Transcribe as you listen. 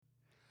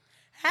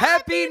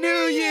Happy New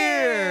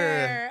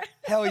Year!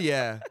 Hell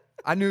yeah.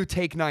 I knew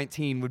take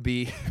 19 would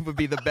be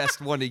the best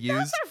one to use.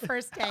 That's our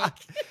first take.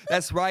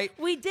 That's right.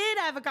 We did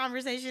have a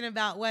conversation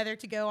about whether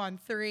to go on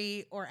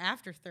 3 or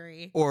after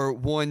 3. Or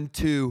 1,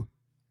 2,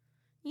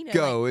 You know,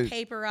 go. like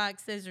paper, rock,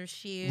 scissors,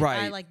 shoot.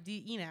 Right.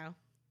 I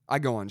I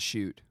go on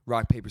shoot.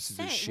 Rock, paper,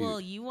 scissors, Say, shoot. well,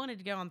 you wanted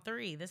to go on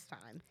 3 this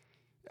time.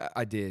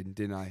 I did,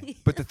 didn't I?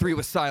 But the 3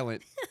 was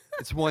silent.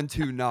 It's 1,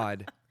 2,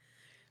 nod.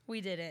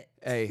 We did it.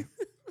 Hey,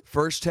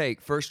 first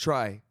take, first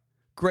try.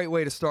 Great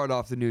way to start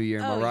off the new year,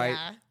 am I right?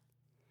 Yeah.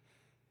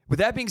 With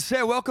that being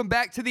said, welcome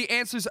back to The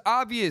Answers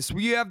Obvious.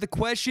 We have the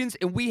questions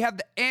and we have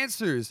the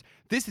answers.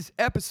 This is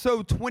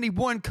episode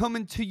 21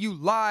 coming to you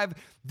live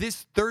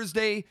this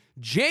Thursday,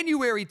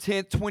 January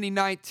 10th,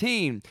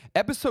 2019.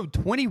 Episode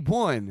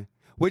 21,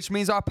 which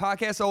means our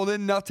podcast old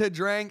enough to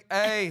drink.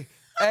 Hey.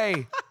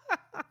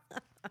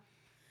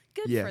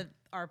 Good Yeah. for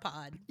our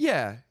pod.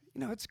 Yeah,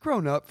 it's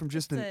grown up from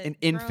just It's an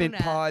a infant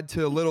grown-up. pod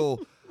to a little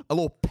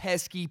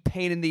pesky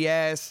pain in the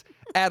ass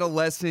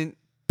adolescent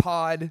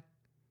pod.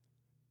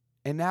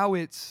 And now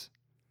it's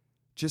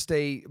just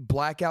a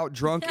blackout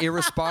drunk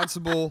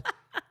irresponsible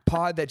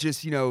pod that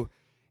just, you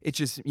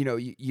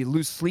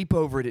lose sleep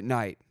over it at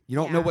night. You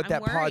don't know what I'm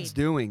that pod's worried.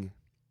 doing.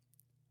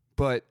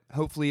 But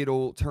hopefully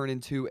it'll turn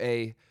into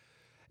a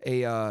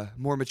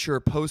more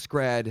mature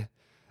post-grad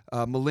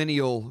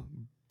millennial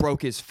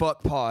broke as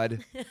fuck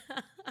pod.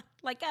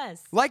 Like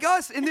us. Like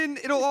us, and then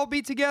it'll all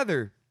be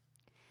together.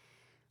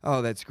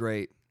 Oh, that's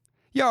great.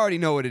 You already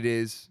know what it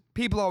is.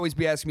 People always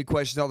be asking me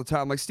questions all the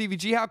time, like, Stevie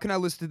G, how can I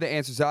listen to The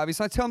Answers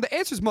Obvious? I tell them the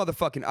answer's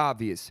motherfucking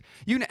obvious.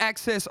 You can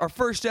access our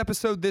first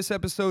episode, this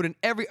episode, and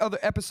every other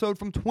episode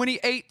from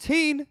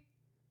 2018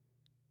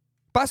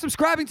 by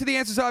subscribing to The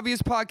Answers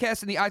Obvious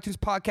podcast in the iTunes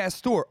podcast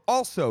store.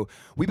 Also,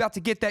 we about to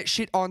get that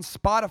shit on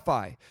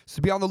Spotify,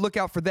 so be on the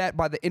lookout for that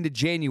by the end of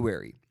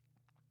January.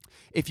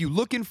 If you're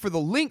looking for the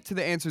link to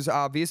The Answers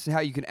Obvious and how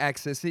you can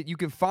access it, you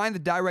can find the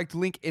direct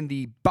link in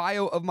the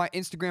bio of my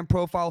Instagram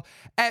profile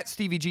at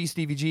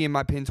StevieG, and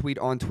my pin tweet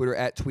on Twitter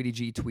at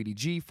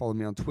TweetyG. Follow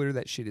me on Twitter.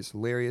 That shit is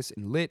hilarious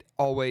and lit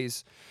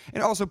always.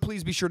 And also,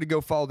 please be sure to go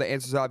follow The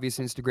Answers Obvious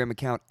Instagram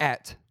account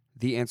at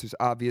The Answers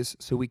Obvious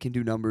so we can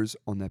do numbers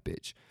on that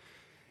bitch.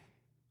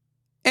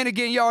 And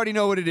again, you already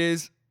know what it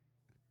is.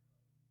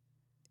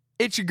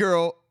 It's your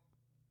girl,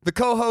 the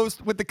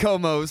co-host with the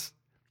co-most,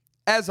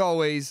 as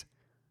always,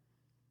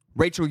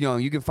 Rachel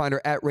Young. You can find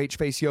her at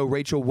RachFaceYo.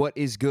 Rachel, what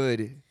is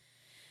good?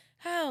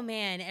 Oh,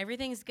 man.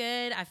 Everything's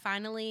good. I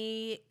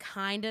finally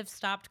kind of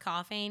stopped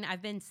coughing.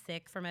 I've been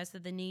sick for most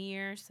of the new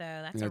year, so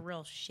that's Yeah. a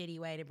real shitty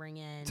way to bring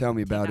in Tell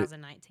me about it.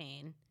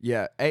 2019.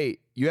 Yeah. Hey,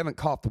 you haven't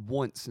coughed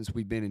once since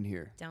we've been in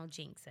here. Don't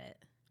jinx it.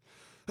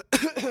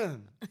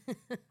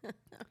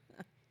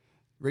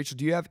 Rachel,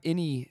 do you have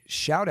any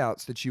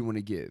shout-outs that you want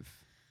to give?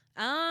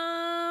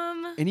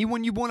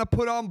 Anyone you want to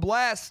put on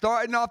blast,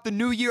 starting off the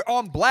new year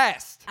on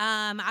blast?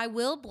 I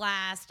will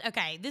blast.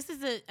 Okay, this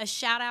is a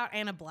shout out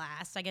and a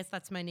blast. I guess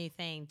that's my new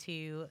thing,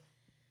 to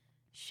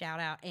shout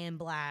out and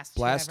blast.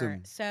 Blast whoever.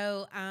 'em.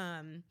 So,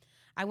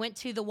 I went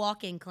to the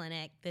walk-in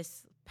clinic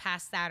this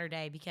past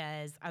Saturday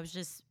because I was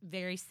just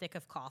very sick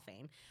of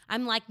coughing.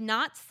 I'm like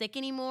not sick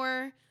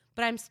anymore,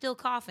 but I'm still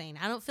coughing.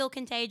 I don't feel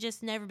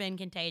contagious, never been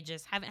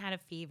contagious, haven't had a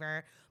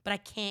fever, but I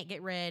can't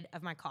get rid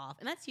of my cough.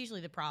 And that's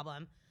usually the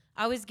problem.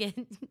 I always get,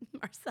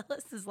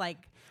 Marcellus is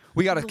like,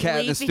 We got a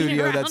cat in the leaping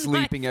studio that's around my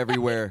leaping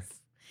everywhere. face.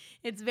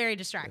 It's very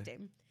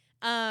distracting.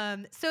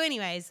 So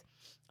anyways,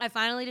 I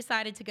finally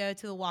decided to go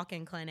to the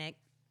walk-in clinic.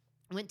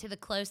 Went to the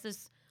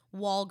closest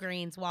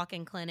Walgreens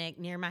walk-in clinic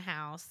near my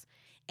house.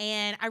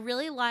 And I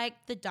really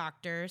liked the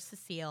doctor,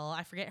 Cecile.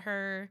 I forget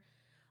her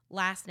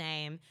last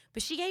name.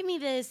 But she gave me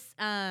this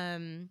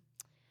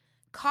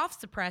cough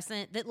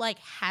suppressant that, like,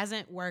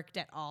 hasn't worked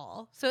at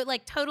all. So, it,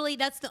 like, totally,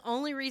 that's the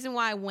only reason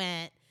why I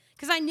went.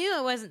 Because I knew I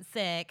wasn't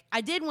sick.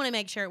 I did want to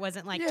make sure it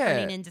wasn't, like,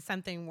 turning into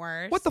something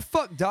worse. What the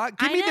fuck, Doc?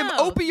 Give I me them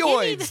know.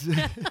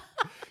 opioids.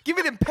 Give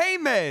me them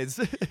pain meds.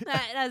 That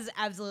has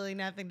absolutely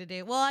nothing to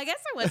do. Well, I guess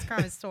I was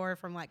kind of sore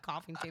from, like,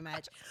 coughing too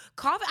much.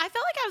 I felt like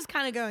I was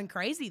kind of going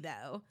crazy,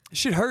 though.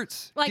 Shit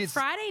hurts. Like, Gets-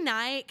 Friday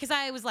night, because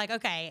I was like,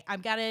 okay,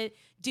 I've got to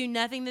do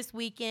nothing this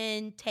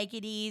weekend, take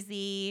it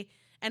easy,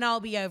 and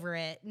I'll be over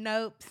it.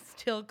 Nope,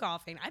 still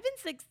coughing. I've been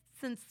sick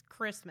since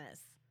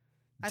Christmas.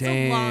 That's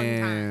a long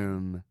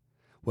time. Damn.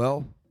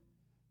 Well,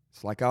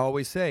 it's like I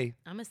always say,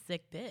 I'm a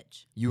sick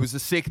bitch. you was a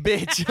sick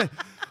bitch.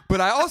 But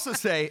I also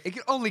say it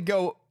can only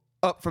go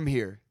up from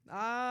here.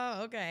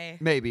 Oh, okay.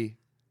 Maybe.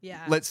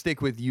 Yeah. Let's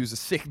stick with you's a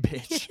sick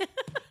bitch.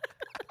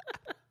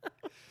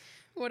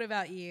 What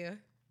about you?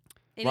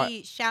 Any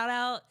Right.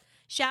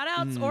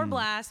 shout-outs or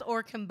blasts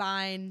or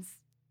combines?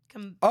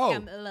 I'm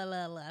I'm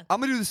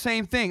going to do the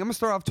same thing. I'm going to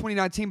start off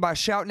 2019 by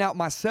shouting out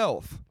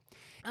myself.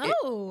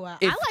 Oh, I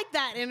like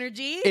that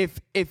energy.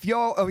 If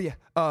y'all,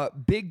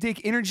 big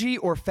dick energy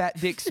or fat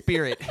dick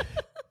spirit.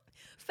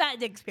 Fat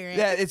dick experience.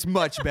 Yeah, it's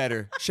much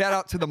better. Shout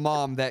out to the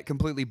mom that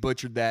completely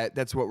butchered that.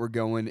 That's what we're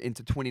going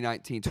into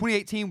 2019.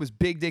 2018 was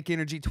big dick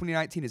energy.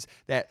 2019 is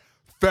that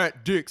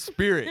fat dick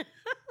spirit.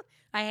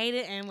 I hate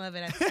it and love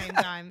it at the same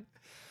time.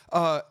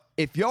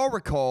 If y'all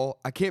recall,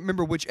 I can't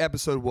remember which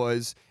episode it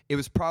was. It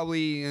was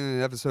probably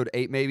episode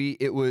 8, maybe.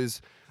 It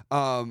was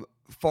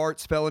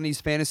Farts,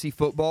 Felonies, Fantasy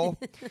Football.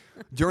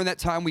 During that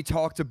time, we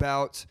talked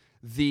about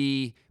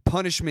the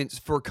punishments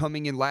for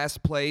coming in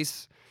last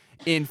place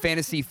in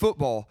fantasy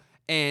football.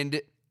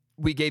 And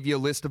we gave you a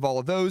list of all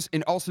of those.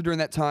 And also during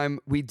that time,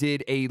 we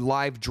did a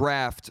live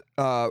draft,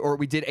 or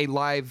we did a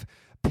live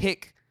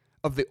pick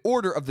of the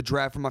order of the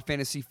draft for my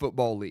fantasy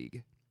football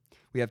league.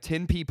 We have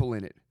 10 people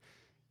in it.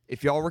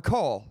 If y'all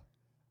recall,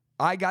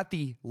 I got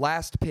the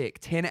last pick,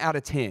 10 out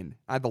of 10.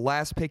 I had the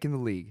last pick in the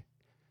league.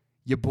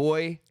 Your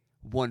boy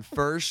won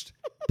first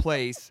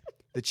place,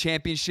 the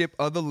championship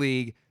of the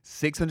league,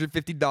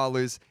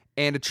 $650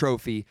 and a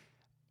trophy.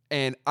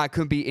 And I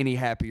couldn't be any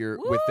happier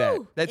with that.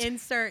 That's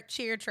insert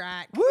cheer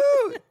track.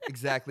 Woo!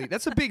 Exactly.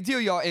 That's a big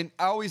deal, y'all. And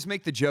I always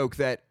make the joke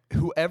that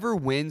whoever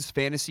wins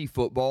fantasy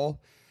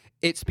football,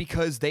 it's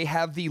because they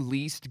have the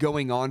least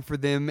going on for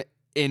them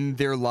in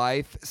their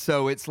life.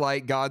 So it's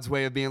like God's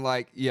way of being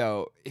like,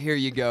 yo, here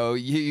you go.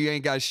 You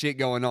ain't got shit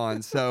going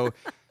on. So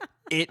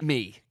it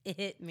me.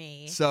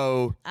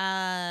 So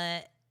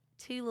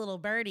 2 little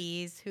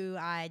birdies who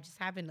I just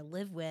happen to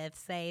live with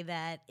say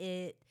that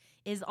it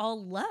is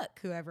all luck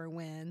whoever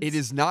wins. It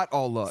is not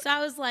all luck. So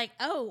I was like,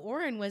 oh,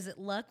 Oren, was it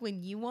luck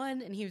when you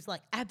won? And he was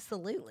like,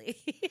 absolutely.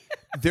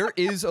 There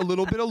is a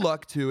little bit of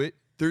luck to it.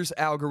 There's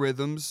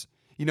algorithms.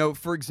 You know,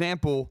 for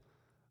example,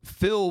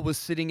 Phil was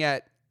sitting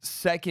at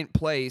second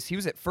place. He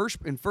was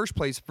in first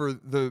place for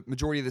the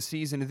majority of the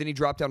season, and then he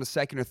dropped down to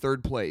second or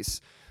third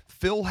place.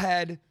 Phil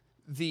had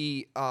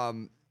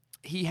to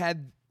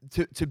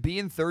be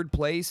in third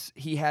place,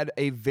 he had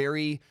a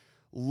very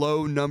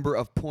low number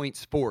of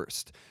points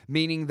forced,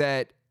 meaning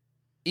that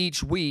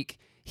each week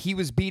he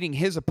was beating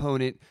his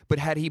opponent, but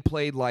had he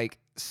played like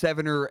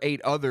 7 or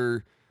 8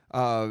 other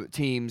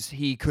teams,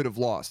 he could have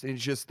lost. And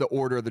it's just the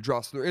order of the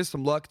draw. So there is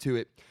some luck to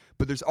it,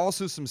 but there's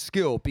also some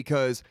skill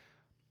because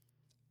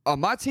on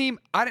my team,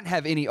 I didn't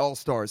have any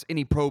all-stars,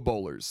 any Pro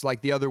Bowlers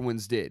like the other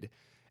ones did.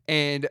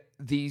 And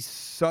the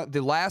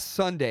last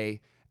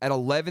Sunday at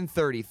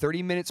 11:30,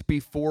 30 minutes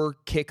before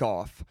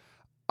kickoff,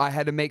 I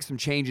had to make some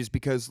changes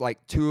because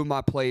like 2 of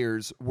my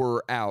players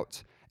were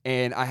out.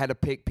 And I had to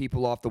pick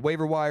people off the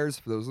waiver wires.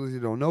 For those who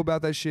don't know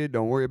about that shit,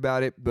 don't worry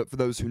about it. But for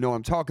those who know what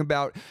I'm talking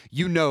about,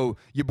 you know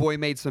your boy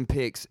made some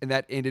picks, and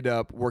that ended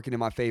up working in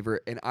my favor.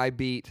 And I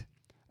beat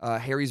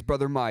Harry's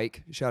brother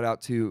Mike. Shout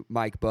out to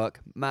Mike Buck.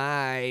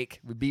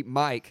 Mike. We beat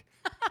Mike.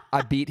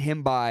 I beat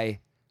him by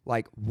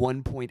like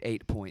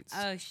 1.8 points.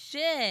 Oh,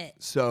 shit.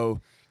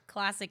 So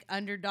classic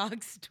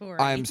underdog story.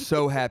 I'm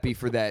so happy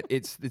for that.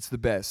 It's the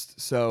best.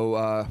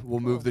 So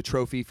we'll move the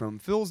trophy from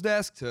Phil's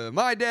desk to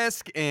my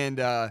desk and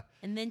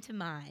then to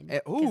mine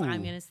because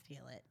I'm gonna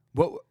steal it.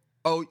 What?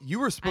 Oh, you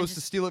were supposed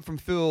to steal it from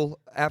Phil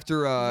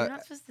after. You're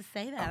not supposed to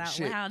say that out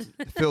loud.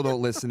 Phil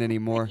don't listen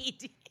anymore.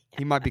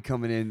 He might be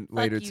coming in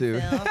later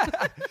too.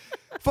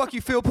 Fuck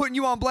you, Phil. Putting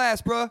you on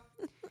blast, bruh.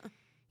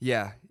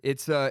 Yeah,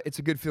 it's a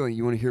good feeling.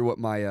 You want to hear what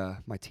my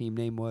team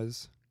name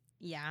was?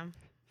 Yeah.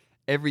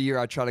 Every year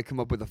I try to come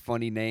up with a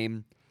funny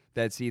name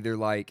that's either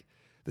like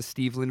the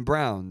Steveland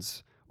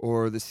Browns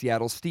or the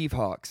Seattle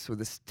Stevehawks or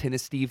the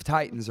Tennessee Steve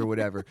Titans or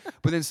whatever.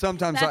 But then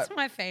sometimes that's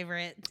my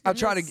favorite. I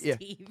try to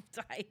Steve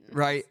Titans.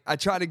 Right. I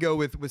try to go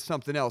with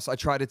something else. I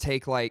try to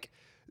take like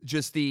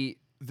just the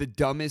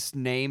dumbest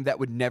name that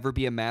would never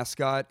be a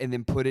mascot and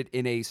then put it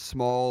in a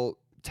small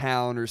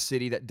town or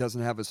city that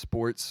doesn't have a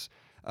sports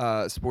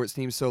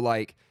team. So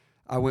like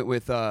I went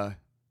with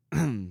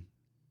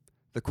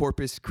the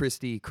Corpus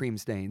Christi Cream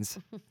Stains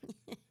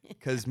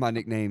because my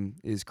nickname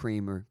is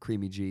Cream or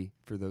Creamy G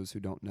for those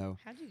who don't know.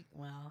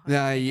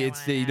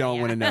 You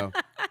don't want to know.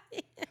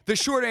 The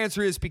short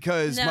answer is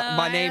because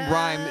my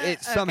name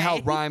somehow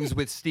rhymes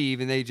with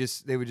Steve, and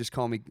they would just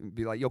call me,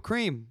 be like, "Yo,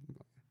 Cream."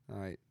 All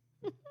right.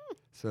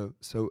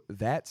 So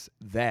that's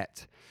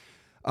that.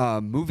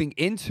 Moving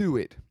into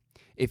it.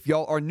 If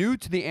y'all are new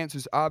to The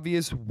Answer's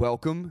Obvious,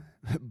 welcome.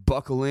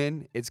 Buckle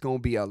in. It's going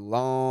to be a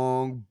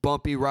long,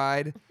 bumpy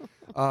ride.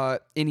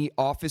 Any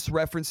office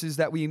references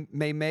that we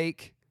may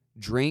make,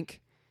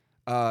 drink.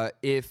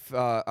 If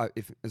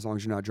as long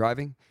as you're not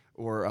driving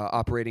or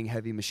operating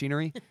heavy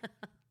machinery,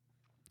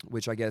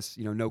 which I guess,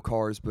 no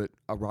cars, but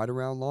a ride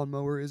around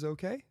lawnmower is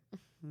okay. I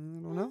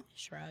don't know.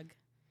 Shrug.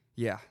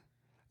 Yeah.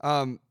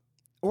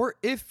 Or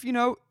if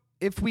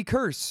we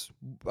curse,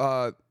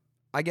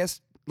 I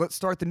guess let's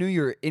start the new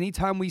year.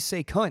 Anytime we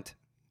say cunt,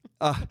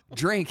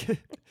 drink.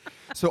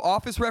 So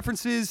office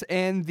references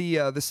and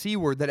the C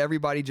word that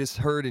everybody just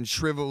heard and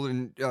shriveled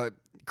and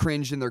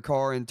cringed in their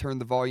car and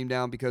turned the volume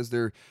down because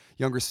their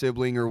younger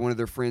sibling or one of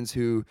their friends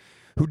who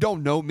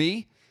don't know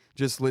me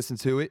just listen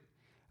to it.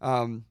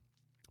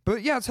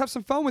 But yeah, let's have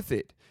some fun with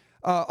it.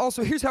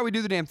 Also, here's how we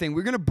do the damn thing.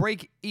 We're going to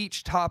break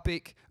each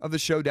topic of the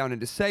show down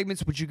into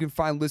segments, which you can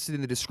find listed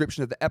in the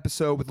description of the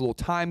episode with a little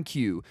time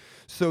cue.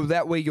 So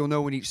that way you'll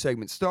know when each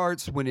segment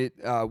starts, when it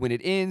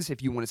ends,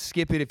 if you want to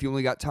skip it, if you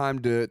only got time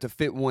to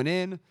fit one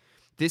in.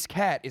 This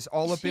cat is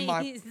all up in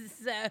my... She's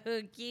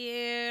so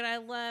cute. I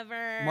love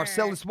her.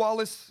 Marcellus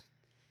Wallace,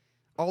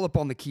 all up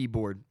on the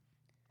keyboard.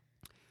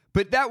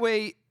 But that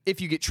way, if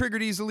you get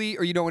triggered easily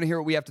or you don't want to hear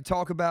what we have to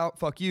talk about,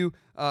 fuck you,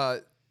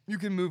 you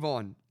can move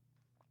on.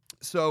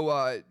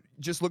 So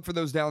just look for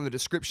those down in the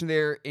description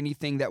there.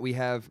 Anything that we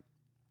have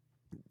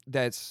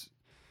that's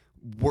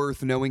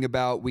worth knowing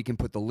about, we can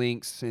put the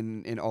links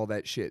and all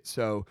that shit.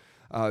 So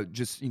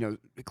just,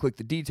 click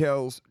the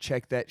details,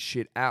 check that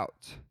shit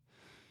out.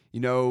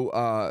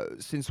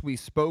 Since we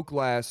spoke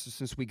last,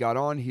 since we got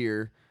on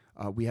here,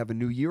 we have a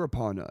new year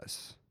upon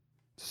us.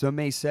 Some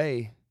may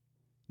say,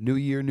 new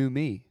year, new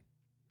me.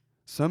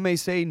 Some may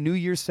say, new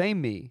year,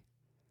 same me.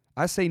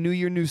 I say, new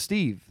year, new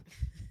Steve.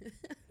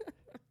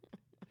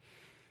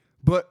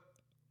 But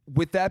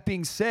with that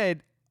being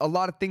said, a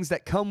lot of things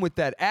that come with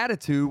that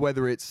attitude,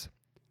 whether it's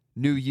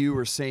new you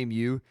or same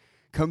you,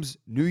 comes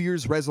New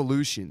Year's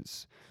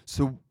resolutions.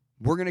 So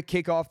we're going to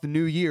kick off the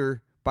new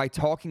year by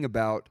talking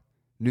about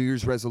New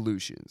Year's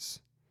resolutions.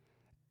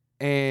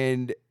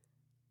 And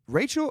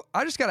Rachel,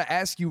 I just got to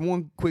ask you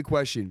one quick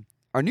question.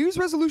 Are New Year's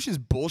resolutions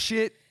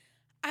bullshit?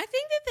 I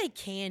think that they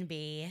can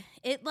be.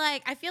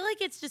 I feel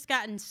like it's just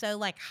gotten so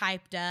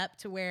hyped up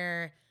to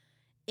where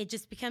it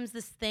just becomes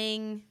this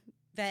thing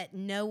that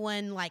no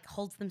one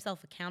holds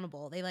themselves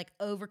accountable. They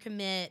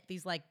overcommit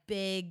these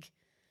big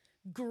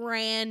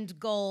grand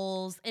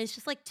goals, and it's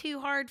just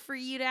too hard for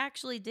you to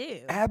actually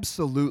do.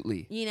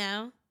 Absolutely.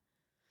 And,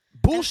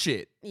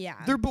 Bullshit. yeah.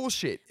 They're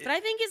bullshit. But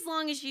I think as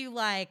long as you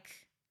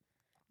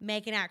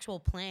make an actual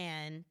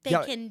plan, they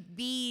can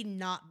be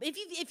not.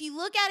 If you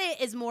look at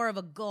it as more of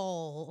a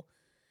goal,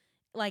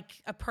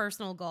 a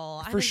personal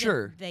goal, I think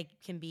sure they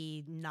can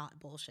be not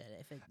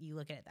bullshit if you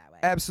look at it that way.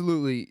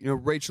 Absolutely.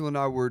 Rachel and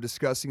I were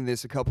discussing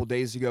this a couple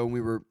days ago when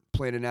we were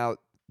planning out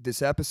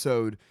this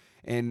episode,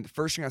 and the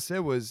first thing I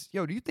said was,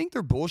 "Yo, do you think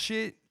they're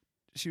bullshit?"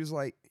 She was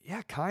like,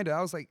 "Yeah, kind of."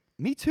 I was like,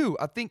 "Me too."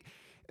 I think,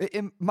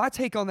 and my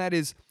take on that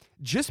is,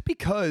 just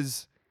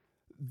because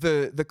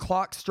the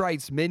clock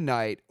strikes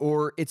midnight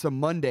or it's a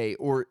Monday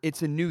or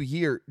it's a new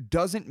year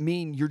doesn't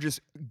mean you're just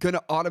going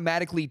to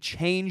automatically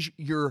change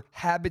your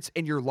habits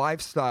and your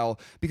lifestyle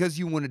because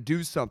you want to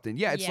do something.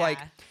 Yeah, it's like,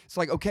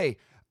 okay,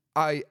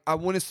 I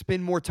want to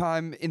spend more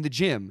time in the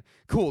gym.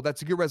 Cool,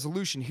 that's a good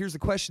resolution. Here's the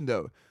question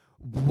though.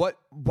 What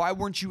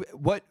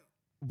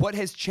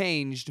has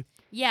changed?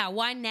 Yeah,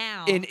 why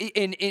now? In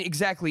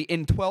exactly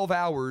in 12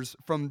 hours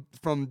from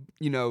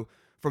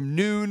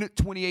noon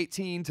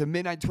 2018 to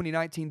midnight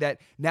 2019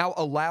 that now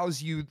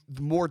allows you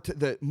more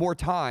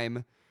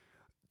time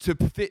to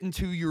fit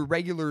into your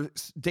regular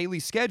daily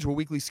schedule,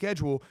 weekly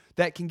schedule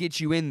that can get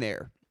you in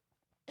there.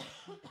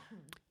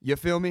 You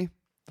feel me?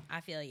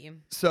 I feel you.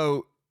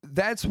 So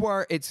that's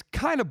where it's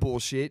kind of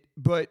bullshit,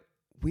 but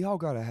we all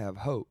got to have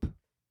hope.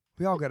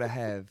 We all got to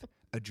have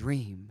a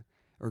dream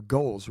or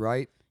goals,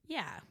 right?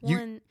 Yeah.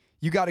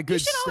 You got a good. You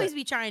should always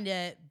be trying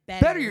to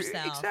better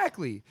yourself.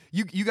 Exactly.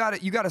 You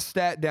got a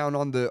stat down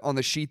on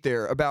the sheet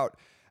there about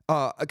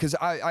because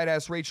I'd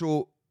asked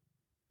Rachel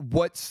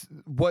what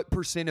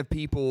percent of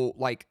people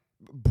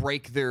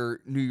break their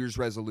New Year's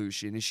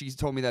resolution, and she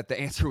told me that the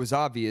answer was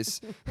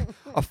obvious,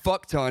 a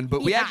fuck ton.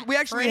 But we actually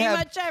pretty have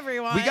much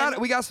everyone.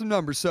 We got some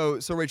numbers. So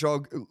Rachel,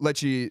 I'll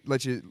let you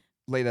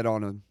lay that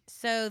on them.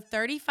 So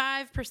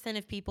 35%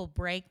 of people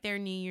break their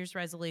New Year's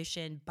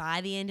resolution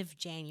by the end of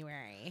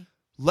January.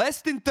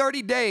 Less than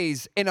 30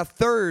 days, and a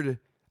third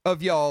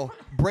of y'all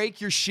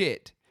break your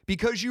shit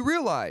because you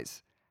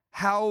realize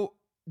how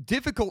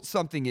difficult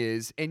something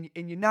is, and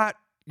you're not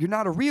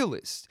a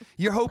realist.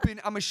 You're hoping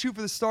I'm gonna shoot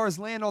for the stars,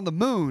 land on the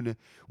moon,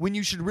 when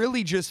you should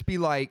really just be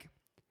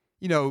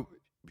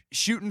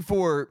shooting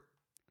for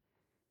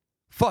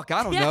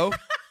I don't know,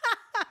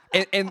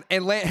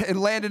 and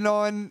landing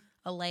on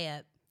a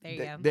layup. There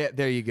you go.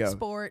 There you go.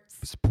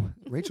 Sports.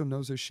 Rachel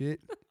knows her shit.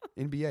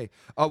 NBA.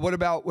 What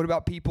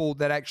about people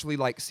that actually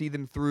see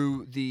them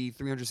through the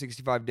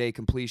 365-day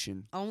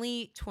completion?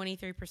 Only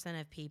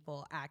 23% of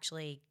people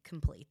actually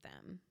complete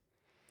them.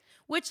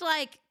 Which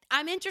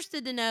I'm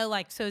interested to know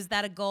so is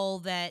that a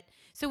goal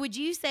so would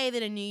you say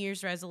that a New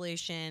Year's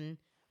resolution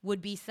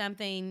would be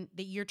something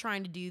that you're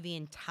trying to do the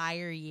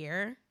entire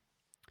year?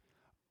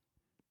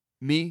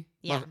 Me?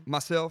 Yeah.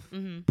 Myself?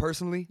 Mm-hmm.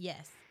 Personally?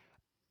 Yes.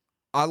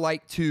 I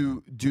like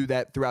to do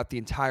that throughout the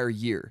entire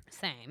year.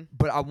 Same.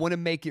 But I want to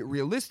make it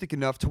realistic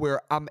enough to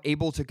where I'm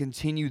able to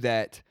continue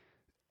that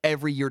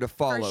every year to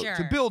follow, For sure.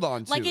 to build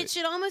on to it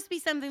should almost be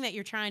something that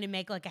you're trying to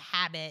make a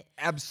habit.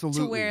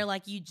 Absolutely. To where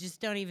you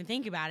just don't even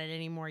think about it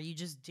anymore. You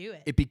just do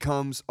it. It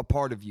becomes a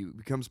part of you. It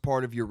becomes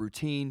part of your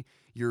routine,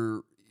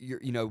 your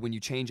when you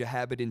change a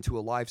habit into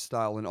a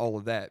lifestyle and all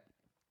of that.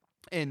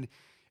 And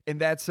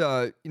that's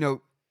that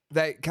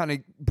kind of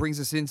brings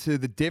us into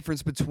the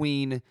difference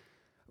between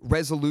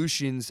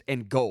resolutions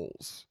and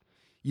goals.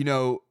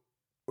 A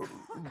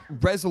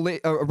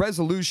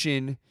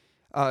resolution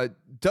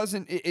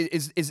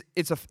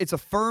it's a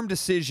firm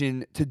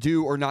decision to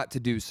do or not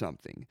to do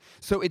something.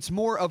 So it's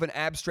more of an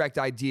abstract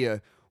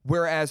idea,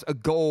 whereas a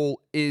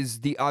goal is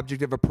the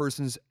object of a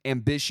person's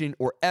ambition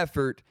or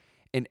effort,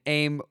 an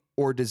aim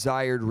or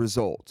desired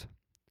result.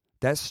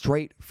 That's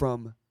straight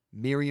from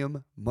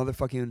Merriam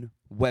motherfucking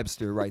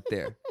Webster right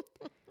there.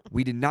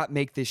 We did not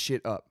make this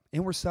shit up.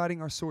 And we're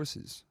citing our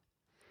sources.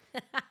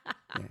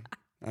 Yeah.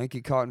 I ain't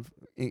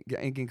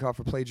getting caught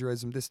for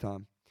plagiarism this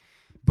time.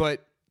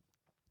 But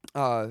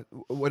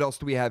what else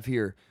do we have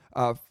here?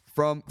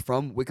 From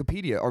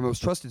Wikipedia, our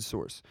most trusted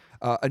source.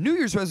 A New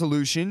Year's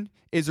resolution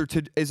is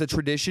a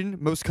tradition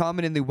most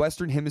common in the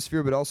Western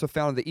Hemisphere, but also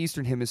found in the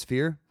Eastern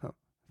Hemisphere. Oh,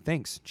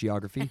 thanks,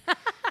 geography.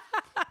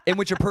 In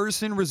which a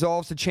person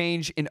resolves to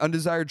change an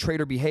undesired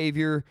trait or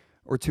behavior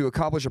or to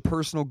accomplish a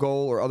personal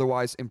goal or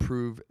otherwise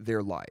improve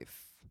their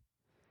life.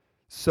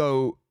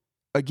 So,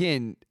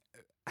 again,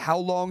 how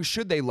long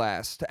should they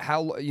last?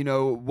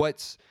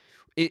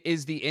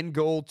 Is the end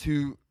goal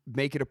to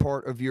make it a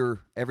part of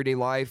your everyday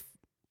life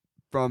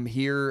from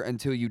here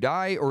until you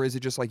die, or is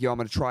it just like, yo, I'm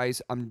gonna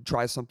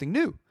try something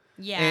new?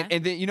 Yeah.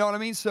 And then, you know what I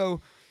mean?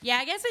 So yeah,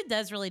 I guess it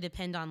does really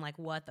depend on like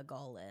what the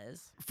goal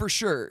is. for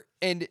sure.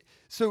 And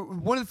so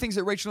one of the things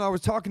that Rachel and I were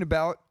talking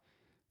about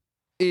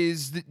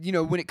is that,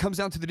 when it comes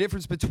down to the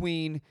difference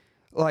between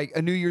like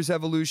a New Year's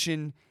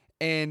evolution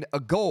and a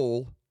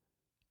goal,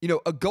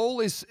 a goal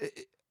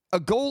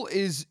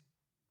is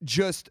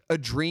just a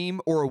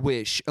dream or a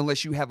wish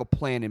unless you have a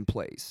plan in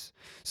place.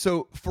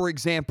 So, for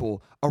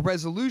example, a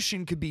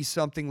resolution could be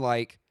something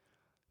like,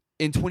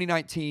 in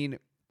 2019,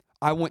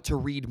 I want to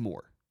read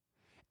more.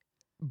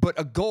 But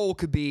a goal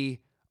could be,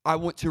 I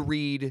want to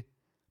read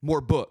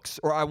more books,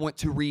 or I want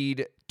to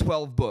read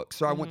 12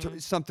 books, or I want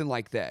to something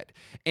like that.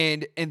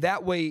 And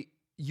that way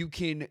you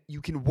can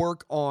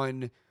work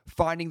on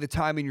finding the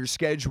time in your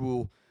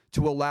schedule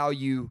to allow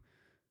you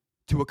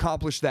to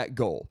accomplish that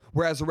goal.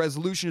 Whereas a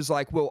resolution is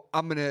like, well,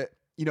 I'm going to,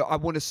 I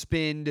want to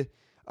spend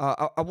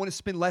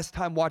less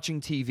time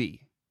watching TV.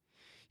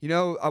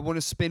 I want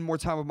to spend more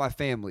time with my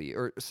family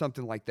or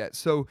something like that.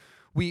 So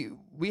we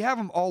have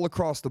them all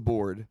across the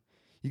board.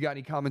 You got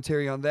any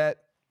commentary on that?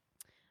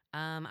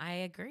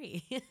 I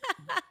agree.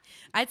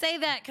 I'd say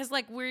that because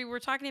like we were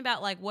talking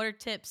about like what are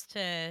tips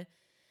to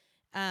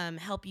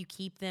help you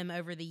keep them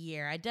over the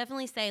year. I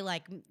definitely say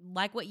like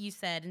what you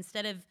said,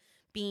 instead of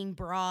being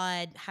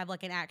broad, have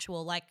like an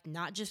actual, like,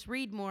 not just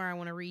read more, I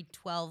want to read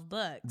 12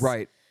 books.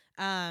 Right.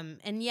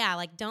 And yeah,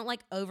 like don't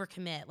like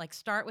overcommit. Like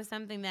start with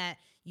something that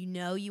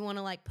you want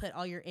to like put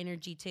all your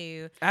energy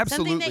to.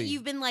 Absolutely. Something that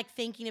you've been like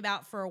thinking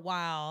about for a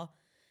while.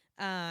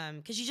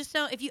 Because you just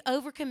don't, if you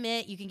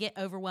overcommit, you can get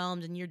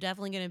overwhelmed, and you're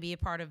definitely going to be a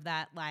part of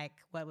that, like,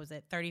 what was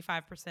it,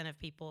 35% of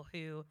people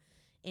who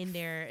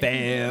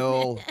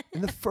fail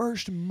in the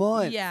first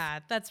month.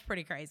 Yeah, that's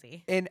pretty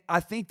crazy. And I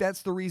think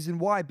that's the reason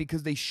why,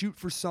 because they shoot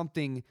for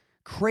something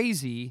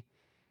crazy.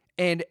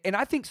 And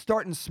I think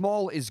starting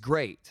small is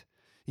great.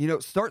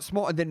 Start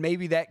small, and then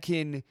maybe that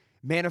can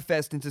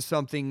manifest into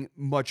something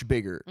much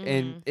bigger.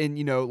 And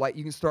like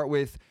you can start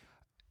with,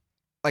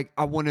 like,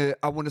 I want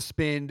to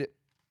spend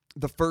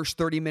the first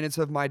 30 minutes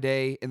of my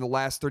day and the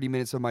last 30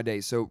 minutes of my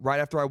day. So right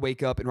after I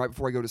wake up and right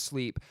before I go to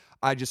sleep,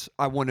 I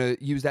want to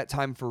use that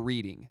time for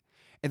reading.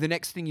 And the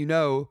next thing you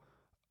know,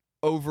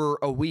 over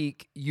a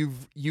week,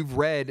 you've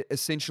read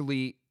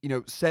essentially,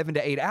 7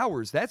 to 8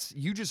 hours.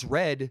 You just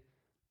read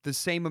the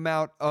same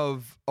amount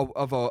of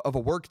a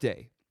work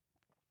day.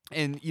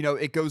 And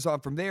it goes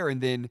on from there.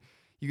 And then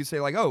you can say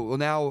like, oh, well,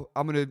 now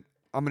I'm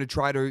gonna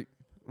try to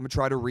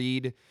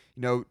read,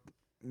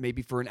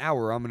 maybe for an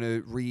hour. I'm gonna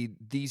read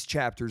these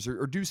chapters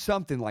or do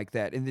something like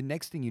that. And the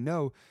next thing you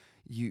know,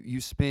 you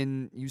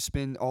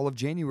spend all of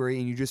January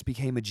and you just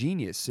became a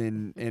genius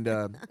and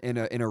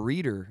a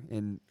reader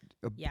and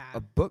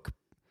a book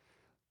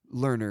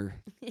learner.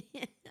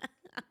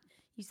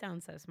 You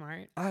sound so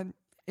smart.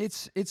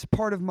 It's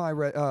part of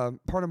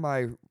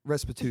my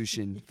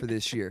restitution for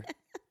this year.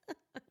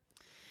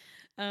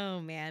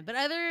 Oh man! But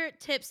other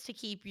tips to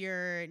keep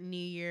your New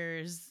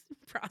Year's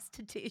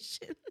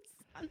prostitutions.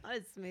 I'm not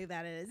as smooth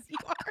at it as you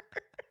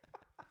are.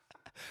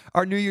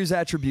 Our New Year's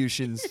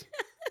attributions.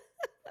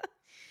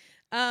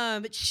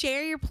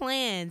 Share your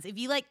plans. If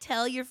you like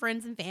tell your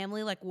friends and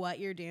family like what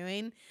you're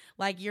doing,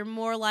 like you're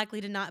more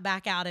likely to not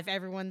back out if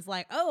everyone's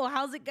like, "Oh,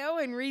 how's it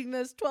going reading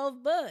those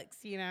 12 books?"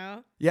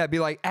 Yeah, be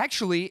like,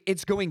 "Actually,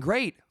 it's going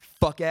great.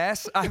 Fuck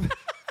ass.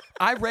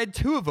 I read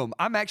 2 of them.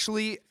 I'm done.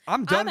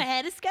 I'm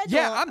ahead of schedule.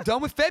 Yeah, I'm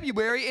done with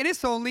February and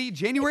it's only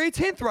January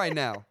 10th right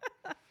now."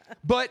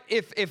 But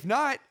if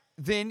not,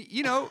 then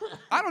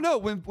I don't know.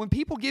 When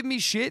people give me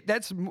shit,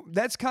 that's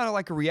kind of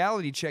like a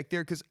reality check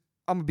there, because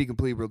I'm gonna be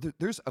completely real.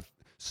 There's a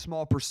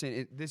small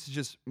percent. This is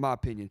just my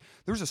opinion.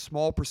 There's a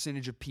small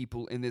percentage of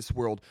people in this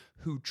world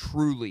who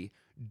truly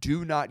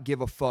do not give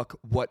a fuck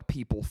what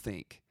people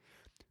think.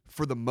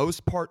 For the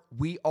most part,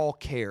 we all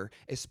care,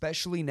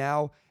 especially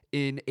now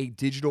in a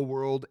digital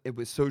world and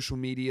with social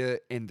media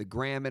and the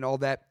gram and all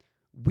that.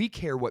 We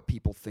care what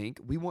people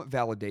think. We want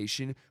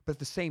validation, but at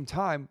the same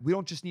time, we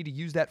don't just need to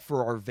use that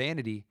for our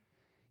vanity.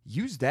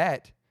 Use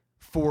that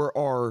for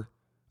our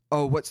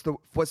what's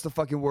the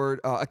fucking word?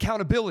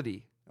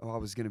 Accountability. Oh, I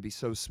was gonna be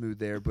so smooth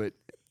there, but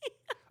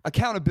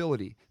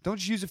Accountability. Don't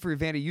just use it for your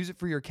vanity. Use it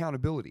for your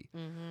accountability.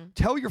 Mm-hmm.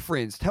 Tell your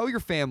friends. Tell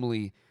your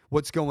family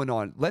what's going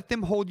on. Let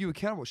them hold you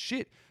accountable.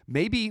 Shit.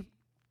 Maybe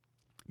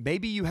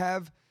you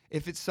have,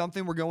 if it's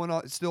something we're going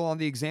on, still on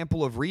the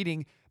example of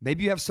reading,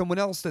 maybe you have someone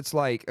else that's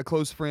like a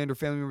close friend or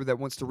family member that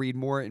wants to read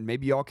more, and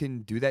maybe y'all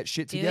can do that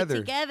shit together.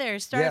 Do it together.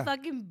 Start a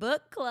fucking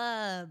book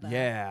club.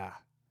 Yeah.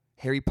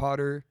 Harry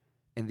Potter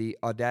and the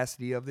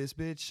audacity of this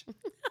bitch.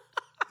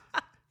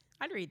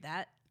 I'd read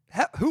that.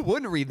 Who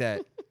wouldn't read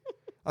that?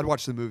 I'd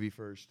watch the movie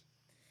first.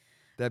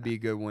 That'd be a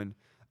good one.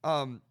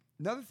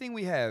 Another thing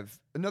we have,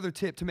 another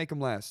tip to make them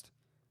last.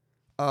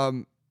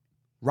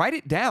 Write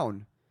it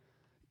down.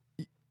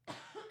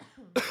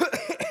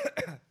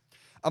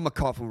 I'm a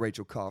cough when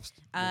Rachel coughs.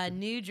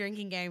 New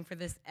drinking game for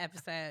this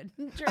episode.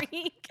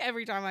 Drink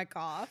every time I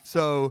cough.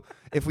 So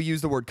if we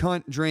use the word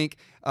cunt, drink,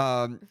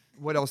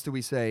 what else do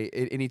we say?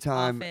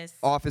 Anytime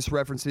office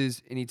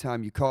references,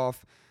 anytime you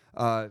cough,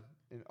 and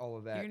all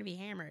of that. You're going to be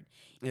hammered.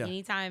 Yeah.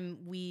 Anytime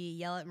we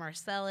yell at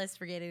Marcellus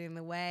for getting in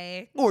the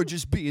way. Or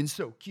just being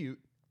so cute.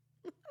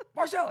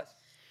 Marcellus.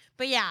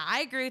 But yeah, I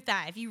agree with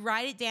that. If you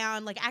write it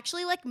down, like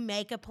actually like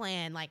make a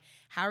plan. Like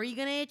how are you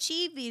going to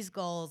achieve these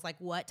goals? Like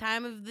what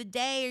time of the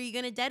day are you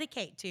going to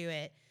dedicate to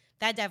it?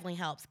 That definitely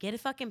helps. Get a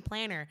fucking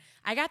planner.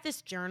 I got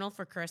this journal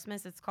for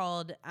Christmas. It's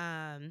called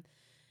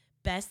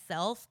Best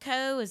Self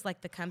Co. is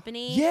like the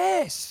company.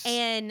 Yes.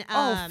 And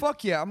oh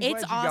fuck yeah, I'm glad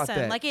it's you awesome. got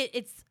that. Like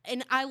it's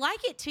and I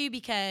like it too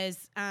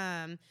because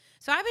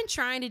so I've been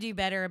trying to do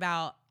better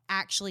about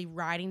actually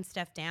writing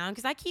stuff down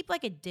because I keep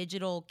like a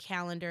digital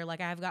calendar.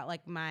 Like I've got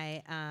like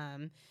my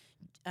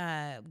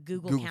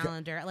Google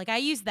Calendar. Like I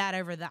use that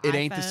over the it iPhone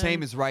ain't the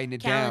same as writing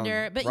it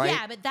calendar. down. But right?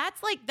 yeah, but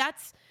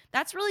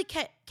that's really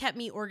kept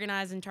me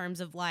organized in terms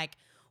of like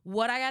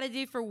what I got to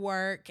do for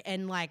work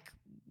and like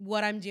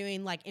what I'm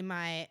doing like in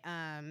my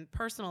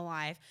personal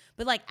life.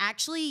 But like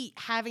actually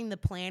having the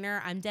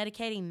planner, I'm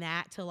dedicating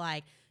that to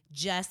like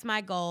just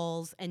my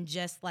goals and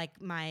just like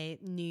my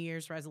New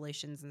Year's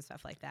resolutions and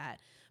stuff like that.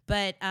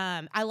 But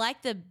I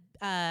like the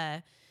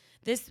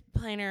this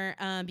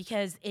planner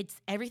because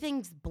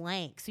everything's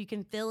blank, so you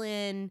can fill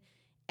in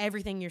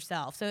everything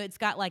yourself. So it's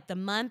got like the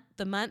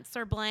months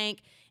are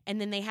blank,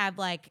 and then they have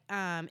like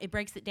it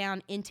breaks it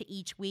down into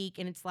each week,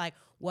 and it's like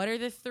what are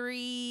the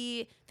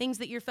 3 things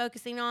that you're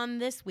focusing on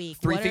this week?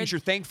 3 things you're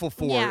thankful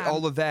for,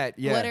 all of that.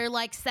 Yeah. What are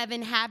like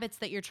 7 habits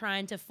that you're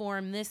trying to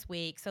form this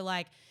week? So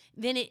like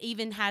then it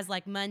even has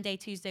like Monday,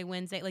 Tuesday,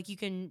 Wednesday. Like you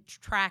can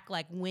track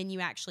like when you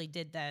actually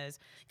did those.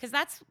 Because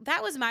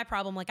that was my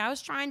problem. Like I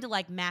was trying to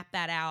like map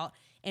that out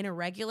in a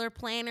regular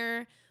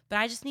planner, but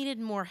I just needed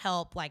more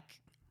help like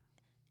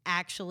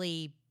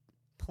actually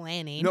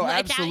planning. No,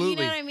 like absolutely. You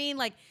know what I mean?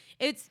 Like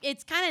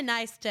it's kind of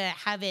nice to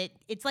have it.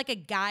 It's like a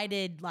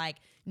guided like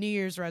New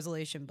Year's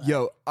resolution book.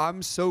 Yo,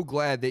 I'm so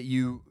glad that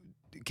you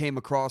came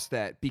across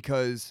that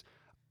because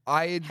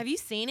Have you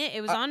seen it?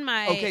 It was on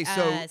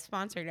my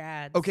sponsored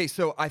ads. Okay,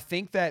 so I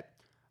think that...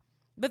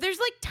 But there's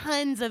like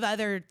tons of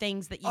other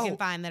things that you can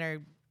find that are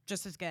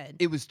just as good.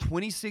 It was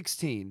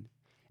 2016,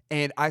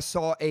 and I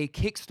saw a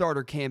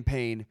Kickstarter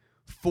campaign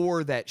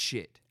for that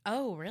shit.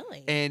 Oh,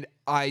 really? And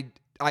I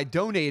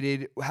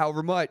donated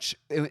however much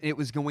it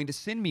was going to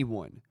send me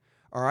one.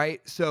 All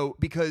right. So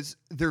because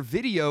their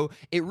video,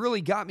 it really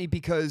got me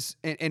because,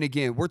 and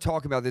again, we're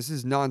talking about this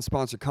is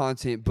non-sponsored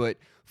content, but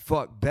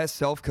fuck, Best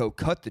Self Co.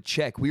 cut the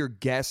check. We are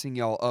gassing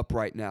y'all up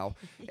right now.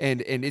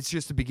 and it's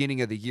just the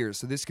beginning of the year.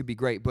 So this could be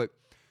great. But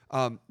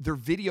their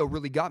video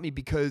really got me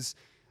because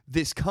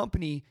this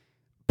company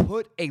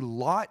put a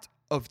lot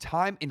of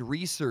time and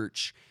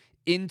research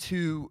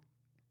into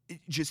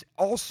just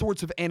all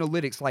sorts of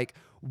analytics. Like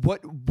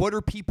what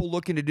are people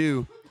looking to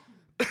do?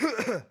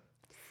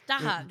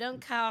 Stop. Don't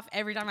cough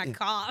every time I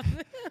cough.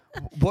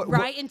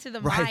 What into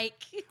the right.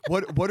 mic.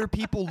 What are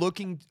people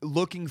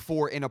looking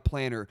for in a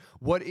planner?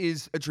 What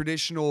is a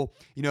traditional,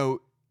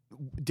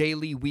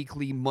 daily,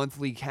 weekly,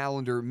 monthly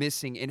calendar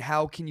missing, and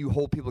how can you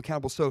hold people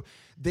accountable? So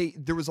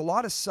there was a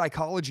lot of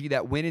psychology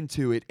that went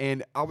into it,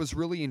 and I was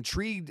really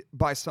intrigued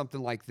by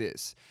something like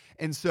this.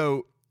 And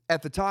so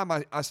at the time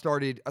I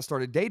started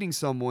dating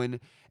someone,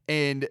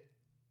 and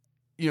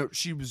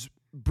she was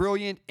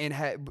brilliant and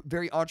had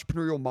very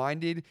entrepreneurial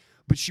minded,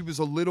 but she was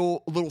a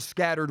little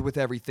scattered with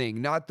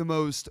everything, not the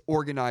most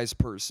organized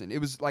person. It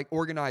was like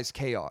organized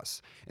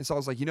chaos. And so I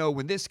was like,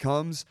 when this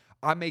comes,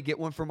 I may get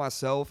one for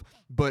myself,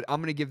 but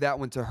I'm going to give that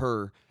one to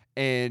her.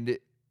 And,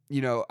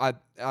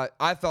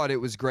 I thought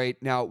it was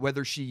great. Now,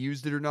 whether she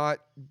used it or not,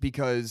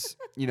 because,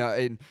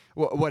 and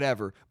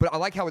whatever. But I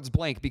like how it's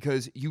blank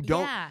because you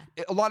don't. Yeah.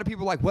 A lot of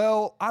people are like,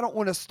 well, I don't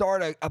want to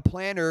start a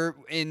planner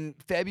in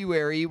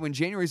February when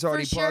January's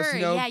already For sure.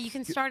 plus. Yeah, you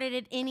can start it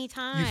at any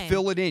time. You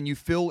fill it in. You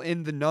fill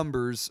in the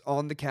numbers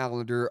on the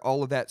calendar,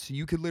 all of that. So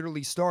you could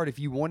literally start if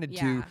you wanted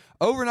to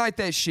overnight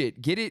that shit.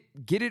 Get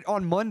it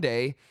on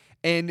Monday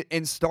and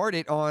start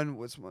it on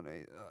what's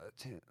Monday,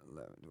 10,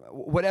 11, 12,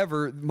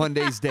 whatever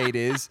Monday's date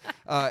is,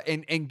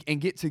 and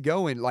get to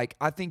going. Like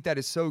I think that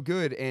is so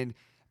good. And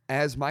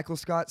as Michael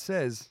Scott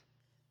says,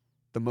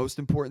 the most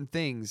important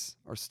things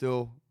are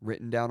still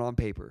written down on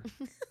paper.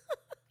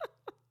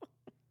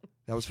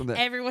 That was from the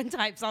Everyone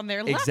types on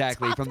their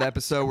exactly laptop. from the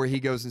episode where he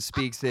goes and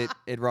speaks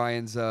at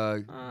Ryan's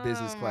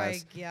business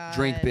class. My God.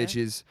 Drink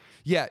bitches.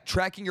 Yeah,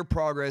 tracking your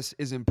progress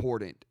is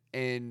important,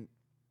 and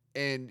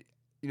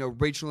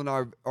Rachel and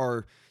I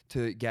are,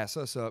 to gas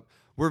us up,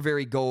 we're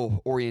very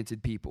goal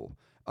oriented people.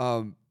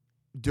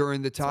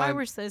 During the time, That's why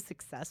we're so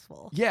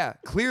successful. yeah,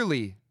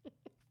 clearly,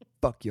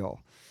 fuck y'all.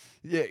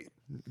 Yeah,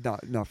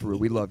 not for real.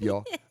 We love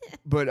y'all.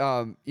 But,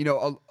 a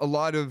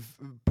lot of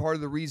part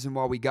of the reason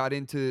why we got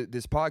into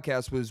this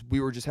podcast was we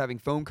were just having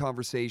phone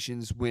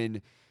conversations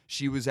when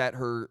she was at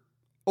her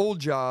old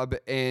job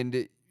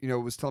and,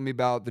 was telling me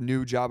about the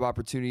new job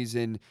opportunities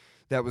and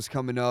that was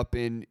coming up.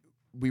 And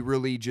we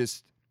really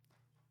just,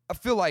 I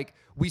feel like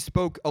we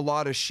spoke a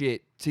lot of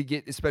shit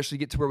to especially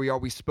get to where we are.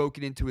 We spoke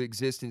it into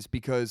existence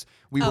because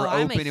we were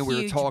open and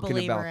we were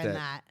talking about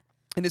that.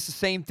 And it's the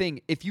same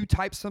thing. If you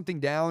type something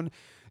down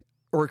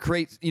or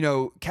create,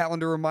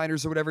 calendar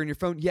reminders or whatever in your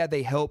phone, yeah,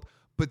 they help.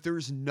 But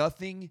there's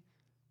nothing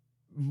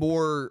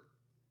more,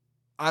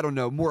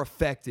 more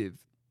effective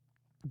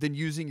than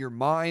using your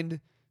mind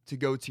to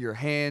go to your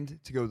hand,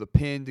 to go to the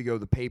pen, to go to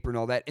the paper and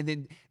all that.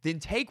 And then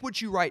take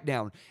what you write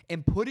down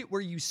and put it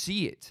where you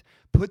see it.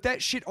 Put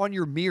that shit on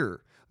your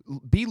mirror.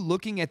 Be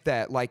looking at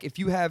that. Like if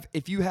you have,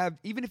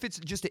 even if it's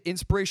just an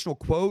inspirational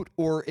quote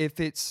or if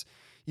it's,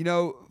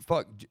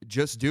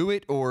 just do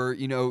it or,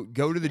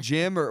 go to the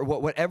gym or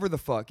whatever the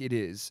fuck it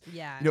is.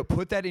 Yeah.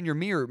 Put that in your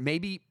mirror.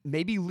 Maybe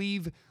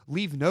leave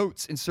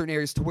notes in certain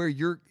areas to where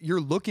you're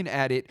looking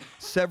at it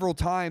several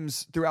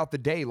times throughout the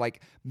day.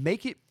 Like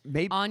make it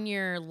maybe on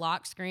your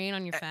lock screen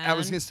on your phone. I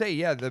was going to say,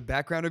 yeah, the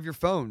background of your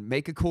phone.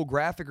 Make a cool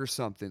graphic or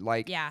something.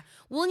 Like yeah.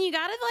 Well, and you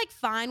got to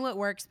find what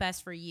works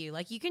best for you.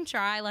 Like you can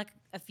try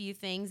a few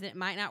things that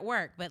might not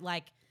work, but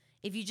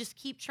if you just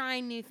keep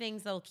trying new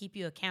things that'll keep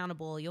you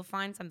accountable, you'll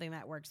find something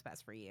that works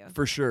best for you.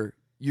 For sure.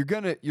 You're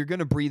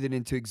gonna breathe it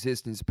into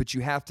existence, but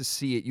you have to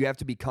see it. You have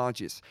to be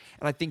conscious.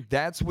 And I think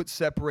that's what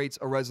separates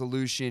a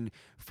resolution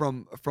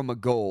from a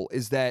goal,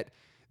 is that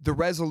the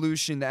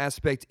resolution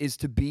aspect is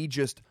to be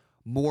just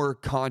more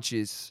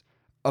conscious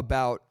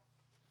about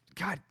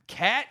God,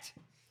 cat.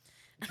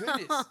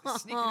 Goodness,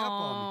 it's sneaking up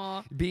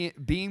on me.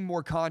 Being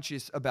more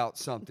conscious about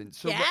something.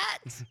 So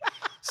Cat?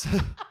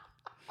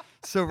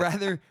 So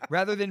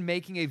rather than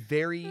making a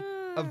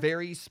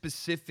very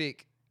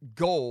specific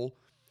goal,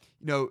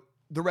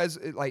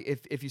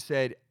 if you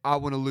said I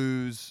want to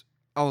lose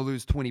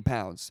 20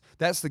 pounds,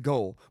 that's the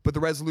goal. But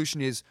the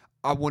resolution is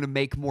I want to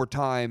make more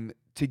time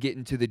to get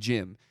into the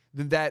gym.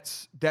 Then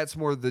that's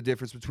more the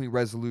difference between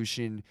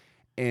resolution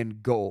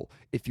and goal.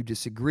 If you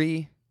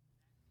disagree,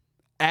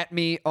 at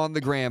me on the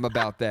gram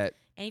about that.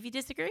 And if you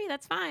disagree,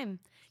 that's fine.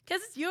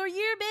 Because it's your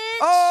year, bitch.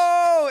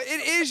 Oh,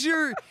 it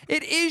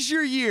is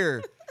your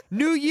year.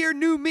 New year,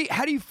 new me.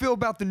 How do you feel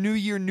about the new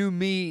year, new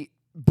me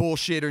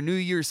bullshit or new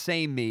year,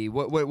 same me?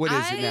 What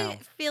is it now? I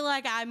feel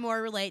like I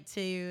more relate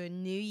to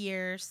new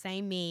year,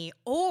 same me,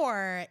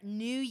 or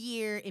new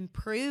year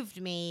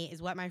improved me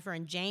is what my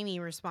friend Jamie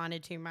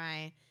responded to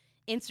my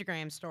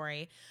Instagram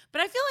story.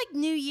 But I feel like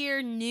new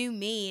year, new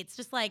me. It's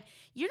just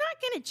you're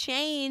not going to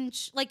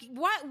change.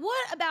 What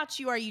about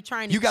you are you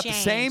trying to change? You got the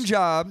same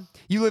job.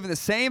 You live in the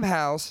same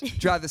house.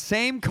 Drive the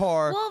same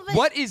car. Well,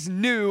 what is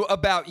new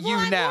about you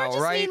now, I just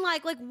right? mean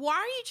why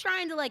are you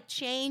trying to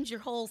change your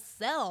whole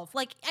self?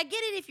 I get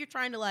it if you're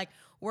trying to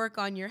work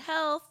on your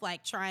health,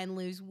 try and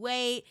lose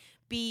weight,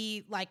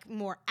 be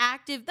more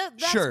active.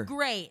 That's sure.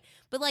 Great.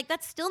 But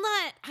that's still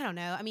not, I don't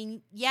know. I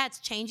mean, yeah, it's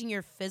changing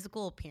your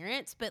physical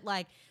appearance, but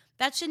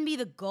that shouldn't be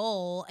the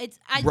goal. I just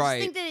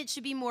think that it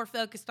should be more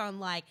focused on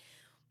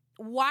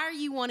why are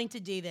you wanting to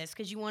do this?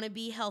 Because you want to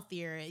be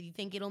healthier. You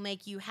think it'll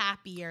make you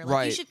happier.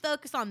 You should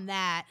focus on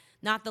that,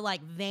 not the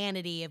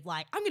vanity of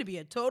I'm going to be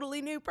a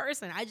totally new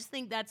person. I just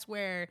think that's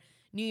where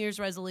New Year's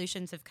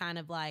resolutions have kind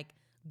of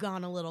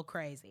gone a little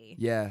crazy.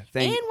 Yeah.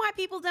 And why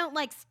people don't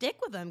stick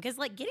with them. Because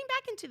getting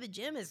back into the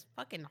gym is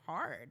fucking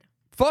hard.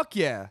 Fuck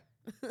yeah.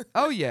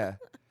 Oh yeah.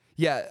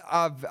 Yeah,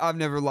 I've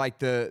never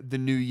liked the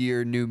new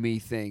year, new me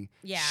thing.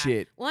 Yeah.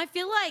 Shit. Well, I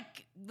feel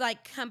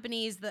like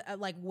companies that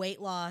weight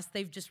loss,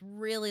 they've just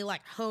really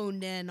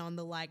honed in on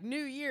the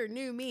new year,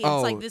 new me.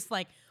 It's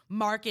this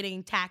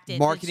marketing tactic.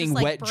 Marketing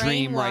just, wet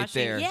dream right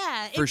there.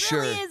 Yeah, for it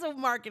really sure. is a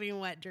marketing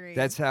wet dream.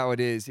 That's how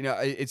it is.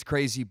 It's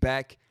crazy.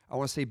 I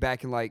want to say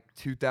back in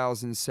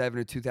 2007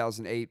 or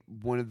 2008,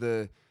 one of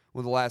the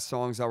last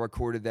songs I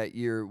recorded that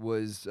year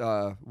was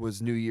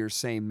New Year,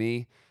 Same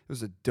Me. It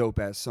was a dope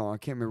ass song. I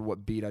can't remember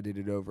what beat I did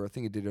it over. I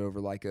think I did it over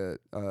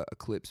a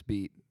Eclipse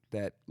beat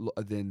that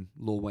then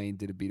Lil Wayne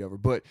did a beat over.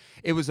 But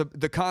it was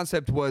the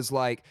concept was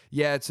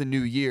yeah, it's a new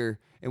year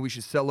and we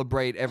should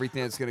celebrate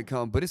everything that's gonna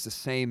come. But it's the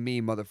same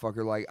me,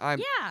 motherfucker.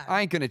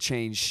 I ain't gonna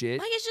change shit.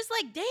 It's just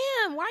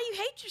damn, why you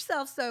hate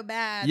yourself so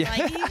bad? Yeah.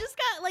 You just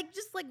got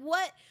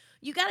what.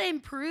 You got to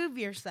improve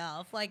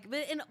yourself.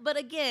 But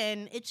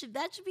again,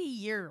 that should be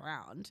year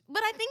round.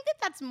 But I think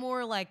that's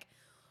more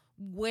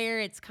where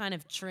it's kind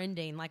of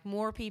trending. Like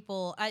more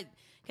people,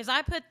 because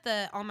I put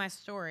on my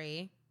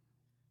story.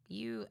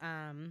 You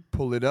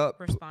pull it up.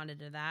 Responded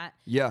to that.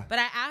 Yeah. But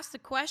I asked the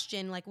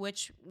question like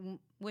which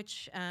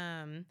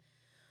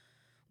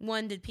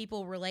one did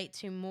people relate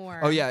to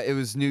more? Oh yeah, it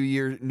was New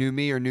Year, New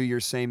Me, or New Year,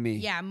 Same Me.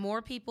 Yeah,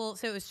 more people.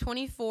 So it was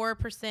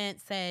 24%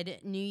 said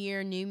New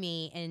Year, New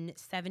Me, and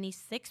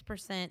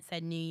 76%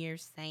 said New Year,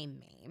 Same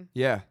Me.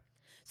 Yeah.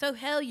 So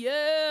hell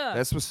yeah.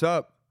 That's what's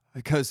up.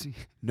 Because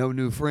no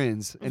new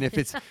friends, and if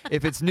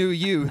it's new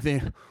you,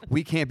 then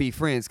we can't be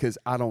friends because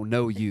I don't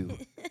know you.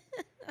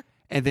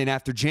 And then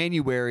after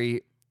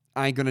January,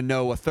 I ain't gonna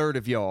know a third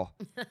of y'all.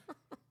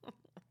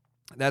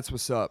 That's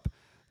what's up.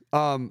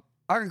 I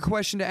got a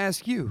question to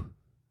ask you.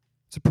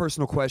 It's a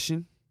personal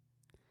question,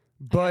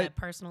 I got a but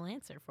personal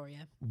answer for you.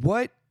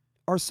 what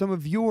are some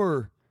of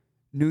your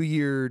New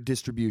Year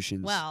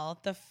distributions? Well,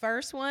 the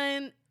first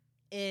one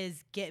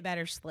is get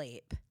better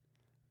sleep.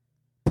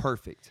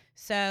 Perfect.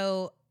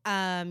 So,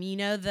 you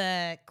know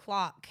the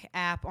clock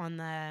app on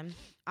the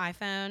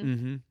iPhone?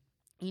 Mm-hmm.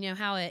 You know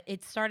how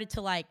it started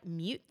to like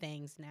mute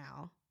things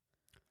now?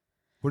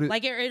 What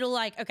It'll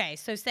like, okay,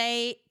 so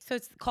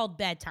it's called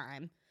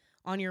bedtime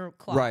on your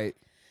clock. right.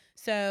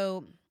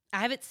 So I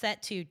have it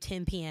set to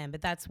 10 p.m.,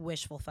 but that's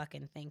wishful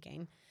fucking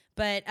thinking.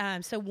 But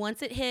so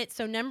once it hits,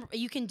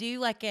 you can do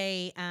like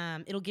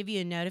it'll give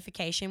you a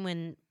notification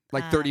when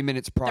Like 30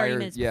 minutes prior. 30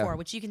 minutes before,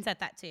 which you can set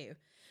that too.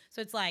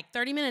 So it's like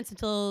 30 minutes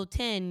until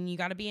 10, you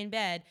got to be in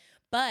bed.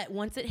 But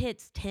once it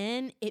hits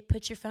 10, it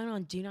puts your phone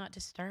on Do Not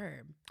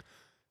Disturb.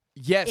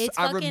 Yes, It's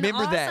I fucking remember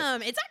awesome.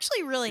 that. It's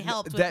actually really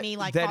helped with That- me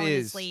like that falling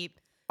is. asleep.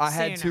 I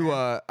had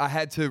sooner.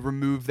 to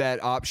remove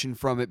that option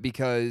from it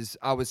because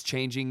I was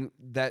changing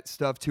that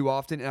stuff too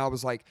often, and I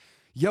was like,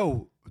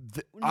 "Yo,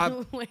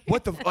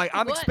 what the like?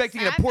 I'm What's expecting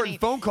an happening? important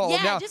phone call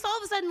Yeah, now." just all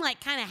of a sudden like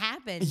kind of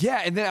happens.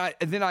 Yeah, and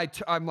then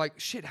I'm like,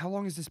 "Shit, how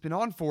long has this been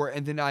on for?"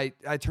 And then I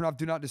turn off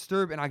Do Not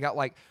Disturb, and I got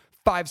like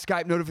 5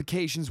 Skype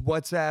notifications,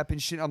 WhatsApp, and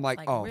shit. I'm like,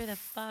 Like, "Oh where the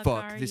fuck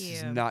fuck, are this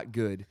is you?" not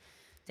good."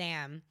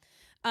 Damn.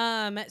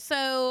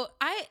 So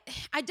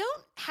I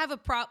don't have a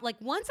problem. Like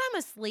once I'm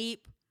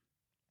asleep,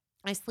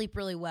 I sleep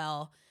really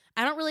well.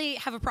 I don't really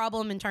have a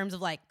problem in terms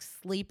of like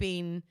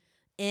sleeping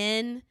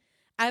in.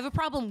 I have a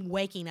problem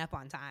waking up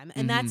on time,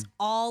 and that's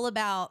all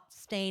about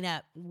staying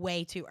up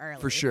way too early.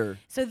 For sure.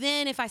 So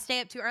then if I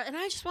stay up too early, and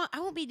I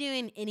won't be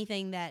doing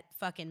anything that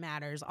fucking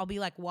matters. I'll be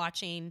like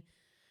watching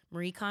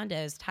Marie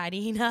Kondo's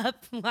tidying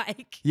up,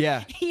 like,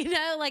 Yeah. you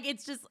know, like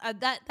it's just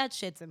that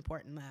shit's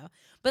important though.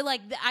 But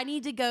like I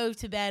need to go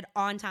to bed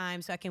on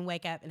time so I can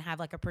wake up and have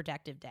like a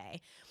productive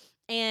day.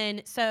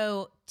 And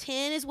so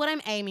 10 is what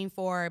I'm aiming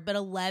for, but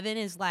 11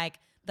 is like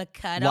the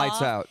cutoff.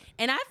 Lights out.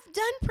 And I've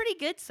done pretty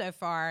good so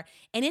far,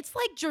 and it's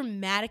like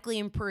dramatically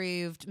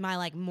improved my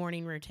like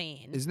morning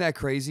routine. Isn't that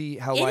crazy?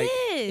 How It like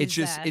is.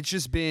 it's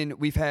just been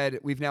we've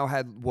now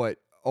had what,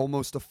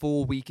 almost a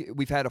full week.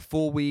 We've had a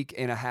full week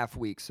and a half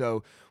week.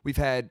 So we've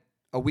had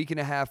a week and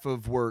a half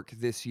of work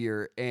this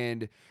year.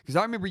 And because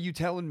I remember you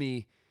telling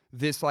me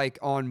this like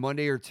on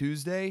Monday or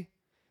Tuesday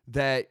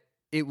that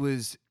it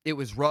was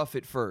rough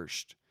at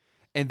first.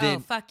 And then, oh,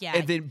 fuck yeah.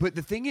 And then, but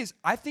the thing is,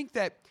 I think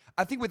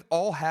with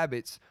all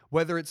habits,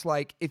 whether it's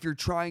like if you're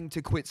trying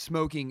to quit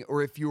smoking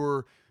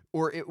or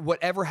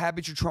whatever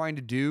habits you're trying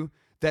to do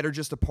that are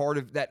just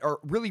that are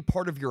really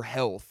part of your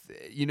health,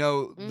 you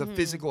know, the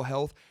physical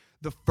health,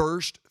 the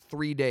first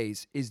 3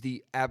 days is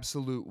the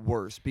absolute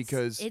worst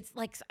because it's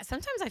like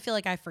sometimes I feel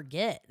like I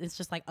forget. It's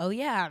just like, oh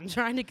yeah, I'm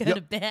trying to go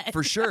to bed.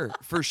 For sure.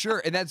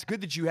 And that's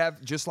good that you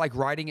have, just like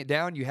writing it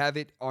down, you have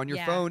it on your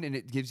Yeah. phone and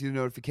it gives you the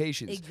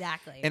notifications.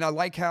 Exactly. And I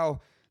like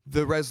how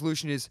the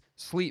resolution is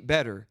sleep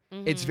better.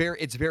 It's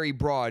very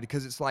broad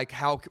because it's like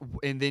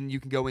and then you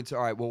can go into,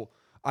 all right, well,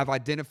 I've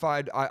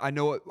identified, I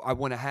know what I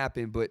want to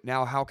happen, but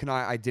now how can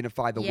I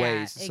identify the Yeah,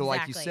 ways? So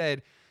like you exactly.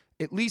 said,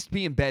 at least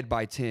be in bed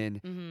by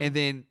 10. And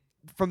then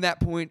from that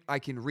point, I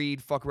can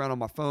read, fuck around on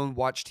my phone,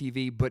 watch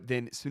TV. But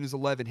then as soon as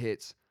 11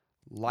 hits,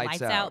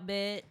 lights out.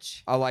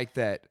 Bitch. I like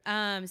that.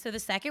 So the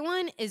second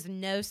one is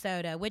no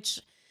soda,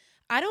 which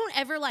I don't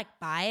ever like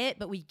buy it,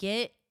 but we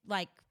get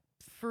like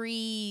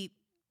free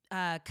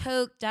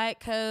Coke, Diet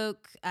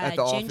Coke, At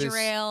the ginger office.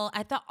 ale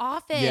at the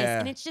office. Yeah.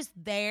 And it's just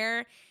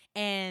there.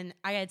 And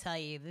I gotta tell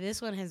you,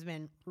 this one has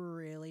been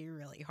really,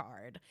 really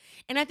hard.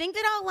 And I think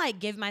that I'll like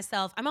give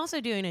myself, I'm also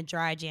doing a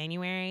dry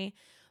January,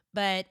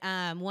 but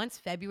once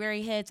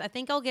February hits, I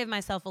think I'll give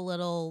myself a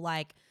little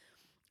like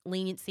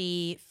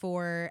leniency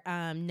for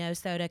no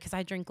soda, because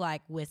I drink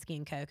like whiskey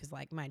and Coke is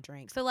like my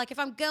drink. So like if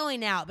I'm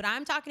going out, but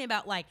I'm talking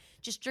about like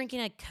just drinking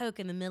a Coke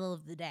in the middle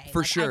of the day. For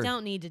like, sure. I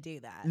don't need to do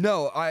that.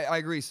 No, I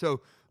agree. So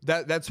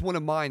that's one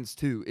of mine's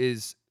too,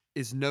 is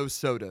no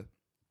soda.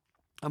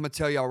 I'm gonna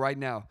tell y'all right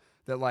now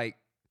that like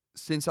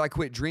since I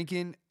quit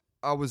drinking,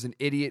 I was an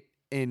idiot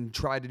and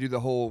tried to do the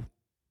whole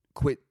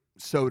quit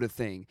soda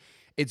thing.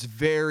 It's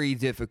very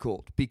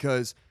difficult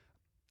because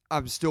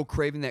I'm still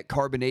craving that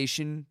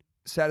carbonation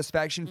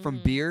satisfaction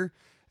from beer.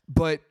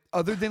 But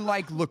other than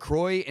like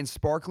LaCroix and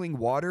sparkling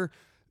water,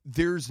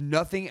 there's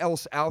nothing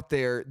else out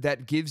there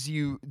that gives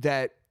you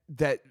that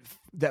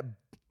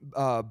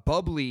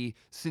bubbly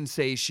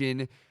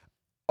sensation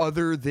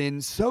other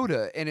than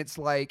soda. And it's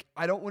like,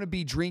 I don't want to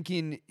be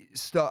drinking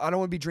stuff. I don't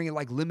want to be drinking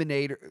like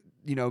lemonade, or,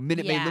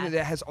 Minute Maid lemonade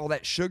that has all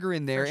that sugar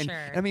in there. For and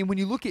sure. I mean, when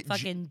you look at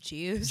fucking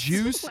juice,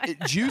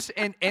 juice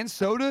and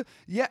soda,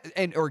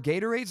 or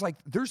Gatorades, like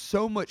there's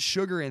so much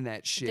sugar in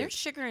that shit. There's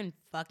sugar in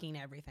fucking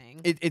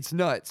everything. It's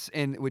nuts,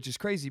 and which is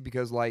crazy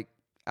because like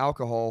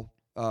alcohol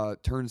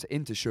turns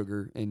into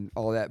sugar and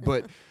all that.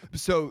 But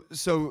so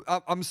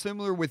I'm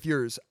similar with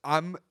yours.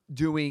 I'm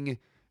doing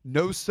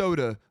no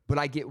soda, but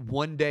I get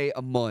 1 day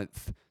a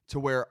month to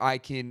where I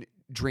can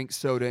drink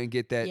soda and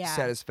get that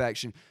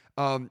satisfaction.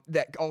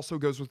 That also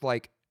goes with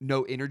like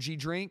no energy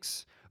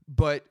drinks,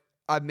 but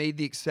I've made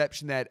the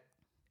exception that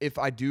if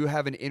I do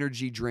have an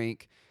energy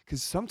drink,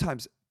 because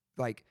sometimes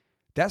like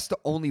that's the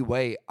only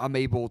way I'm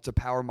able to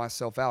power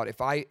myself out.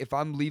 If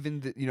I'm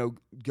leaving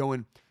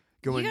going.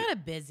 You got a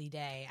busy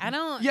day. I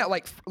don't. Yeah,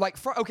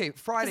 Fridays.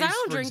 Because I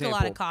don't for drink example.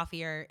 a lot of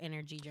coffee or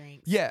energy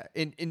drinks. Yeah,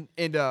 and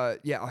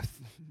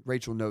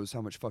Rachel knows how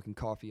much fucking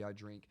coffee I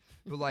drink.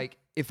 But like,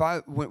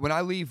 when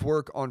I leave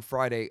work on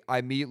Friday, I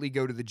immediately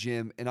go to the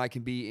gym, and I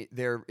can be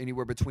there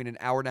anywhere between an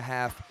hour and a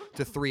half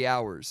to 3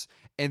 hours.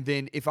 And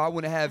then if I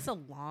want to have, that's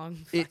a long.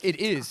 It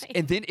is. Time.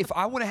 And then if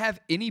I want to have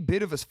any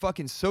bit of a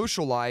fucking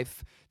social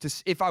life,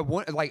 if I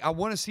want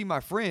to see my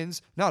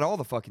friends, not all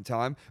the fucking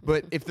time,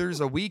 but if there's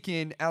a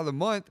weekend out of the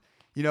month.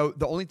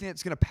 The only thing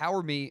that's going to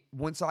power me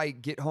once I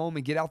get home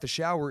and get out the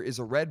shower is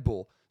a Red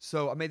Bull.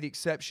 So I made the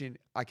exception.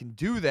 I can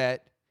do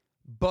that,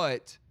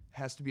 but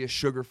has to be a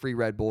sugar-free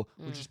Red Bull,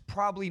 which is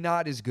probably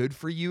not as good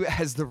for you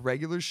as the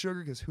regular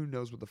sugar because who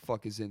knows what the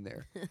fuck is in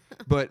there.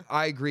 But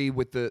I agree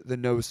with the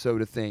no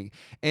soda thing.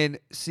 And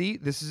see,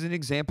 this is an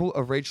example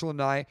of Rachel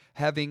and I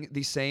having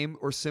the same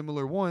or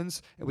similar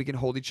ones, and we can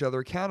hold each other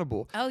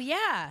accountable. Oh,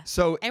 yeah.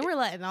 And we're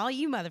letting all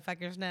you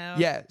motherfuckers know.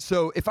 Yeah.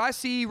 So if I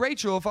see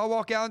Rachel, if I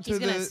walk out into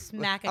I'm going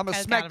to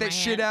smack that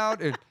shit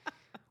out.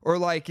 Or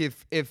like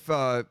if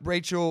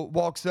Rachel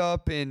walks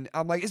up and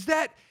I'm like, is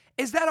that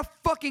a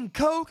fucking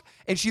Coke?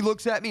 And she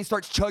looks at me and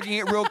starts chugging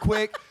it real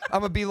quick. I'm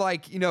going to be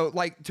like,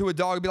 like to a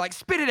dog, I'd be like,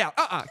 spit it out.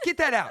 Get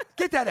that out.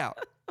 Get that out.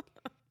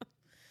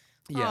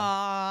 Yeah.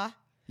 Aww.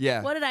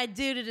 Yeah. What did I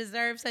do to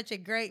deserve such a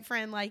great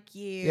friend like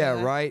you?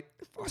 Yeah, right?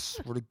 I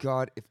swear to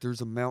God, if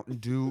there's a Mountain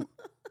Dew,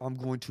 I'm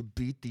going to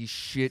beat the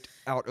shit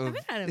out of... I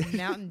haven't had a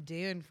Mountain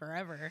Dew in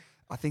forever.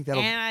 I think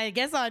that'll... And I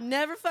guess I'll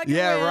never fucking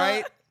Yeah,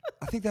 right?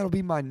 I think that'll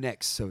be my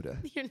next soda.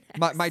 Your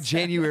next my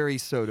January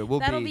soda will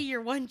That'll be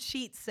your one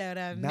cheat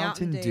soda,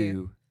 Mountain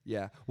Dew.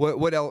 Yeah.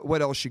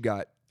 What else you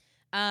got?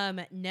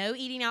 No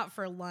eating out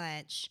for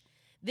lunch.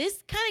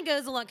 This kind of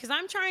goes along because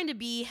I'm trying to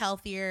be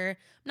healthier.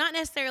 Not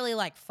necessarily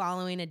like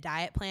following a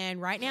diet plan.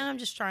 Right now, I'm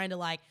just trying to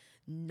like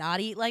not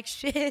eat like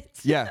shit.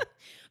 Yeah.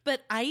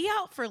 But I eat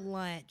out for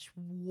lunch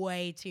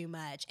way too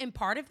much. And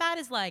part of that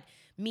is like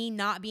me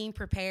not being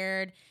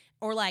prepared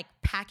or like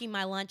packing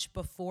my lunch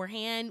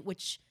beforehand,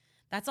 which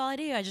that's all I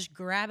do. I just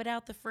grab it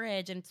out the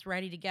fridge and it's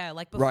ready to go.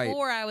 Like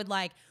before I would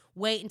like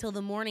wait until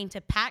the morning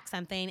to pack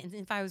something. And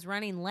if I was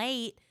running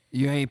late,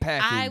 you ain't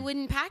packing. I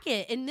wouldn't pack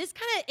it. And this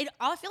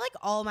I feel like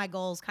all my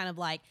goals kind of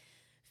like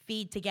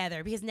feed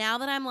together because now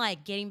that I'm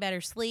like getting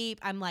better sleep,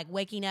 I'm like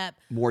waking up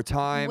more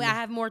time. I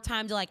have more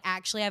time to like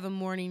actually have a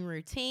morning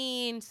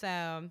routine.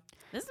 So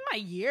this is my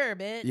year,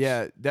 bitch.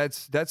 Yeah,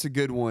 that's a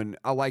good one.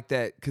 I like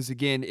that because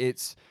again,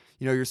 it's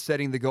you're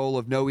setting the goal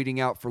of no eating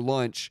out for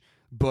lunch,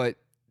 but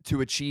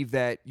to achieve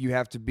that, you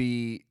have to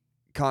be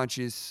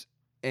conscious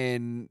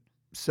and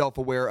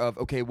self-aware of,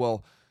 okay,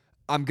 well,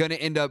 I'm going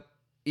to end up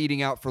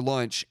eating out for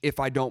lunch if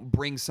I don't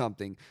bring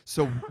something.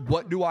 So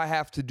what do I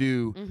have to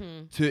do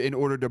in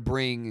order to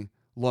bring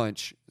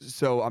lunch?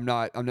 So I'm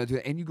not doing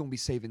it. And you're going to be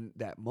saving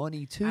that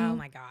money too. Oh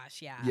my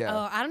gosh, yeah.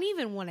 Oh, I don't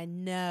even want to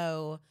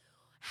know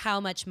how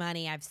much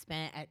money I've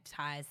spent at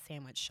Ty's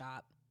sandwich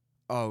shop.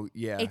 Oh,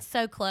 yeah. It's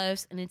so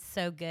close and it's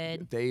so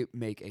good. They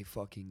make a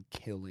fucking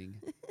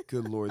killing.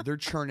 Good Lord. They're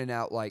churning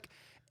out like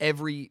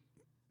every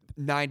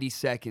 90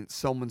 seconds,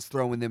 someone's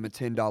throwing them a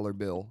 $10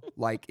 bill.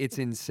 Like it's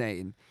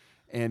insane.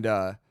 And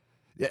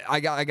I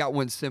got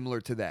one similar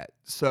to that.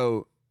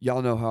 So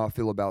y'all know how I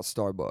feel about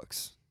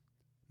Starbucks.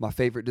 My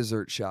favorite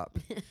dessert shop.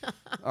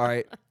 All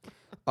right.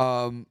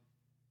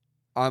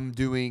 I'm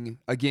doing,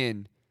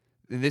 again,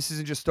 and this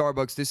isn't just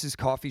Starbucks, this is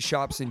coffee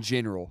shops in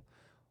general.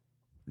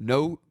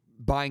 No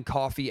buying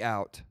coffee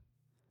out,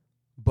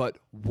 but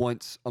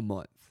once a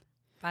month.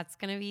 That's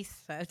going to be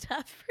so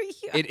tough for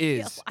you. It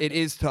is. It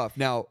is tough.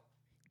 Now,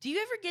 do you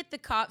ever get the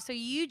so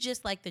you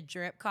just like the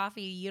drip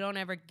coffee? You don't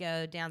ever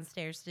go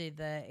downstairs to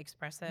the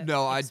espresso?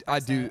 No, I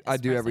do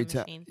every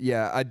time. Machine?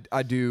 Yeah,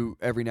 I do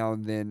every now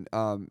and then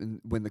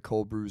when the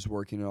cold brew's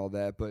working and all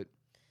that. But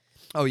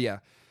oh yeah,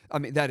 I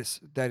mean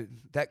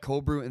that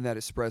cold brew and that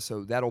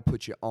espresso, that'll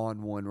put you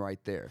on one right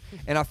there.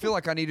 And I feel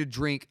like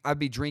I'd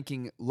be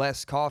drinking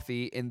less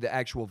coffee in the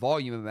actual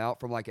volume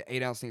amount from like an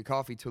 8-ounce thing of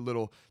coffee to a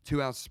little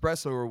 2-ounce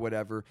espresso or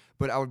whatever.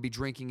 But I would be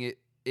drinking it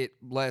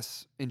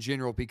less in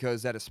general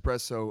because that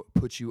espresso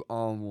puts you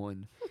on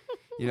one.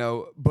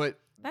 But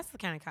That's the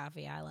kind of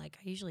coffee I like.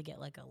 I usually get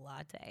like a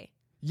latte.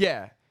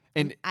 Yeah.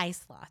 And An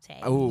iced latte.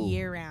 Oh.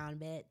 Year round,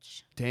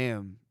 bitch.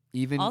 damn.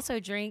 Even Also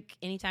drink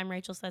anytime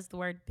Rachel says the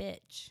word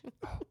bitch.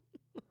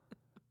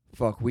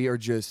 fuck, we are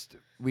just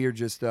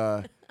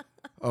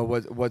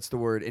what's the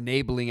word?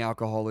 Enabling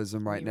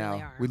alcoholism right We now.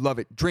 really are. We love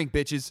it. Drink,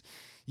 bitches.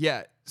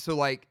 Yeah. So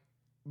like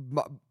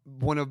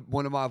one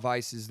of my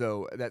vices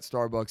though that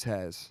Starbucks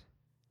has,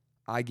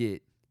 I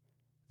get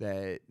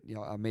that, you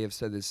know, I may have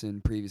said this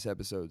in previous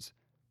episodes,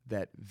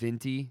 that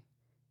venti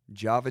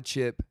Java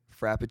chip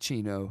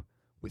frappuccino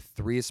with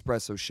 3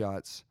 espresso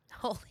shots.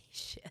 Holy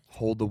shit.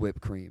 Hold the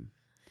whipped cream.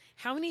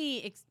 How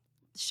many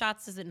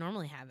shots does it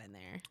normally have in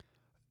there?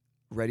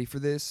 Ready for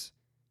this?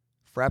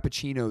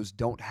 Frappuccinos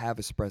don't have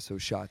espresso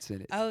shots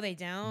in it. Oh, they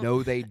don't?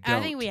 No, they don't.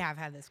 I think we have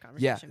had this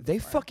Yeah, conversation they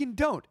before. fucking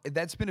don't.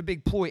 That's been a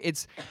big ploy.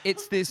 It's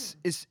this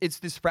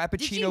frappuccino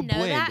Did you know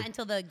blend. that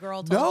until the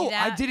girl told No, you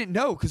that? I didn't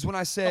know because when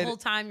I The said, whole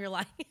time you're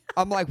like...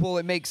 I'm like, well,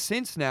 it makes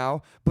sense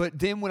now. But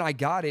then when I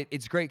got it,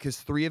 it's great because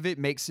 3 of it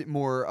makes it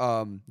more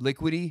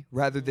liquidy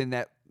rather than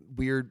that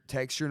weird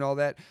texture and all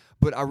that.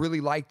 But I really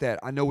like that.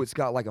 I know it's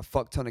got like a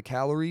fuck ton of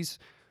calories,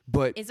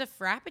 but Is a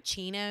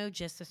Frappuccino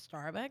just a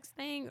Starbucks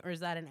thing, or is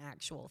that an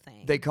actual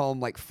thing? they call them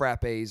like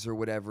frappes or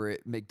whatever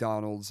at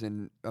McDonald's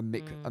and a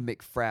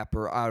McFrap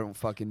or I don't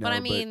fucking know. but I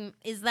mean,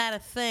 is that a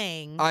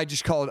thing? I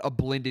just call it a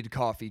blended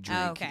coffee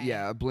drink. Oh, okay.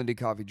 Yeah, a blended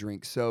coffee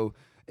drink. So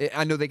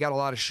I know they got a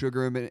lot of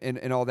sugar in 'em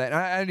and all that. And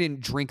I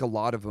didn't drink a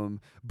lot of them,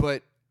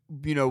 but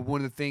you know,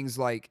 one of the things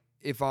like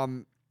if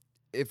I'm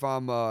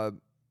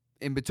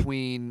in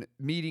between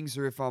meetings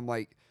or if I'm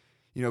like,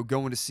 you know,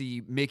 going to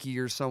see Mickey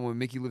or someone.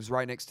 Mickey lives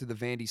right next to the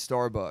Vandy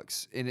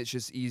Starbucks, and it's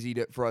just easy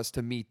for us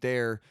to meet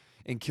there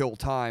and kill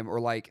time. Or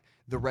like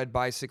the Red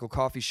Bicycle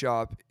Coffee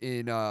Shop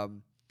in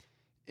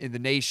the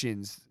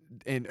Nations,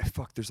 and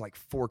fuck, there's like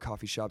 4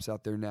 coffee shops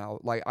out there now.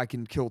 Like I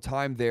can kill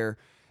time there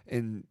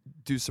and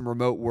do some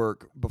remote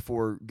work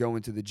before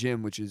going to the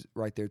gym, which is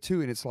right there too.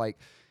 And it's like,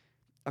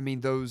 I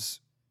mean, those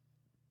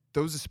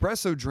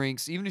espresso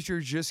drinks, even if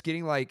you're just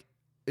getting like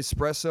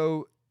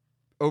espresso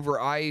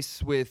over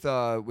ice with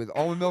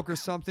almond milk or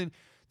something,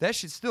 that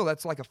shit still,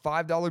 that's like a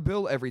 $5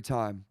 bill every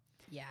time.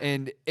 yeah.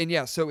 And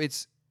yeah, so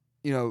it's,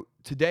 you know,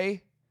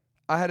 today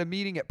I had a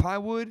meeting at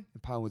Pinewood,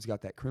 and Pinewood's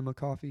got that crema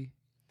coffee.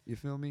 You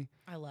feel me?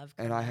 I love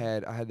And I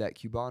had that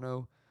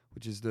Cubano,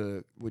 which is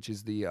the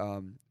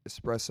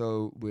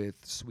espresso with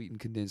sweetened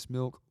condensed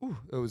milk. Ooh,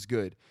 it was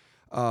good.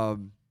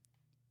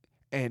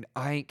 And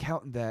I ain't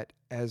counting that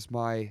as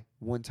my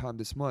one time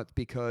this month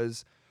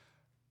because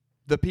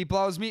the people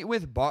I was meeting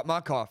with bought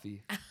my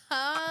coffee.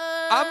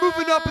 I'm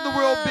moving up in the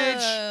world,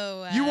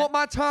 bitch. You want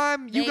my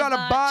time? You They gotta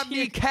bought buy me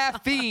your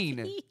caffeine.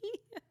 I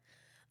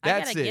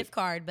That's got a it. gift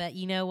card, but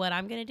you know what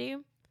I'm going to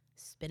do?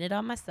 Spend it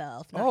on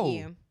myself, not Oh.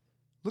 you.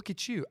 Look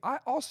at you. I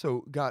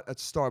also got a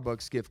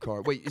Starbucks gift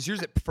card. Wait, is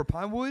yours for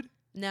Pinewood?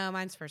 No,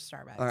 mine's for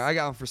Starbucks. All right, I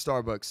got one for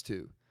Starbucks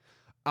too.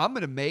 I'm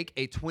going to make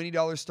a $20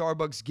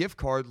 Starbucks gift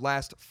card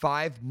last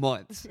 5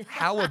 months.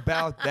 How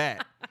about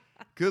that?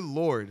 Good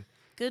Lord.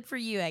 Good for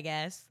you, I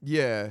guess.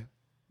 Yeah.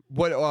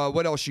 What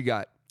else you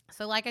got?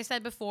 So like I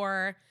said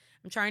before,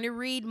 I'm trying to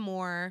read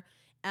more,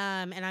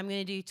 and I'm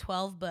going to do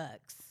 12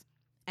 books.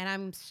 And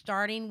I'm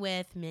starting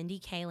with Mindy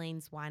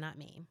Kaling's Why Not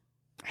Me.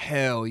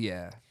 Hell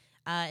yeah.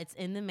 It's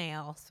in the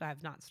mail, so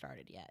I've not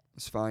started yet.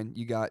 It's fine.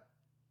 You got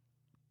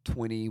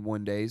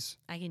 21 days.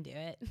 I can do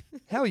it.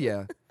 Hell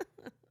yeah.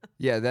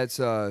 Yeah, that's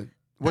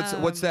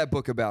what's that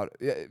book about?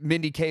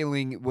 Mindy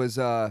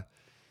Kaling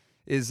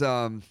is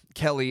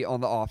Kelly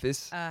on The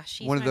Office.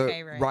 She's one of my the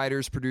favorite.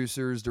 writers,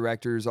 producers,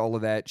 directors, all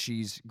of that.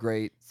 She's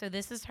great. So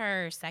this is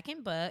her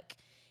second book,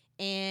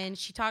 and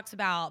she talks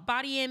about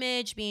body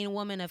image, being a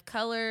woman of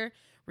color,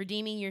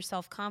 redeeming your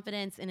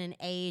self-confidence in an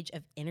age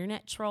of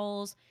internet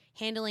trolls,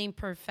 handling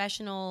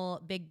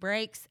professional big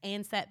breaks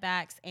and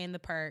setbacks, and the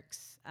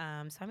perks.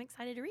 So I'm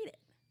excited to read it.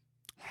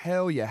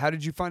 Hell yeah. How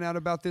did you find out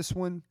about this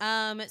one?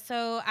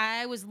 So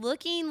I was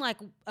looking like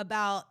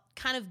about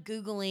kind of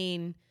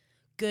Googling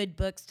good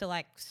books to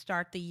like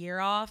start the year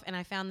off, and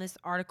I found this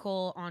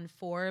article on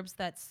Forbes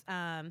that's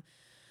 5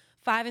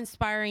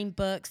 inspiring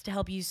books to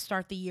help you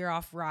start the year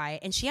off right.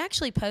 And she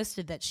actually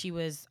posted that she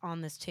was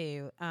on this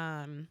too.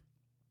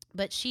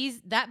 But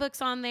that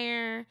book's on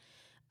there.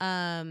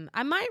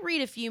 I might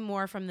read a few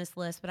more from this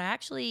list, but I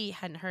actually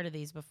hadn't heard of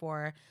these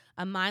before.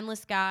 A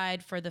Mindless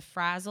Guide for the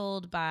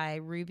Frazzled by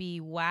Ruby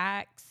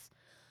Wax.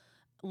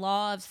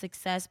 Law of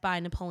Success by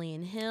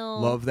Napoleon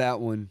Hill. Love that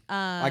one.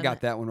 I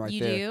got that one right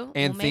you there. do?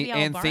 And Well, maybe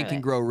I'll borrow Think and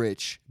it. Grow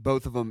Rich.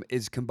 Both of them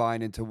is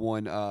combined into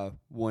one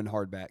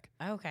hardback.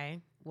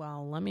 Okay.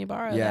 Well, let me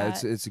borrow Yeah,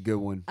 that. it's a good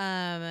one.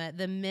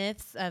 The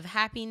Myths of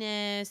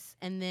Happiness,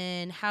 and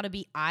then How to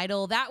Be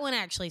Idle. That one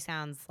actually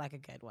sounds like a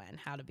good one.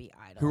 How to Be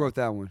Idle. Who wrote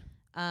that one?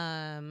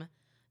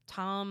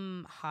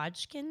 Tom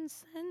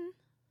Hodgkinson.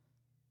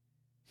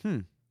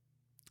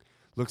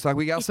 Looks like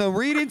we got some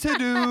reading to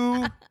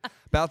do.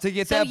 About to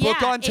get that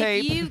book on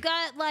tape. If you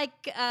got like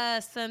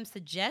some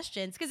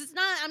suggestions, because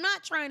I'm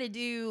not trying to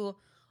do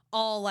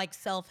all like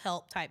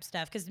self-help type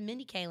stuff, because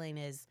Mindy Kaling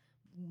is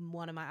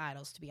one of my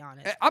idols, to be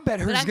honest. I bet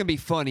hers But is gonna be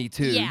funny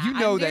too. Yeah, You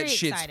know I'm very that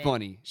shit's excited.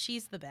 funny.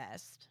 She's the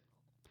best.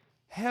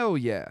 Hell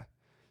yeah.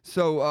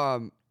 So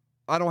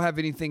I don't have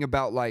anything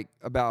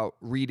about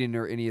reading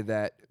or any of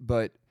that,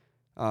 but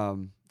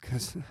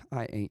because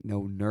I ain't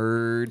no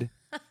nerd.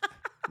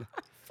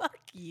 Fuck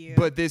you.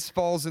 But this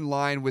falls in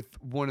line with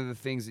one of the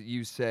things that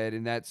you said,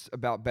 and that's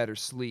about better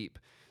sleep.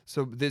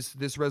 So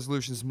this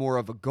resolution is more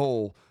of a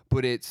goal,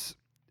 but it's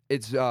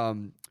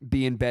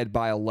be in bed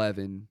by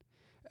 11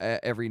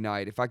 every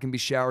night. If I can be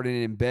showered and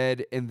in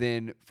bed, and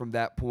then from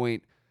that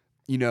point,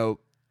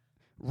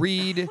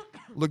 read,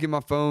 look at my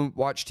phone,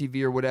 watch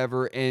TV or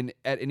whatever, and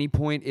at any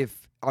point,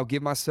 if I'll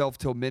give myself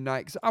till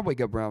midnight, because I wake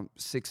up around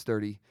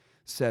 6:30,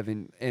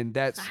 7, and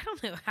that's. I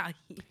don't know how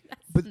you.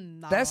 But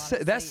not that's a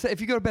lot of that's sleep.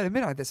 if you go to bed at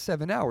midnight, that's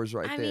 7 hours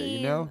right I there.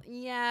 mean,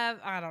 yeah,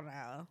 I don't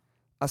know.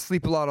 I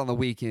sleep a lot on the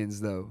weekends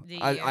though. Do you?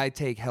 I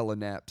take hella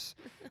naps,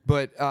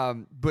 but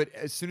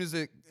as soon as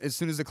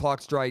the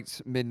clock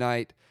strikes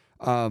midnight,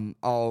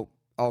 I'll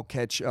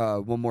catch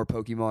one more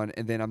Pokemon,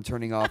 and then I'm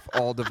turning off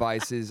all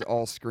devices,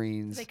 all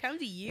screens, They come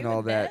to you and all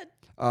in that.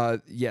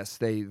 bed? Yes,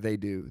 they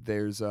do.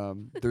 There's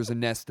a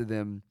nest of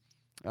them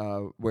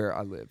where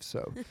I live,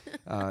 so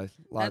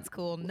That's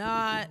cool.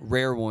 Not.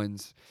 rare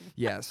ones.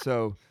 Yeah.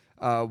 So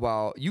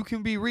while you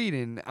can be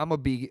reading, I'm gonna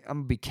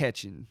be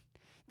catching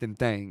them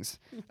things.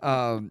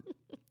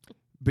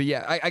 But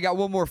yeah, I got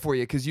one more for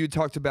you because you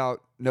talked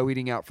about no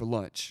eating out for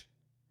lunch.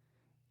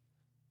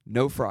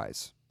 No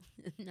fries,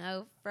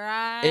 No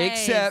fries.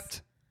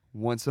 except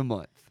once a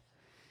month.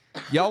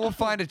 Y'all will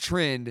find a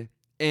trend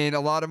in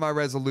a lot of my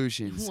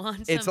resolutions.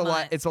 Once it's a a lot.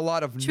 month. It's a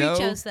lot of Treat no,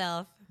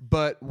 yourself.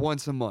 but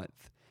once a month.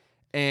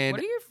 And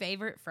What are your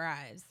favorite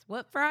fries?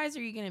 What fries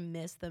are you gonna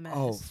miss the most?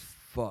 oh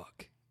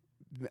fuck.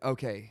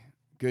 Okay,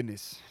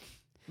 goodness.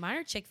 Mine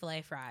are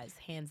Chick-fil-A fries,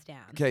 hands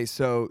down. Okay,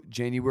 so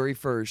January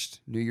 1st,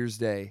 New Year's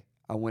Day,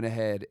 I went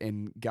ahead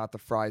and got the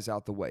fries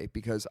out the way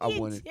because I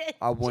wanted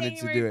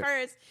to do it.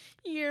 First,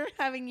 you're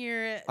having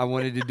your. I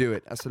wanted to do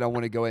it. I said I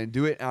want to go ahead and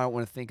do it, and I don't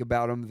want to think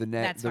about them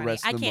That's the funny.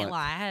 rest I of the can't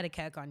month. lie. I had a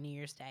Coke on New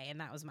Year's Day,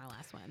 and that was my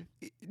last one.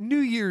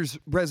 New Year's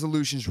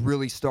resolutions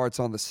really starts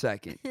on the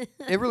 2nd.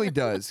 It really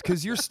does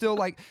because you're still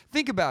like,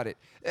 think about it.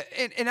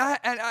 And I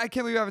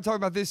can't believe I haven't talked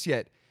about this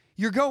yet.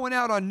 You're going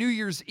out on New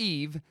Year's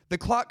Eve. The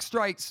clock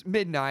strikes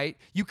midnight.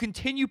 You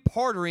continue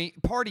partying.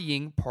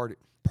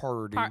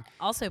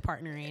 Also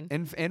partnering.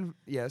 And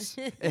yes,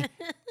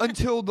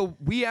 until the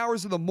wee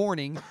hours of the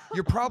morning.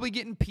 You're probably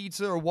getting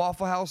pizza or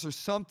Waffle House or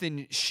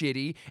something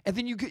shitty, and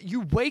then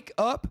you wake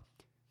up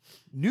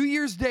New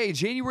Year's Day,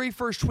 January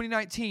 1st,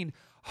 2019,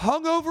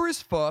 hungover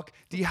as fuck,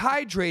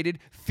 dehydrated,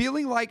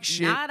 feeling like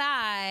shit, Not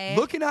I.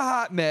 looking a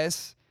hot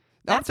mess.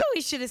 That's how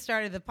we should have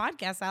started the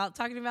podcast out,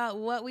 talking about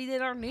what we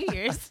did on New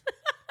Year's.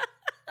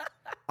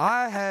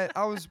 I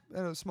was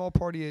at a small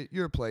party at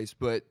your place,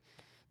 but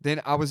then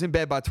I was in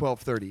bed by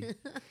 12:30.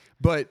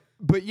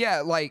 but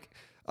yeah, like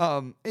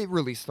it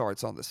really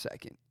starts on the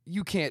 2nd.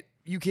 You can't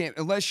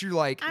unless you're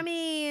like. I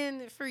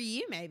mean, for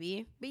you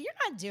maybe, but you're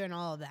not doing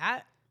all of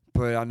that.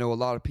 But I know a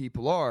lot of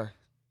people are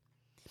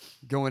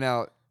going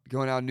out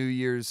New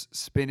Year's,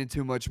 spending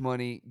too much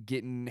money,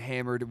 getting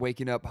hammered,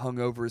 waking up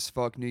hungover as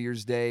fuck New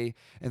Year's Day,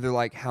 and they're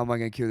like, how am I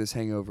going to cure this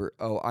hangover?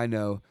 Oh, I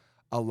know.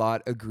 A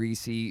lot of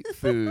greasy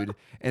food.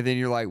 And then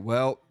you're like,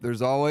 well,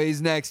 there's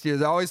always next year.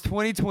 There's always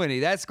 2020.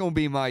 That's going to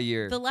be my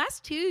year. The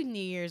last 2 New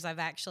Year's I've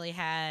actually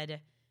had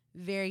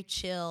very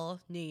chill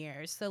New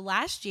Year's. So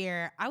last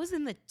year I was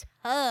in the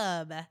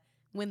tub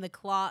when the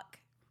clock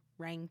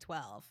rang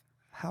 12.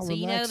 How so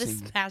relaxing. you know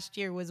this past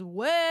year was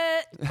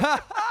wet.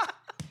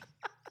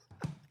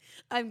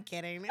 I'm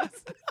kidding.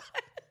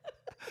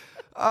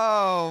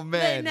 Oh, But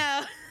man.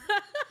 no.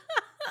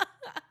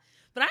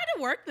 But I had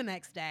to work the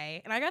next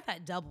day, and I got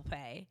that double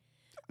pay.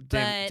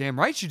 Damn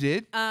right you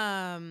did.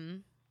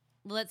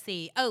 Let's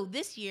see. Oh,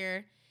 this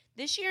year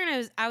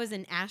I was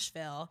in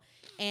Asheville,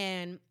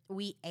 and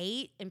we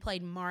ate and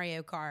played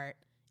Mario Kart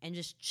and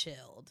just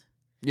chilled.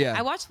 Yeah.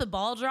 I watched the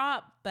ball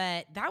drop,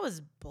 but that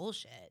was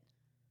bullshit.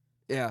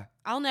 Yeah.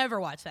 I'll never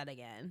watch that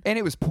again. And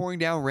it was pouring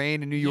down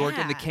rain in New York,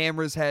 and the Yeah.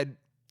 cameras had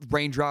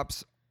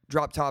raindrops,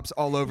 drop tops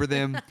all over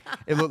them.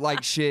 It looked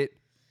like shit.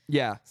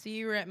 Yeah. So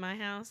you were at my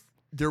house?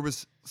 There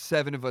was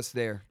 7 of us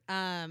there.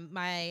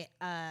 My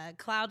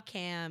cloud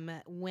cam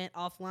went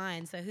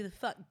offline, so who the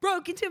fuck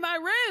broke into my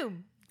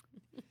room?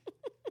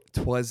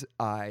 'Twas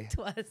I.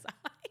 Twas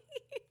I.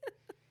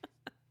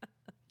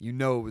 You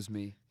know it was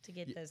me. To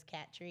get those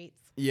cat treats.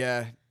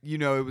 Yeah. You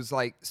know, it was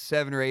like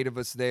 7 or 8 of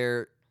us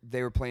there.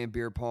 They were playing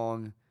beer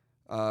pong,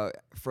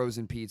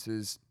 frozen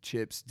pizzas,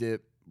 chips,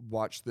 dip,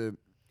 watch the,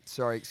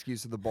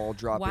 excuse of the ball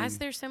dropping. Why is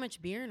there so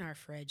much beer in our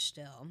fridge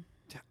still?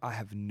 I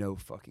have no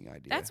fucking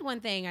idea. That's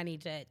one thing I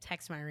need to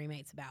text my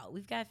roommates about.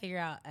 We've got to figure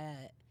out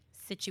a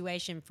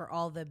situation for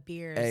all the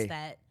beers Hey.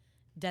 that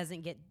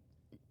doesn't get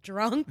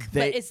drunk,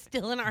 They- but it's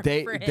still in our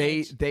They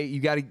fridge. you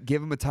got to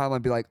give them a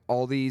timeline. Be like,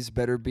 all these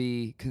better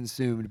be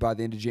consumed by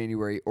the end of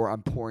January, or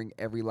I'm pouring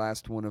every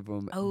last one of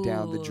them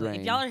down the Oh,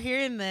 drain. if y'all are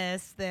hearing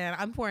this, then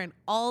I'm pouring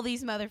all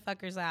these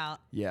motherfuckers out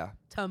Yeah.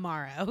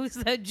 tomorrow.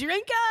 So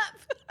drink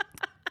up.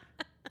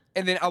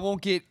 And then I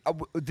won't get.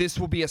 This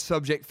will be a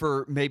subject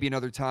for maybe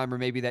another time, or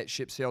maybe that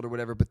ship sailed or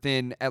whatever. But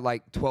then at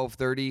like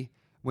 12:30,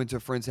 went to a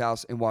friend's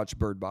house and watched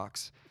Bird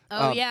Box.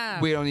 Oh,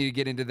 yeah. We don't need to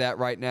get into that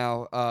right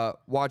now.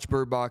 Watch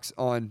Bird Box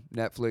on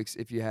Netflix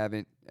if you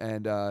haven't,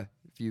 and if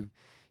you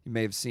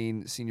may have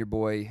seen your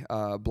boy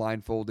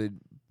blindfolded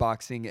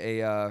boxing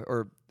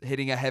or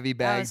hitting a heavy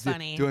bag, was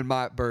funny. doing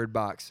my Bird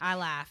Box. I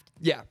laughed.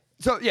 Yeah.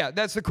 So yeah,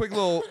 that's a quick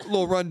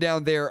little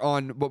rundown there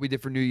on what we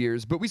did for New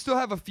Year's. But we still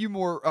have a few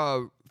more.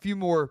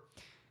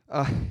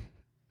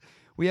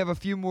 We have a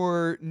few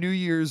more New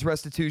Year's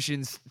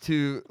restitutions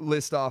to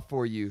list off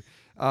for you.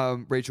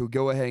 Rachel,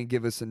 go ahead and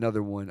give us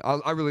another one.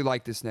 I really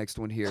like this next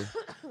one here.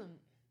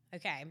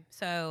 Okay,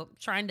 so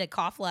trying to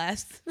cough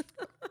less.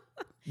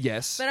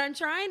 Yes. But I'm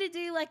trying to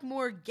do like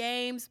more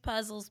games,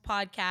 puzzles,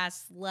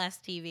 podcasts, less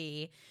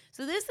TV.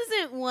 So this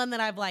isn't one that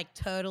I've like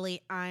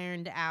totally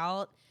ironed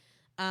out.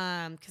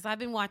 Because I've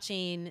been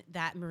watching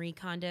that Marie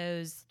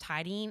Kondo's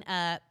tidying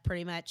up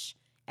pretty much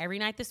every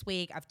night this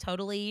week. I've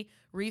totally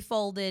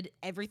refolded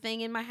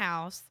everything in my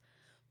house.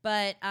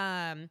 But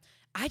I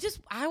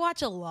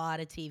watch a lot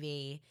of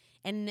TV.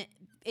 And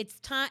it's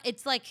time.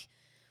 It's like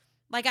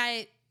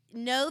I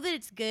know that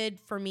it's good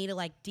for me to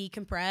like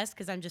decompress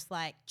because I'm just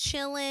like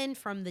chilling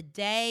from the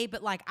day.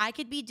 But like I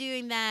could be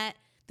doing that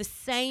the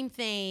same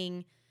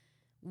thing,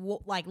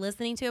 like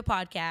listening to a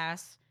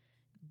podcast,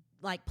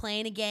 like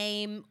playing a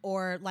game,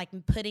 or like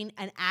putting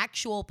an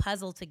actual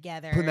puzzle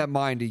together. Putting that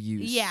mind to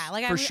use. Yeah,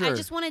 like for I sure.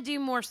 just want to do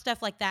more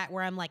stuff like that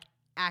where I'm like,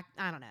 I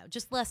don't know,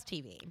 just less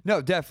TV.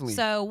 No, definitely.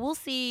 So we'll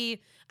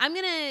see.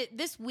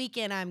 This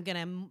weekend, I'm going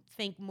to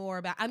think more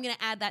about, I'm going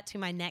to add that to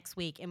my next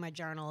week in my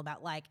journal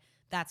about like,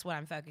 that's what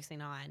I'm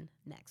focusing on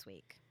next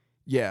week.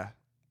 Yeah.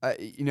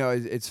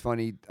 It's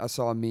funny. I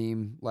saw a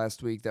meme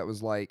last week that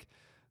was like,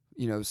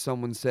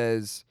 someone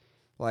says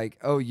like,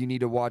 oh, you need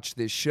to watch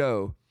this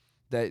show.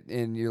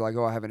 And you're like,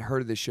 oh, I haven't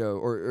heard of this show.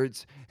 Or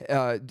it's,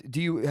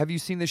 have you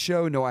seen the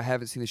show? No, I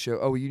haven't seen the show.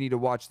 Oh, you need to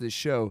watch this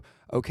show.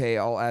 Okay,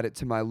 I'll add it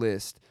to my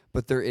list.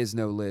 But there is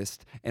no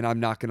list, and I'm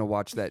not going to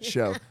watch that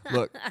show.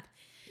 Look.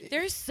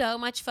 There's so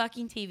much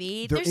fucking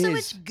TV. There There's so is.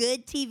 much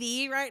good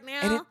TV right now.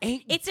 And it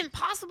ain't- it's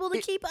impossible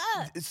to keep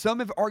up. Some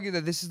have argued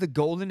that this is the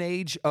golden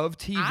age of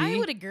TV. I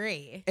would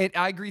agree. And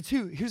I agree,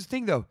 too. Here's the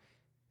thing, though.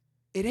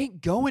 It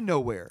ain't going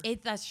nowhere.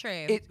 That's true.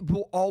 It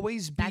will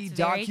always be That's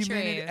very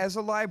documented true. as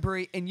a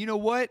library. And you know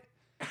what?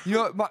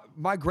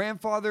 My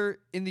grandfather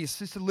in the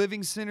assisted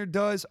living center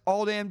does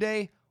all damn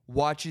day,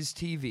 watches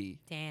TV.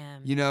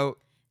 Damn.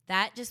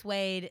 That just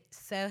weighed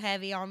so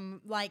heavy on,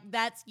 like,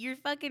 you're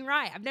fucking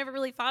right. I've never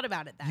really thought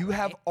about it that way. you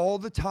have all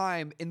the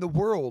time in the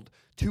world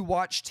to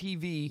watch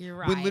TV. You're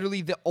When right.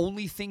 literally the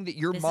only thing that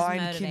your This is mind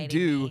can motivating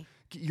do, me.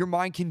 your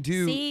mind can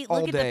do See, all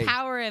look at day. the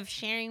power of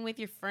sharing with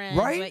your friends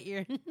Right? what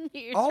your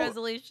All-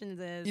 resolutions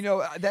is.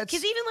 That's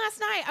Because even last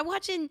night, I'm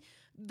watching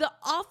The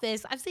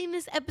Office. I've seen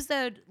this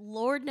episode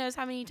Lord knows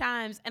how many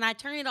times, and I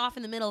turn it off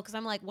in the middle because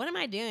I'm like, what am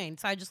I doing?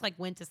 So I just like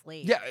went to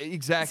sleep. yeah,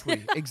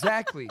 exactly,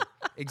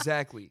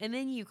 exactly. And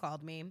then you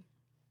called me.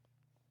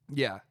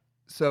 Yeah.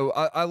 So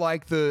I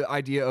like the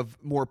idea of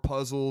more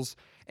puzzles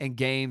and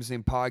games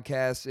and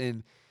podcasts.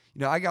 And,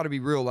 I got to be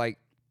real. Like,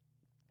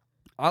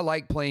 I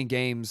like playing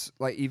games,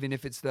 like, even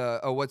if it's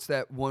what's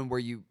that one where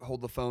you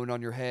hold the phone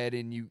on your head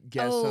and you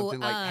guess something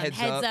like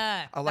Heads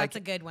Up. I like, that's a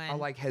good one. I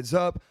like Heads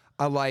Up.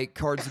 I like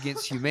Cards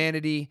Against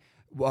Humanity.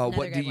 What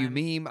Another do good you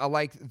one. meme? I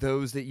like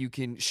those that you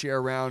can share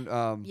around.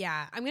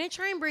 Yeah, I'm going to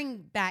try and bring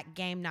back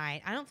game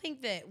night. I don't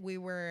think that we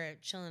were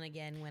chilling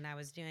again when I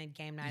was doing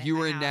game night. You at my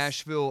were in house.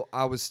 Nashville.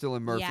 I was still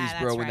in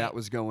Murfreesboro that's when that right.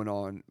 was going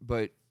on.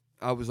 But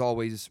I was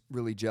always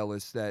really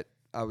jealous that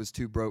I was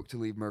too broke to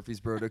leave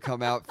Murfreesboro to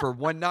come out for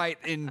one night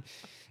in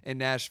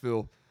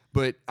Nashville.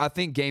 But I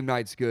think game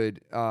night's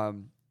good,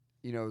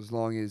 as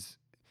long as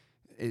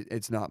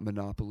it's not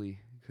Monopoly,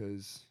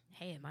 because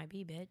Hey, it might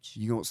be, bitch.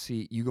 you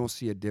gonna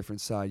see a different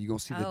side. You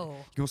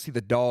gonna see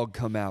the dog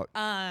come out.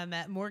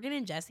 Morgan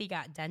and Jesse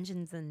got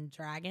Dungeons and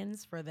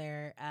Dragons for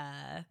their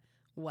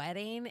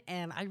wedding,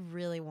 and I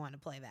really want to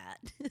play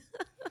that.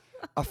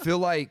 I feel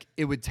like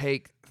it would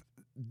take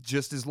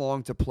just as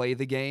long to play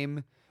the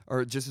game,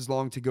 or just as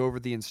long to go over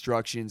the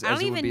instructions. I as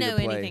don't it would even be know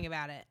to play. anything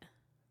about it.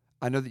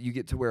 I know that you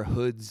get to wear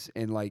hoods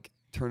and like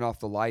turn off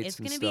the lights It's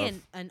and going to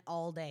stuff. be an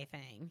all-day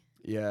thing.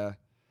 Yeah,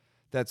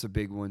 that's a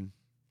big one.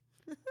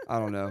 I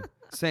don't know.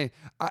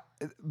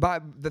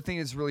 But the thing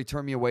that's really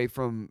turned me away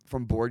from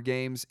board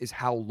games is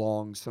how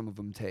long some of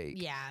them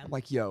take. Yeah. I'm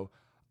like,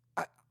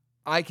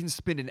 I can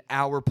spend an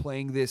hour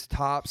playing this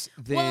tops.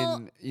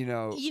 Then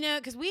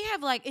because we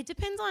have like, it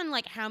depends on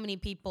like how many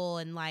people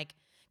and like,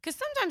 because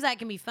sometimes that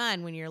can be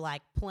fun when you're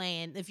like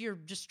playing, if you're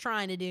just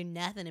trying to do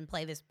nothing and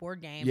play this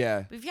board game.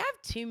 Yeah. But if you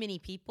have too many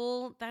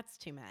people, that's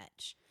too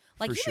much.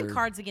 Like For even sure.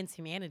 Cards Against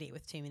Humanity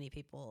with too many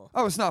people.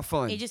 Oh, it's not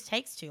fun. It just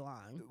takes too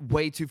long.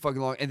 Way too fucking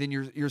long, and then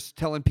you're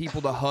telling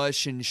people to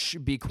hush and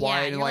be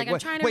quiet, and you're like, like, I'm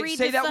wait, trying to wait, read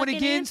say the that one fucking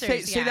again.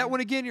 answers. Say Yeah. that one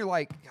again. You're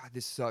like, God,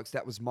 this sucks.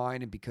 That was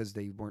mine, and because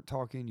they weren't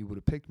talking, you would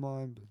have picked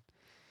mine. But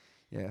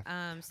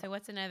yeah. So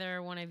what's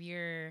another one of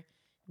your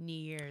New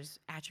Year's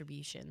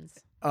attributions?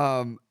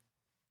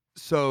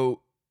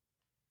 So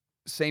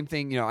same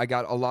thing. I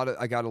got a lot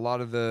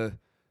of the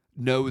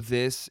no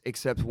this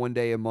except one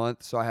day a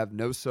month. So I have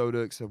no soda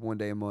except one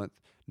day a month.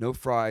 No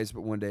fries,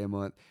 but one day a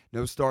month.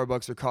 No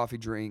Starbucks or coffee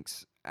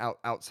drinks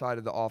outside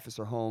of the office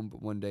or home,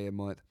 but one day a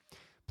month.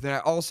 But then I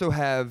also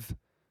have,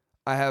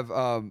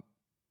 no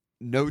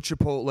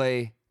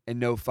Chipotle and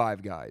no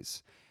Five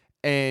Guys.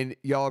 And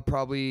y'all are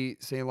probably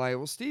saying like,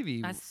 well,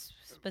 Stevie, That's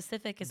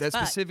specific as that's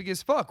fuck. specific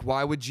as fuck.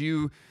 Why would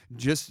you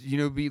just,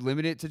 be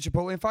limited to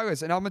Chipotle and Five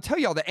Guys? And I'm going to tell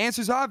y'all, the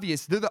answer's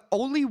obvious. They're the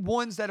only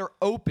ones that are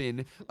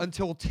open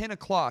until 10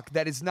 o'clock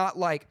that is not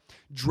like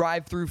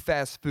drive-through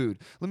fast food.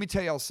 Let me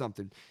tell y'all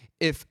something.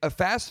 If a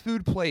fast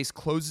food place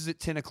closes at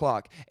 10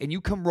 o'clock and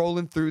you come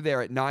rolling through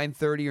there at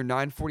 9:30 or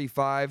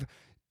 9:45,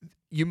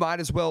 you might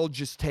as well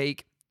just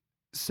take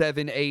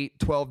 $7, $8,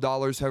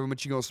 $12, however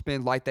much you're going to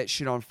spend, light that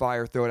shit on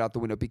fire, throw it out the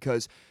window,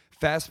 because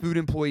fast food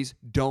employees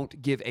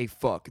don't give a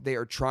fuck. They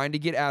are trying to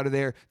get out of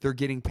there. They're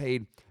getting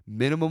paid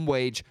minimum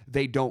wage.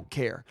 They don't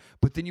care.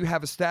 But then you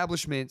have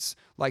establishments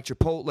like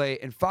Chipotle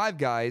and Five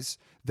Guys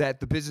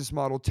that the business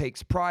model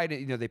takes pride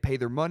in. They pay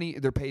their money.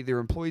 They pay their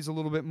employees a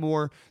little bit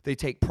more. They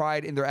take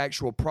pride in their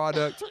actual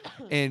product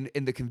and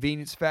in the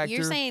convenience factor.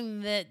 You're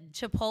saying that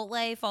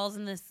Chipotle falls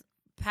in this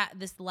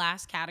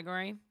last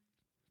category?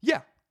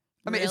 Yeah.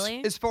 I mean,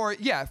 Really? as far,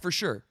 yeah, for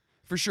sure.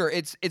 For sure.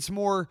 It's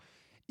more,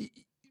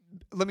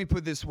 let me put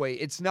it this way.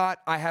 It's not,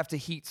 I have to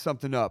heat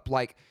something up.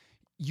 Like,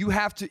 you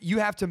have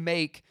to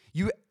make,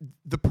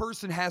 the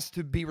person has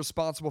to be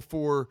responsible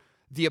for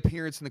the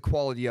appearance and the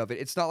quality of it.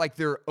 It's not like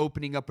they're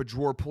opening up a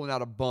drawer, pulling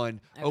out a bun,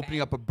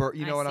 opening up a burger.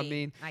 You know what I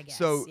mean? I guess,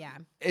 so, yeah.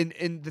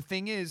 And the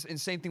thing is, and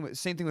same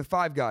thing with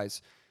Five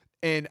Guys.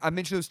 And I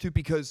mention those two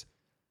because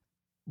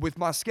with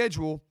my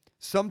schedule,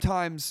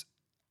 sometimes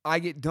I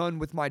get done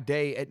with my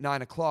day at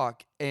 9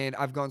 o'clock and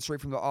I've gone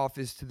straight from the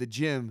office to the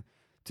gym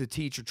to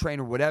teach or train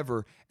or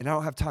whatever, and I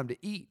don't have time to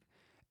eat.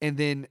 And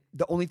then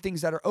the only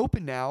things that are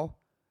open now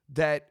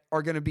that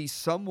are going to be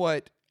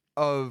somewhat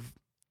of,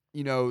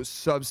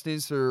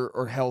 substance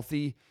or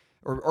healthy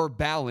or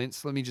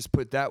balanced, let me just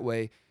put it that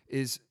way,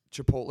 is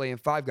Chipotle and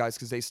Five Guys,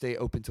 because they stay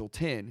open till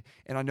 10.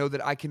 And I know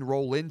that I can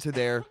roll into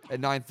there at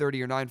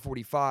 9:30 or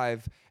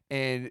 9:45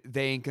 and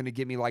they ain't going to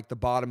get me like the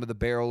bottom of the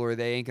barrel, or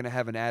they ain't going to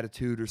have an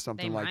attitude or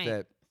something like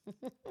that.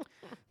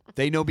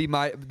 They know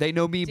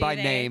me by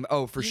name.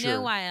 Oh, for sure. You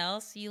know why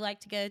else you like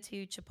to go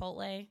to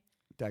Chipotle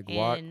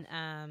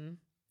and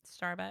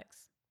Starbucks?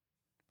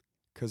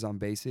 Because I'm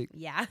basic.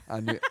 Yeah. I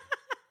knew.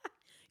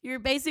 You're a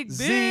basic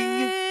Zing.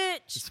 bitch.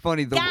 It's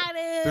funny. Got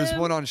him. There's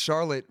one on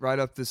Charlotte right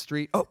up the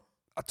street. Oh,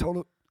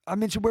 I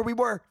mentioned where we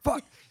were.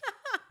 Fuck.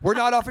 We're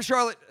not off of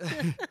Charlotte.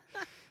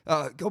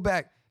 Go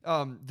back.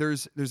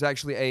 There's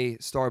actually a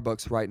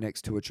Starbucks right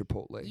next to a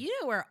Chipotle. You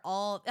know where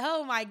all?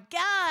 Oh my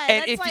god!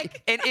 And That's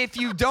if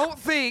you don't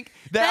think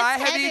that I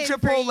That's have eaten heaven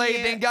for Chipotle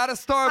you. then got a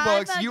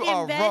Starbucks, you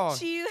are wrong.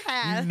 You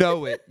have. You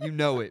know it. You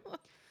know it.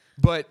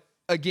 But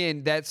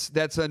again, that's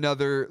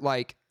another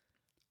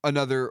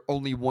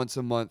only once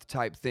a month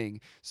type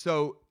thing.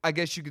 So I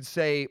guess you could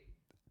say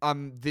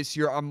this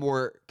year I'm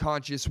more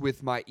conscious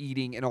with my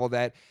eating and all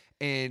that,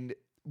 and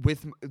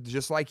with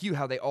just like you,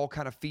 how they all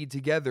kind of feed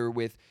together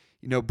with,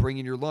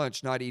 bringing your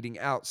lunch, not eating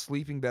out,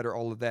 sleeping better,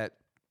 all of that.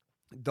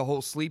 The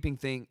whole sleeping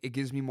thing, it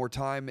gives me more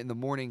time in the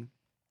morning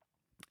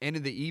and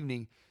in the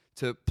evening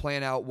to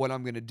plan out what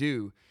I'm going to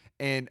do.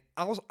 And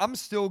I'm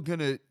still going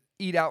to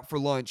eat out for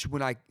lunch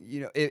when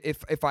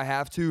if I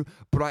have to,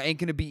 but I ain't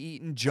going to be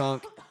eating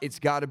junk. It's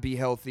got to be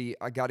healthy.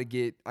 I got to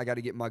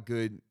get my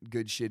good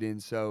shit in,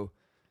 so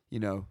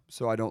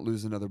I don't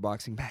lose another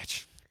boxing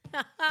match.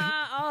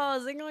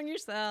 Oh, zing on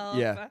yourself.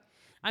 Yeah.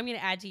 I'm going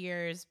to add to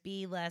yours,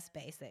 be less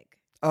basic.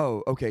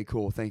 Oh, okay,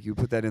 cool. Thank you.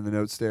 Put that in the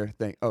notes there.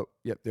 Oh,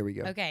 yep, there we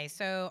go. Okay,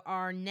 so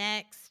our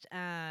next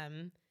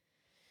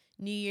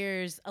New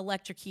Year's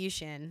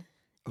electrocution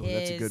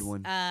that's a good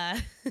one.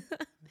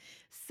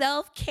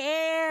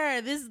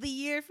 Self-care. This is the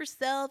year for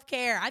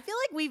self-care. I feel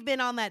like we've been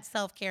on that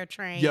self-care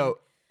train. Yo,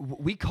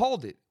 we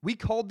called it. We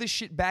called this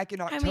shit back in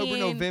October,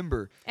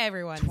 November.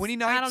 Everyone.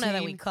 2019. I don't know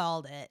that we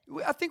called it.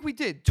 I think we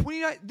did.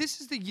 29.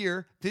 This is the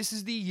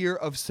year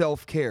of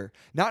self-care.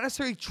 Not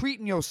necessarily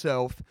treating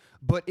yourself,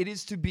 but it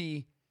is to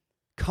be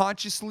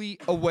consciously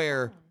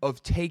aware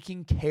of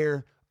taking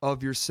care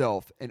of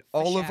yourself. And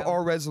all of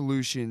our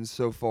resolutions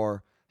so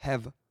far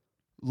have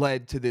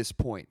led to this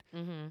point.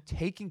 Mm-hmm.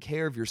 Taking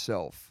care of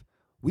yourself.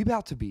 We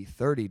about to be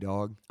 30,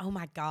 dog. Oh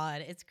my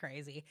God, it's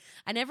crazy.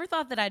 I never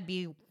thought that I'd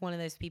be one of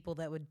those people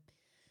that would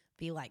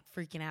be like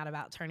freaking out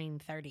about turning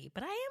 30,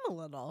 but I am a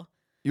little.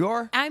 You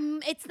are?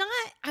 I'm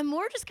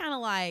more just kind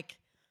of like,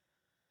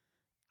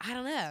 I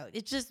don't know.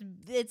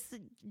 It's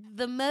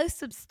the most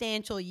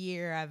substantial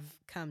year I've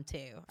come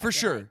to. For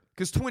sure.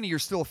 Because 20, you're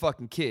still a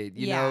fucking kid,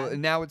 you know?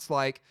 And now it's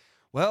like,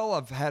 well,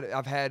 I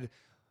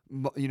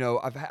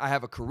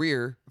have a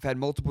career. I've had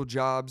multiple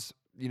jobs,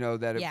 you know,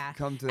 that have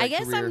come to that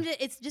career.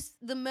 It's just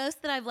the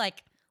most that I've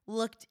like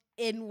looked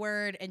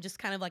inward and just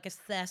kind of like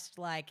assessed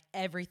like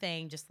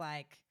everything, just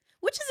like,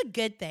 which is a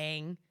good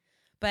thing.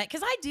 But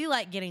because I do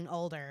like getting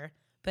older,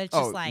 but it's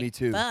just like, me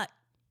too. Fuck,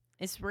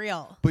 it's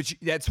real. But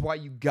that's why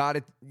you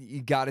gotta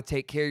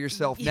take care of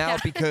yourself now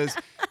because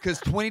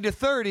 20 to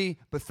 30,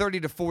 but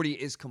 30 to 40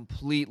 is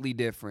completely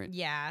different.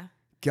 Yeah.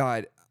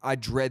 God, I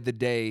dread the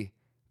day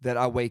that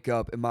I wake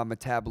up and my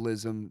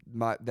metabolism,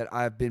 that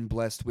I've been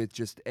blessed with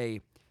just a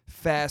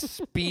fast,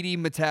 speedy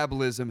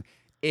metabolism,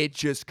 it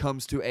just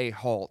comes to a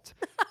halt.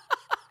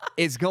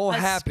 It's gonna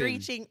happen.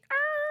 Screeching.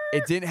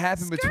 It didn't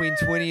happen between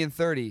 20 and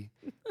 30,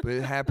 but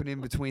it happened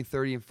in between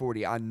 30 and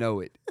 40. I know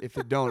it. If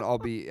it don't, it'll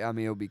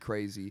be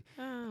crazy.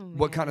 Oh, man.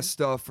 What kind of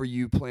stuff are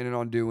you planning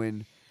on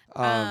doing?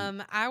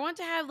 I want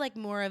to have like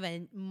more of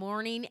a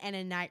morning and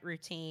a night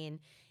routine.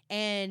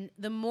 And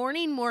the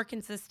morning more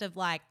consists of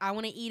like, I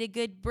want to eat a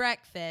good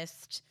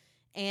breakfast.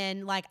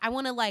 And like, I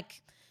want to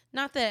like,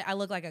 not that I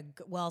look like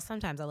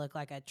sometimes I look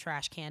like a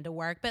trash can to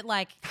work, but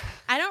like,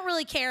 I don't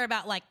really care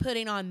about like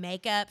putting on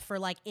makeup for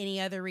like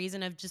any other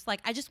reason of just like,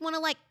 I just want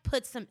to like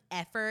put some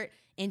effort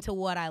into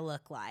what I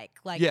look like.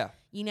 Like,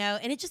 you know,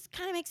 and it just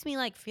kind of makes me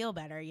like feel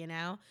better, you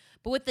know?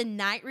 But with the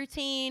night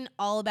routine,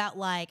 all about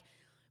like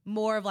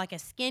more of like a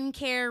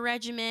skincare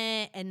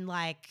regimen and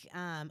like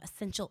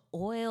essential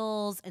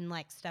oils and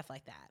like stuff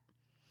like that.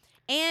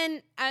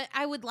 And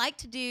I would like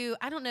to do,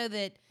 I don't know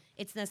that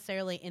it's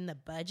necessarily in the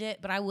budget,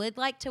 but I would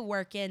like to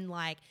work in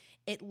like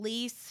at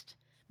least,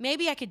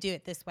 maybe I could do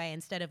it this way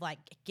instead of like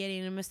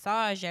getting a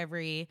massage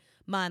every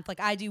month. Like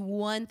I do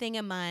one thing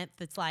a month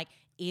that's like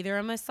either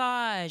a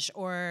massage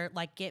or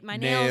like get my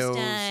nails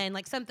done,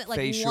 like something like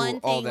facial,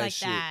 one thing like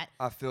shit. that.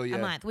 I feel you. A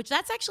month, which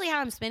that's actually how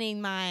I'm spending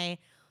my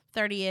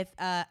 30th.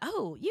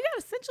 You got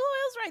essential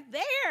oils right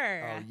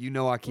there. Oh, you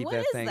know I keep What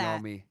that is thing that?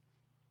 on me.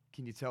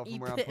 Can you tell from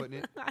where I'm putting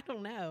it? I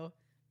don't know.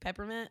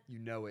 Peppermint. You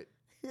know it.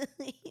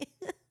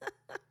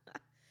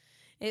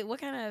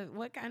 What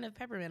kind of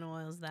peppermint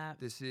oil is that?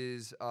 This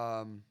is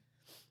I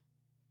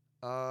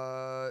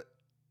thought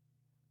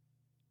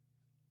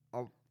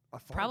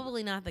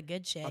Probably not the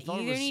good shit. You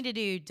either need to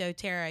do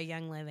doTERRA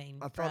Young Living.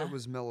 I thought it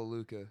was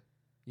Melaleuca.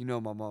 You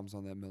know my mom's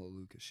on that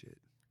Melaleuca shit.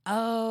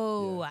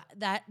 Oh,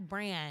 that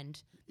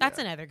brand. That's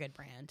another good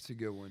brand. It's a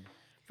good one.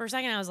 For a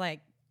second, I was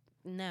like,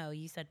 no,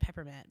 you said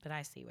peppermint, but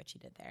I see what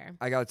you did there.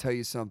 I got to tell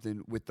you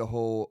something with the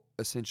whole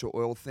essential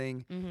oil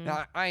thing. Mm-hmm.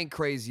 Now, I ain't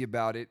crazy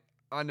about it.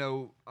 I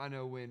know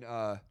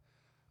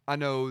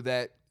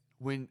that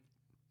when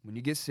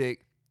you get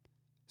sick,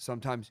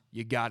 sometimes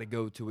you got to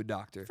go to a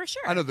doctor. For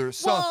sure. I know there's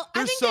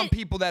some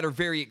people that are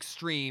very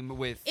extreme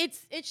with.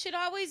 It should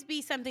always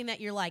be something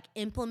that you're like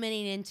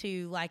implementing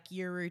into like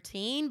your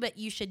routine, but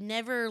you should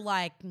never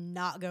like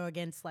not go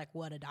against like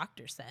what a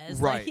doctor says.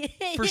 Right.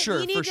 Like, for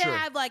sure. You need to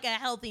have like a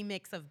healthy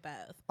mix of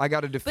both. I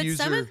got a diffuser.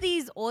 But some of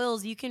these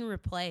oils you can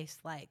replace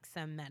like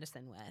some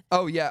medicine with.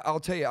 Oh yeah, I'll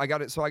tell you. I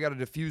got a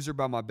diffuser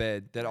by my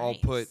bed that I'll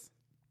put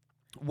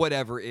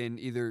whatever in,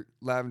 either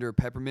lavender or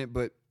peppermint,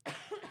 but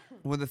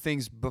one of the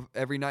things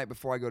every night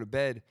before I go to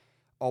bed,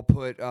 I'll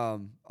put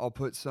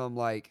some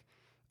like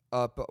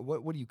up.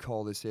 What do you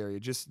call this area?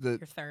 Just your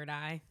third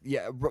eye.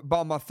 Yeah,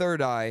 by my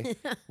third eye,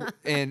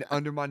 and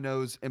under my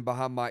nose and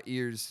behind my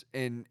ears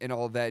and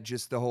all that.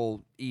 Just the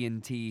whole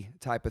ENT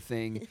type of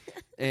thing,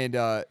 and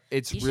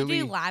it's you really. You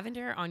should do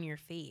lavender on your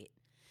feet.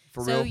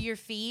 For real. So real? your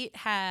feet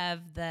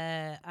have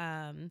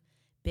the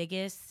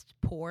biggest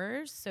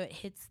pores, so it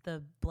hits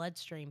the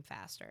bloodstream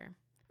faster.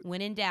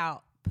 When in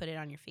doubt, put it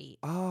on your feet.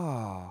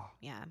 Ah.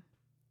 Yeah.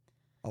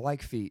 I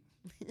like feet.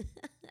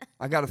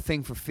 I got a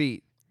thing for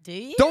feet. Do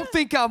you? Don't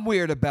think I'm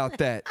weird about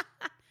that.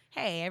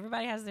 Hey,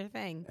 everybody has their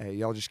thing. Hey,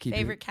 y'all just keep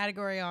favorite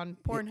category on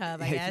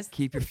Pornhub, I guess.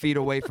 Keep your feet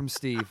away from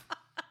Steve.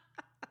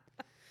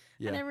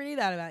 Yeah. I never knew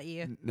that about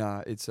you.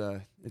 Nah, it's Is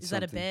something.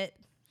 that a bit?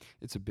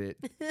 It's a bit.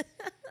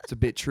 It's a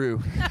bit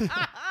true.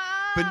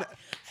 But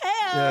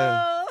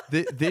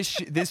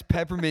this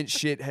peppermint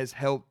shit has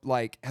helped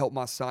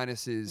my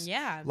sinuses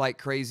like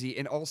crazy,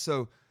 and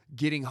also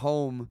getting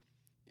home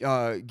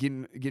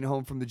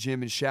home from the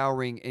gym and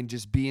showering and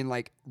just being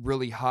like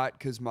really hot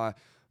because my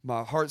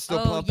heart's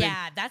still pumping.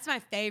 Yeah, that's my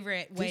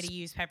favorite way to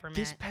use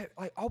peppermint.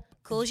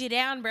 Cools you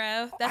down,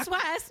 bro. That's why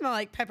I smell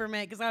like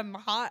peppermint, because I'm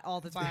hot all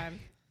the time.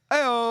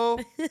 Hey-o.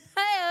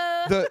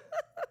 Hey-o. The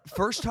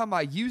first time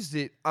I used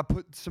it, I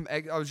put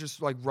I was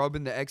just like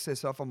rubbing the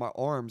excess off on my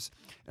arms,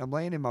 and I'm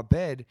laying in my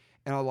bed,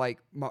 and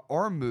my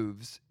arm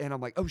moves, and I'm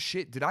like, oh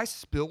shit, did I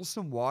spill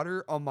some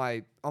water on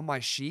my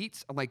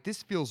sheets? I'm like,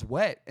 this feels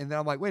wet, and then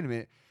I'm like, wait a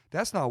minute,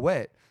 that's not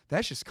wet,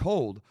 that's just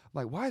cold.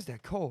 I'm like, why is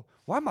that cold?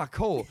 Why am I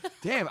cold?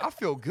 Damn, I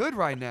feel good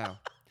right now.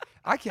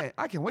 I can't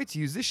wait to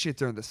use this shit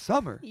during the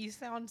summer. You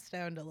sound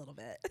stoned a little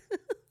bit.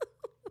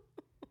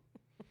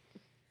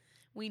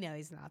 We know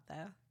he's not,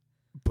 though.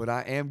 But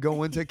I am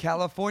going to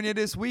California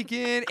this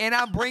weekend, and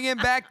I'm bringing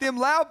back them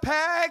loud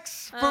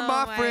packs for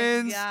my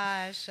friends.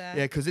 Gosh. Yeah,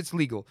 because it's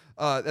legal.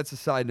 That's a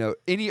side note.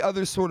 Any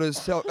other sort of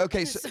So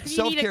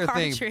self-care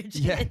thing?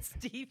 Yeah.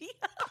 Stevie.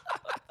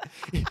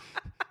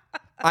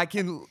 I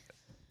can.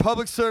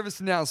 Public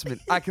service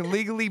announcement. I can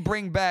legally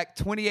bring back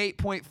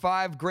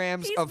 28.5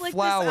 grams Please of look this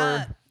flour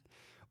up.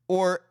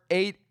 or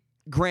 8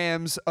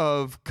 grams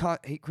of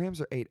 8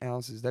 grams or 8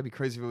 ounces. That'd be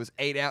crazy if it was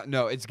 8 ounces.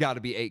 No, it's got to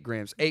be 8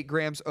 grams. 8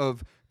 grams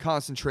of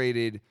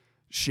concentrated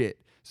shit.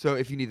 So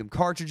if you need them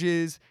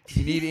cartridges, if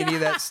you need any of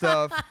that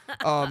stuff,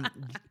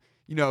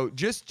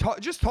 just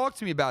talk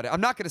to me about it. I'm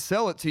not going to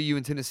sell it to you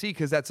in Tennessee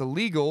because that's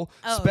illegal,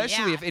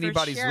 especially if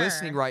anybody's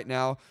listening right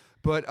now.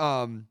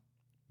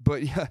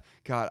 But yeah,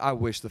 God, I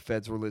wish the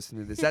feds were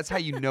listening to this. That's how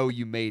you know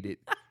you made it.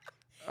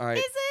 All right.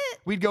 Is it?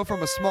 We'd go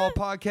from a small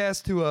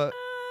podcast to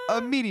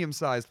a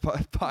medium-sized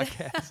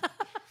podcast.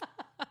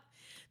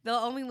 They'll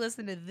only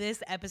listen to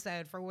this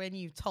episode for when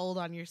you told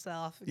on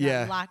yourself and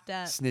Yeah. got locked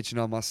up.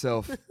 Snitching on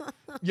myself.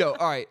 Yo,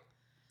 all right.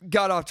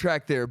 Got off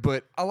track there,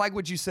 but I like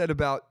what you said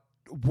about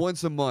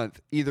once a month,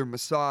 either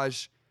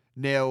massage,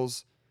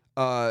 nails.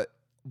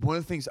 One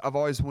of the things I've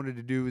always wanted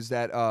to do is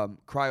that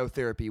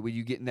cryotherapy, where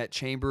you get in that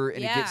chamber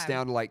and it gets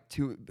down to like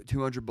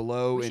 200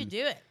 below. We should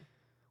do it.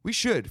 We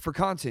should, for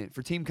content,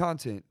 for team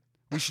content.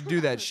 We should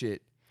do that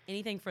shit.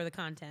 Anything for the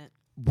content.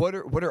 What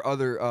are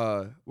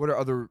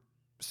other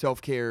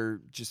self-care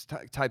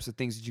types of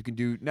things that you can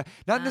do? Not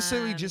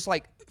necessarily just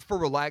like for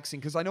relaxing,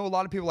 because I know a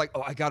lot of people are like,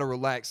 oh, I gotta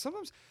relax.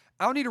 Sometimes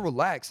I don't need to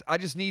relax. I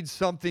just need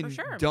something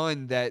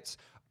done that's.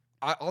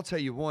 I'll tell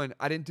you one.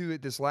 I didn't do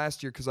it this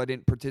last year because I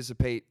didn't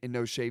participate in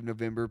No Shave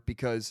November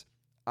because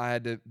I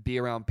had to be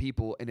around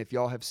people. And if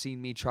y'all have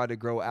seen me try to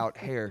grow out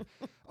hair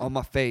on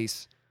my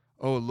face,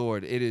 oh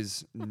Lord, it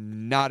is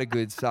not a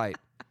good sight.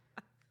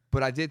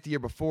 But I did the year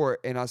before,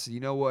 and I said,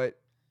 you know what?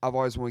 I've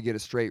always wanted to get a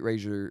straight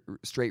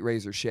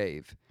razor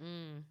shave.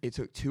 It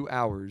took 2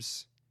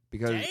 hours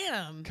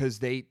because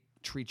they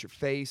treat your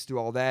face, do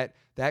all that.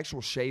 The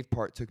actual shave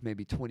part took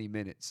maybe 20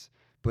 minutes,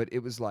 but it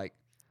was like,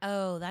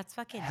 oh, that's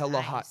fucking hella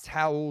nice. hot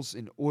towels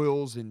and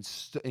oils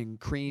and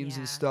creams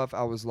and stuff.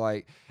 I was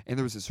like, and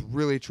there was this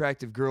really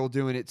attractive girl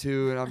doing it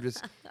too, and I'm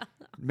just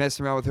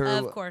messing around with her.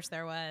 Of course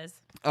there was.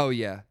 Oh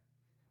yeah,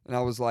 and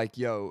I was like,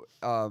 yo,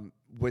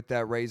 with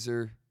that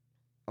razor,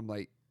 I'm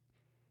like,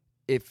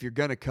 if you're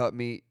gonna cut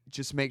me,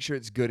 just make sure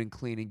it's good and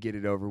clean and get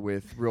it over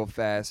with real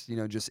fast.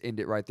 Just end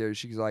it right there.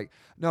 She's like,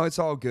 no, it's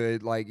all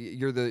good. Like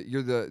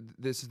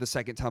this is the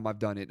second time I've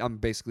done it. I'm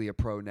basically a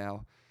pro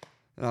now,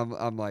 and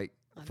I'm like.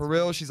 That's for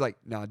real? Funny. She's like,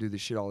 nah, I do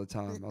this shit all the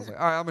time. I was like,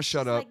 all right, I'm going to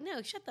shut up. Like, no,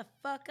 shut the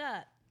fuck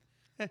up.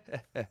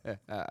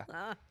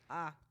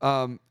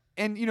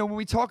 And, when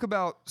we talk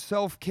about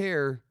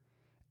self-care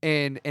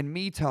and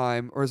me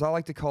time, or as I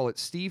like to call it,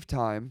 Steve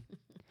time,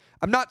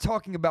 I'm not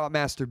talking about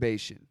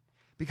masturbation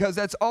because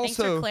that's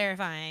also... Thanks for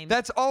clarifying.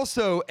 That's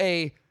also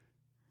a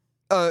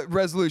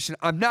resolution.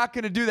 I'm not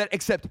going to do that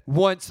except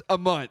once a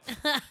month.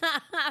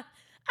 I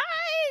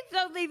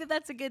don't think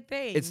that's a good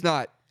thing. It's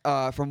not.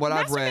 From what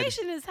I've read...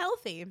 Masturbation is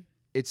healthy.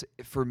 It's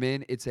for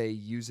men. It's a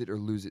use it or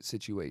lose it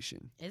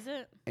situation. Is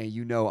it? And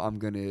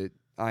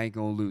I ain't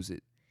gonna lose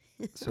it,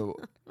 so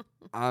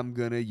I'm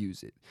gonna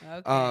use it.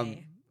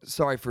 Okay.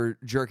 Sorry for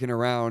jerking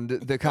around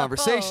the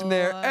conversation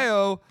there.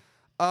 Ayo.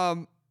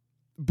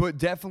 But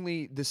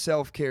definitely the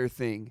self-care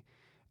thing.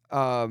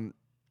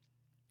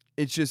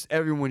 It's just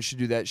everyone should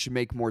do that. Should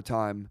make more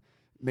time.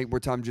 Make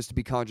more time just to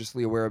be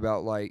consciously aware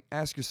about. Like,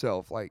 ask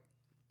yourself, like,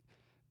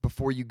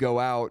 before you go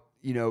out.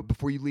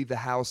 Before you leave the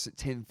house at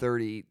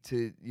 10:30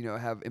 to,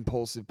 have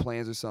impulsive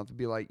plans or something,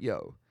 be like,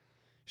 yo,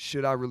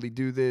 should I really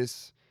do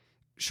this?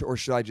 Or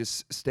should I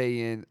just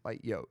stay in?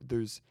 Like, yo,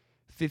 there's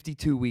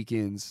 52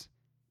 weekends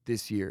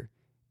this year.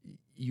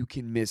 You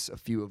can miss a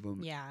few of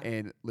them. Yeah.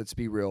 And let's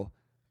be real.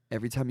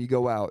 Every time you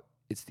go out,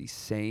 it's the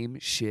same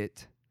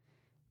shit.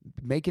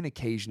 Make an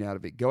occasion out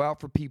of it. Go out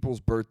for people's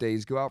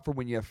birthdays. Go out for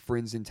when you have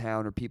friends in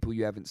town or people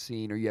you haven't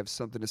seen or you have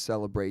something to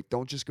celebrate.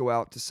 Don't just go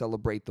out to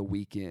celebrate the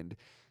weekend.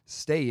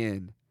 Stay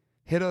in.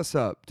 Hit us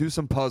up. Do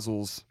some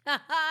puzzles.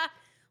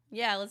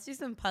 Yeah, let's do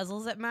some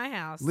puzzles at my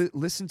house.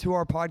 Listen to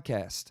our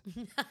podcast.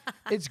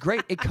 It's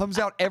great. It comes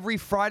out every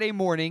Friday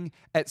morning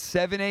at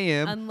 7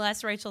 a.m.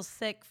 Unless Rachel's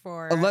sick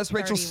for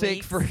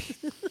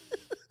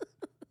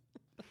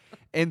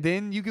And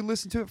then you can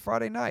listen to it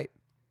Friday night.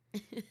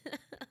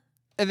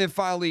 And then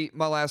finally,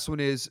 my last one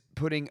is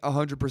putting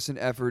 100%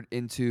 effort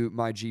into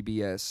my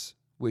GBS,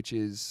 which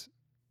is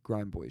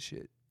grind boy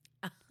shit.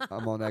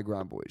 I'm on that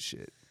grind boy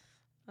shit.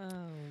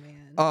 Oh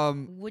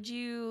man. Would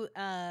you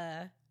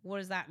what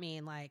does that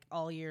mean? Like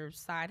all your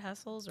side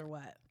hustles or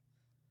what?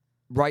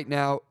 Right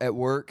now at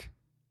work,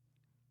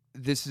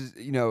 this is,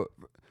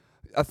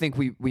 I think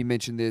we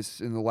mentioned this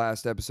in the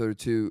last episode or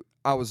two.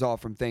 I was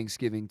off from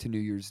Thanksgiving to New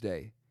Year's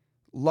Day.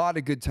 A lot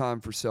of good time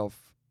for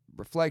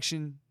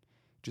self-reflection,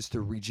 just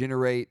to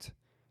regenerate.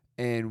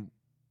 And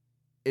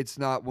it's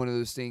not one of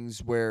those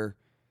things where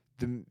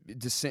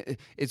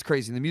it's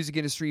crazy. In the music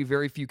industry,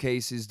 very few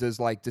cases does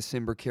like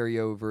December carry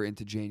over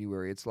into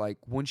January. It's like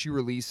once you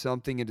release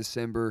something in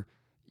December,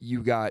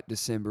 you got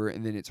December,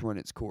 and then it's run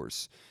its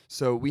course.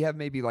 So we have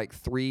maybe like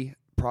 3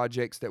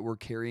 projects that we're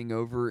carrying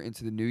over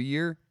into the new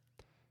year.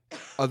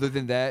 Other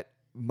than that,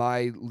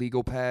 my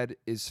legal pad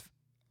is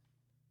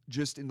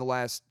just in the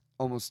last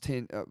almost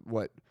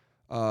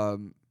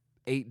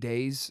 8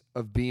 days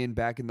of being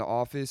back in the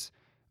office.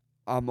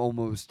 I'm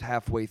almost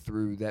halfway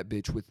through that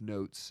bitch with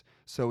notes.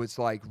 So it's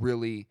like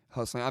really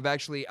hustling. I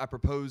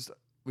proposed,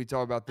 we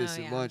talked about this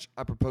at lunch.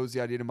 I proposed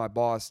the idea to my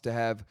boss to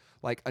have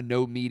like a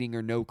no meeting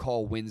or no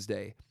call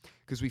Wednesday,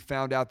 because we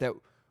found out that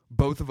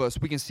both of us,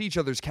 we can see each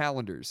other's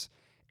calendars.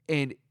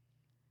 And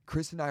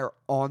Chris and I are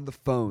on the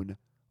phone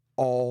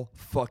all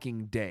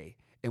fucking day.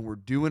 And we're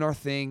doing our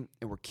thing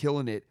and we're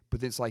killing it.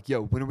 But then it's like,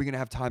 yo, when are we going to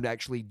have time to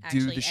actually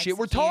do the shit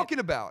we're talking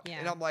about? Yeah.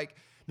 And I'm like,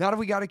 now do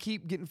we got to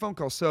keep getting phone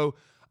calls? So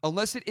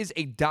unless it is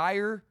a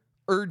dire,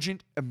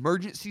 urgent,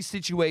 emergency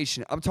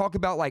situation, I'm talking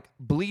about like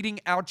bleeding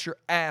out your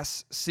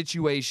ass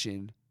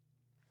situation,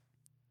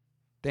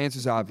 the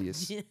answer's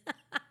obvious.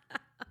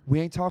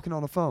 We ain't talking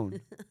on the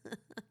phone.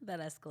 That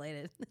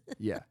escalated.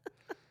 Yeah.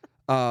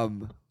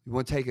 We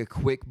want to take a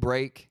quick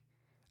break.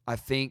 I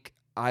think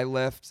I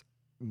left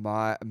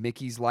my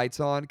Mickey's lights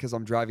on because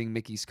I'm driving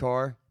Mickey's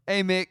car.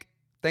 Hey, Mick,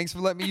 thanks for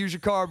letting me use your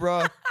car,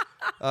 bro.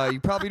 You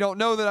probably don't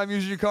know that I'm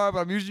using your car, but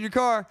I'm using your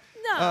car.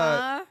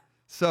 Nuh-uh.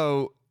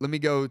 So let me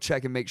go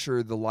check and make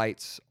sure the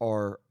lights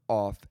are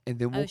off, and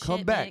then we'll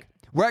come back. Mick.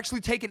 We're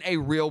actually taking a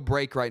real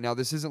break right now.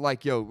 This isn't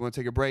like, yo, we want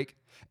to take a break,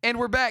 and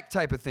we're back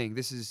type of thing.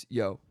 This is,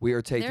 yo, we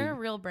are taking. They're a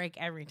real break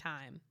every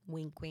time.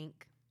 Wink,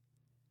 wink.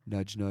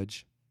 Nudge,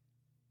 nudge.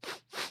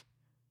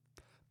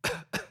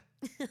 What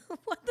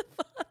the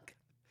fuck?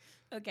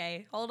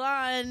 Okay, hold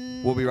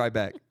on. We'll be right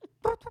back.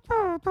 What the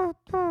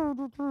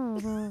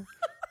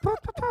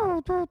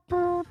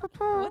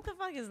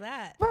fuck is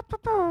that?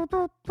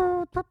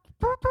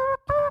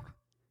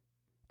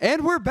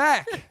 And we're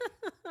back.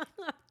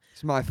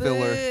 It's my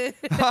filler.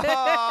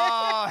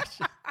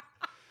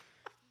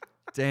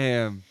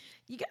 Damn.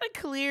 You gotta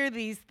clear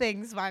these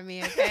things by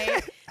me,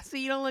 okay? So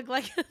you don't look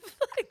like a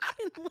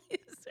fucking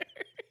loser.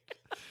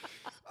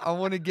 I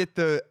want to get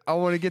the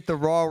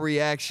raw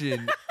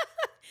reaction.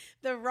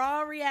 The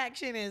raw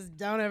reaction is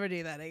don't ever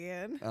do that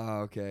again.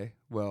 Oh, okay.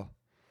 Well,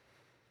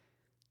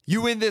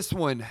 you win this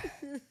one.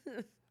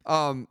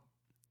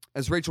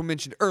 As Rachel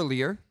mentioned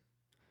earlier,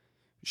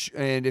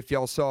 and if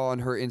y'all saw on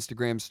her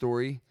Instagram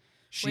story,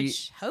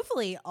 Which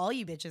hopefully all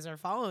you bitches are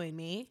following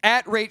me.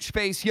 At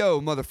Rachface,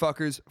 yo,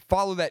 motherfuckers,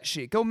 follow that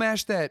shit. Go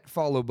mash that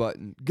follow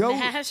button. Go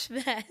mash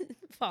that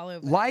follow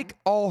button. Like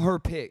all her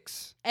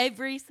pics.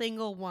 Every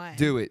single one.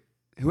 Do it.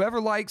 Whoever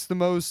likes the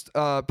most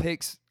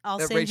pics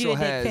that Rachel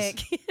has. I'll send you a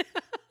dick pic.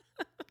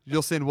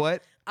 You'll send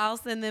what? I'll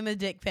send them a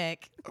dick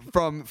pic.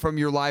 From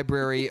your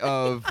library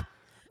of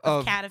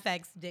cat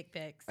effects dick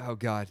pics. Oh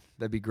God,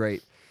 that'd be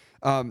great.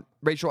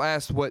 Rachel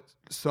asked what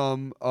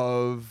some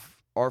of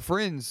our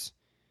friends'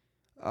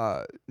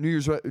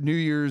 New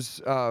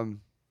Year's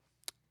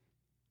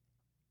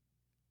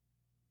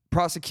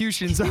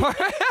prosecutions are.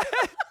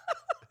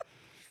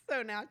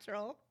 So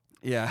natural.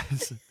 Yeah.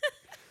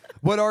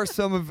 What are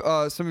some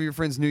of your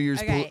friends' New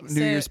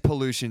Year's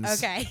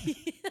pollutions? Okay.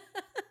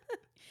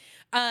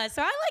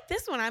 So I like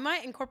this one. I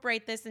might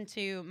incorporate this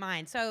into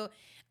mine. So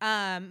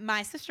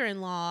my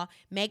sister-in-law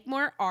make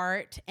more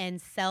art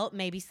and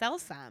maybe sell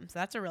some. So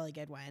that's a really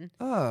good one.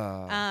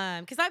 Oh.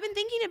 Because I've been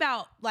thinking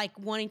about like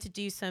wanting to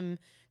do some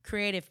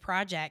creative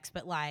projects,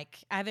 but like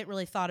I haven't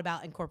really thought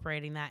about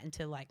incorporating that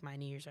into like my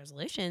New Year's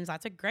resolutions.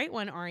 That's a great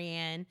one,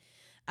 Ariane.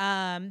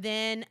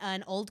 Then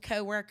an old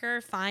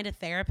coworker, find a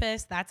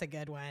therapist. That's a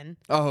good one.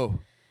 Oh.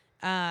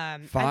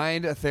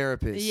 Find a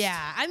therapist.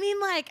 Yeah. I mean,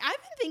 like, I've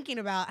been thinking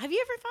about, have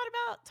you ever thought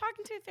about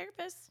talking to a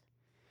therapist?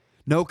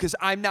 No, because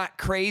I'm not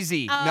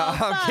crazy. Oh,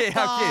 no, I'm kidding.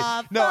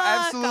 No,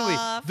 absolutely.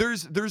 Off.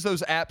 There's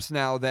those apps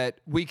now that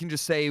we can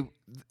just say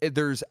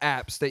there's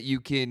apps that you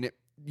can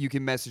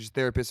message a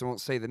therapist. I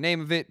won't say the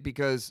name of it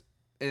because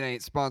it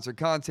ain't sponsored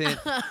content.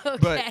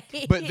 Okay.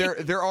 But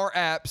there are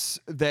apps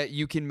that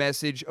you can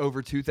message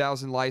over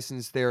 2,000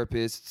 licensed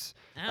therapists.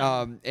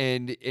 Oh.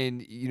 And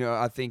you know,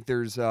 I think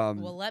there's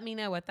well, let me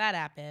know what that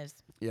app is.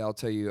 Yeah, I'll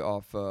tell you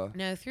off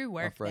no, through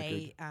work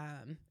record.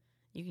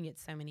 You can get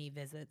so many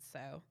visits,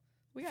 so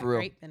we got For real.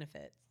 great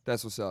benefits.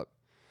 That's what's up.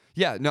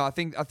 Yeah, no, I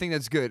think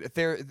that's good.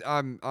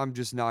 I'm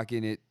just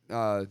knocking it.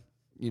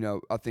 You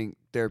know, I think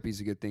therapy's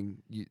a good thing.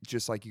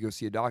 Just like you go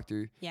see a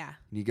doctor. Yeah.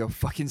 And you go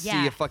fucking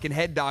see a fucking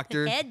head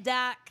doctor. Head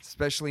doc.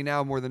 Especially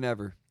now more than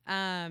ever.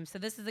 So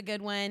this is a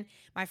good one.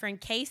 My friend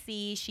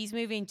Casey, she's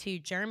moving to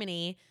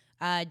Germany.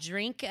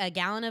 Drink a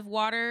gallon of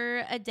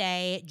water a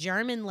day.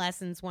 German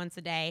lessons once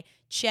a day.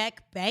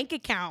 Check bank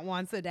account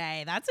once a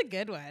day. That's a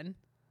good one.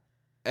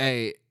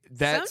 Hey,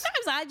 that's...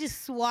 Sometimes I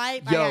just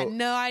swipe. Yo, I got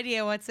no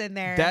idea what's in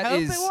there. That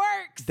Hope is, it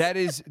works. That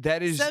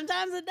is...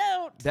 Sometimes it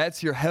don't.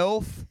 That's your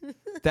health.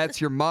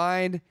 That's your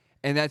mind.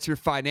 And that's your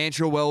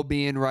financial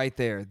well-being right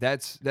there.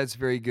 That's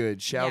very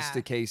good. Shouts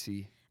to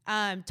Casey.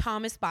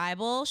 Thomas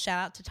Bible. Shout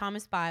out to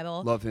Thomas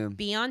Bible. Love him.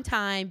 Be on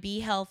time. Be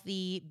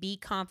healthy. Be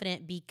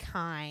confident. Be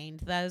kind.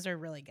 Those are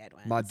really good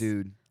ones. My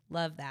dude.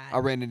 Love that. I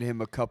ran into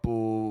him a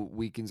couple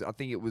weekends. I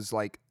think it was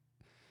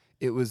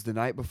the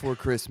night before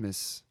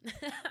Christmas.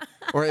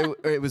 or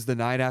it was the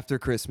night after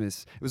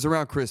Christmas. It was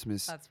around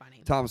Christmas. That's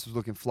funny. Thomas was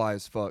looking fly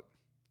as fuck.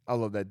 I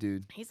love that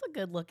dude. He's a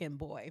good looking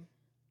boy.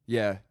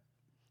 Yeah.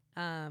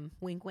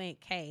 Wink, wink.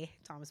 Hey,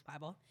 Thomas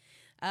Bible.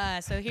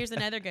 So here's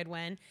another good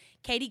one.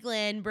 Katie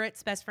Glenn,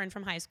 Britt's best friend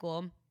from high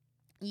school.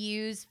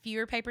 Use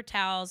fewer paper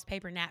towels,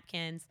 paper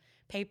napkins,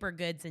 paper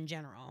goods in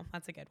general.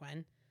 That's a good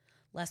one.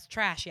 Less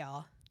trash,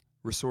 y'all.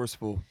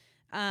 Resourceful.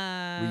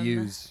 We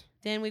use.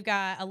 Then we've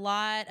got a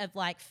lot of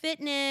like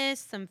fitness,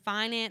 some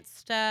finance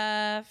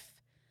stuff.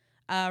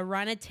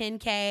 Run a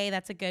 10K.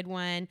 That's a good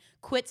one.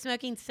 Quit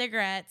smoking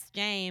cigarettes,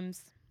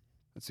 James.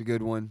 That's a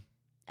good one.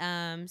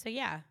 So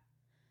yeah.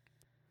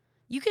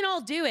 You can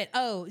all do it.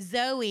 Oh,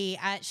 Zoe,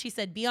 she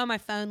said, be on my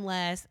phone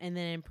less, and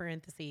then in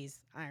parentheses,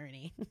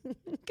 irony.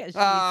 Because she's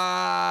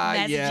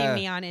messaging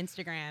me on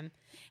Instagram.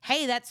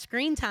 Hey, that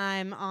screen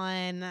time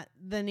on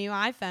the new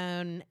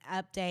iPhone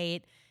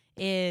update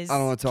is I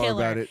don't want to talk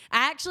killer. about it.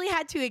 I actually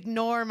had to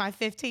ignore my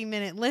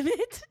 15-minute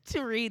limit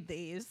to read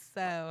these.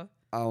 So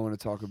I don't want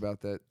to talk about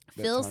that.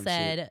 Phil time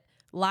said, shit.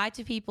 lie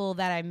to people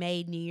that I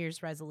made New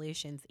Year's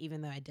resolutions,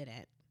 even though I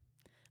didn't.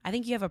 I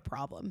think you have a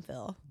problem,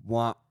 Phil.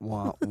 Wah,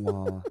 wah,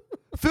 wah.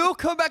 Phil,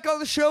 come back on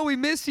the show. We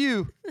miss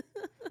you.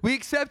 We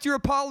accept your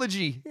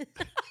apology.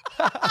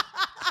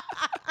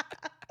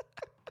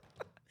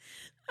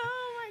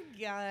 Oh my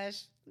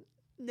gosh.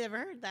 Never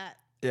heard that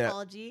Yeah.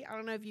 apology. I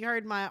don't know if you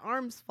heard my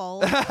arms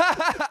fold.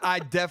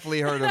 I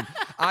definitely heard him.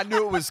 I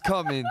knew it was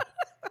coming.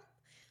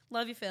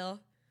 Love you, Phil.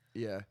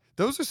 Yeah.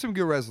 Those are some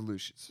good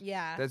resolutions.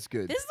 Yeah. That's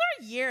good. This is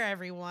our year,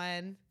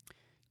 everyone.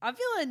 I'm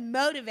feeling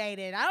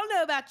motivated. I don't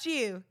know about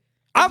you.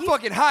 I'm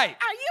fucking hyped.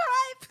 Are you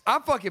hyped?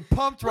 I'm fucking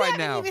pumped right We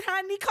now. haven't even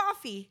had any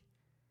coffee.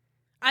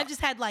 I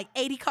just had like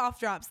 80 cough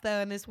drops, though,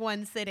 in this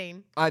one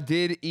sitting. I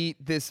did eat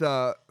this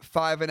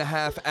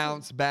 5.5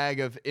 ounce bag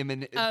of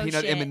peanut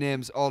shit.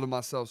 M&Ms all to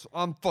myself. So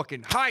I'm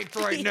fucking hyped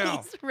right now.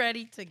 He's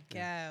ready to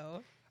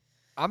go.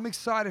 I'm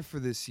excited for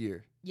this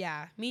year.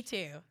 Yeah, me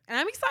too. And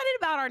I'm excited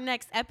about our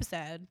next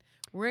episode.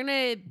 We're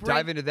going to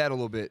Dive into that a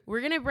little bit. We're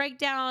going to break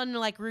down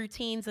like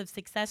routines of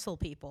successful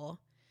people.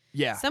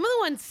 Yeah. Some of the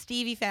ones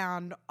Stevie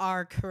found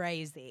are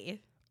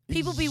crazy.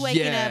 People be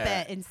waking up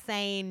Yeah. at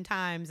insane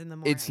times in the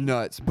morning. It's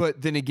nuts.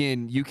 But then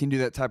again, you can do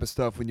that type of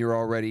stuff when you're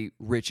already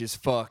rich as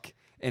fuck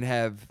and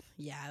have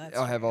that's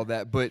all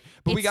that. But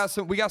we got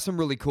some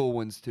really cool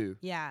ones too.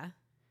 Yeah.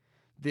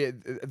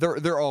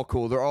 They're all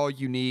cool. They're all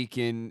unique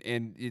and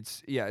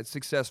it's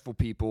successful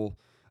people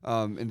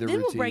and their Then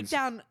routines. we'll break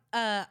down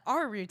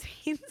our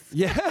routines.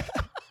 Yeah.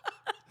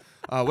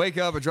 I wake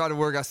up, I drive to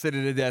work, I sit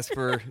at a desk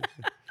for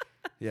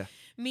yeah.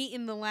 Meet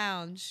in the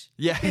lounge.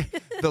 Yeah.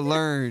 The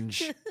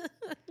lounge.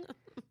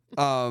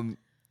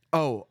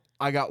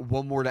 I got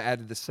one more to add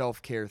to the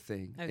self-care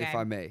thing, if Okay.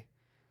 I may. Go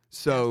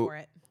So for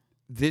it.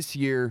 this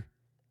year,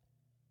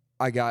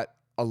 I got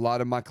a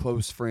lot of my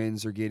close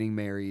friends are getting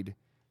married.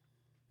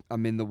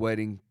 I'm in the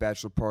wedding,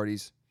 bachelor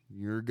parties.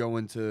 You're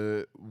going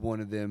to one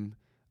of them,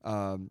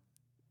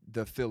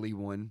 the Philly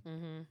one,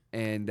 Mm-hmm.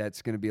 and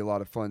that's going to be a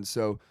lot of fun.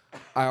 So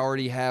I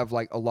already have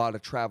like a lot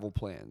of travel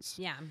plans.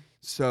 Yeah.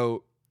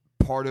 So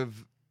part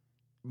of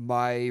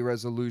my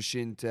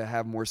resolution to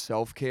have more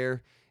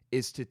self-care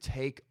is to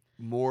take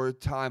more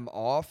time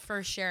off.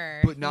 For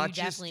sure. But not you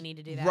just, definitely need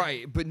to do that.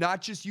 Right, but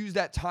not just use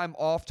that time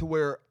off to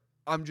where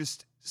I'm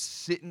just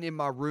sitting in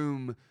my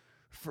room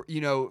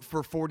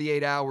for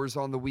 48 hours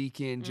on the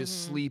weekend,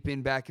 just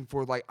sleeping back and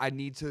forth. Like I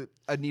need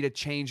a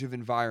change of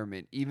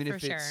environment, even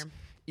if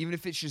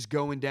it's just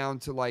going down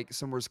to like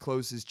somewhere as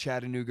close as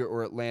Chattanooga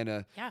or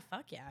Atlanta. Yeah,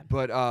 fuck yeah.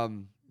 But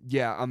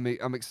yeah, I'm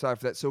excited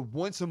for that. So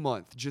once a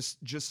month, just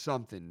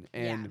something.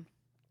 And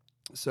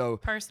so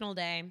Personal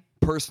day.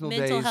 personal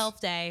Mental days.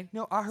 health day.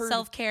 No, I heard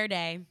Self-care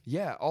day.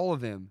 Yeah, all of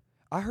them.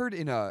 I heard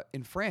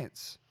in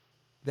France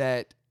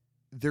that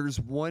there's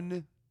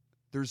one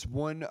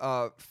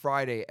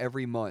Friday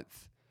every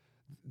month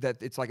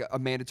that it's like a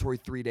mandatory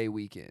 3-day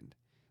weekend.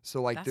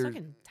 So like That's there's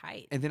fucking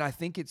tight. and then I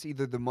think it's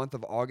either the month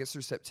of August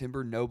or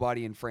September.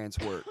 Nobody in France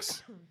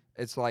works.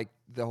 It's like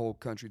the whole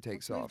country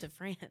takes Let's move off. to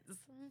France.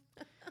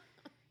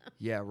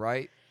 Yeah,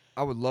 right.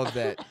 I would love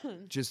that.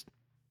 Just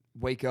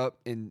wake up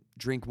and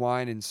drink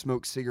wine and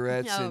smoke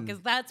cigarettes. No, and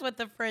because that's what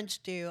the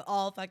French do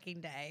all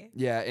fucking day.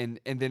 yeah, and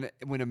then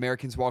when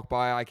Americans walk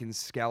by, I can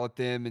scowl at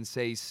them and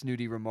say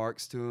snooty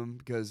remarks to them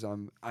because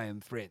I am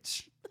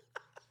French.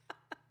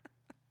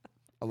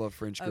 I love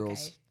French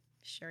girls. Okay.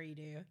 Sure you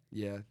do.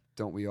 Yeah,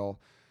 don't we all?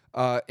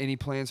 Any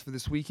plans for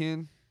this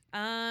weekend?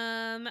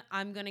 I'm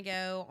gonna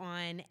go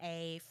on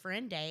a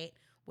friend date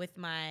with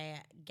my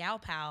gal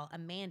pal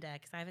Amanda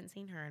because I haven't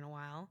seen her in a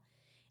while,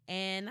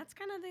 and that's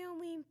kind of the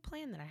only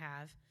plan that I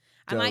have.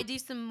 Dope. I might do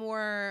some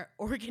more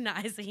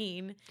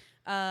organizing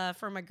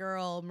for my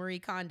girl Marie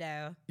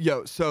Kondo.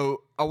 Yo,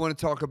 so I want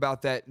to talk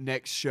about that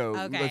next show.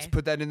 Okay. Let's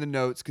put that in the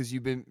notes because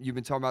you've been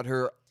talking about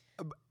her.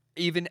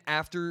 even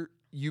after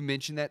you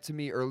mentioned that to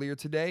me earlier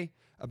today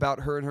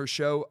about her and her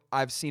show,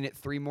 I've seen it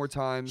 3 more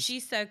times.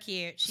 She's so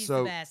cute. She's So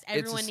the best. it's a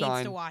Everyone needs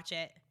sign. to watch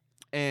it.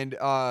 And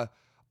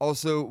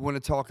also want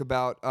to talk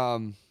about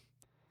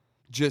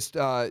just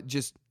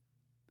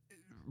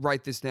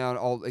write this down.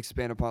 I'll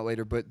expand upon it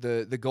later. But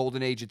the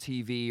golden age of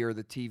TV or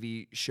the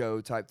TV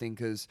show type thing,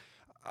 because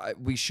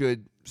we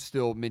should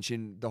still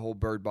mention the whole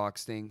Bird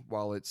Box thing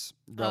while it's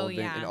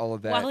relevant and all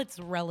of that. While it's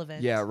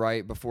relevant. Yeah,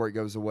 right, before it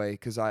goes away,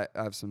 because I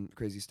have some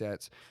crazy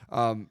stats.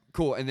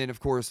 Cool. And then, of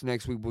course,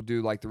 next week we'll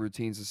do like the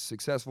routines of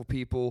successful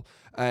people.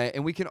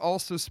 And we can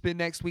also spend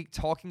next week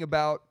talking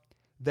about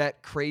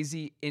that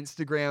crazy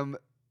Instagram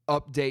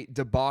update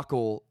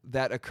debacle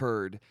that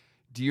occurred.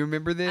 Do you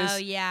remember this? Oh,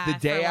 yeah. The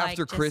day for,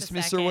 after just a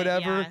Christmas or second,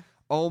 whatever. yeah.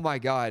 Oh my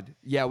God.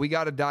 Yeah, we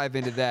got to dive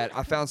into that.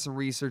 I found some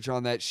research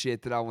on that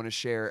shit that I want to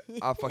share.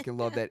 I fucking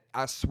love that.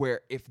 I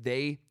swear, if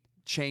they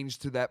change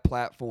to that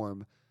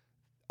platform,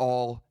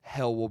 all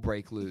hell will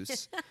break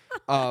loose.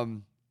 For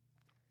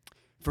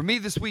me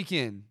this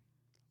weekend,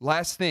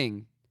 last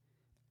thing,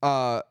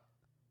 Saturday,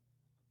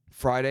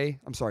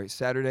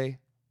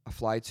 I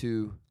fly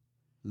to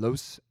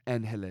Los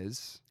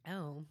Angeles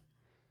Oh.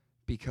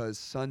 because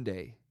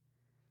Sunday,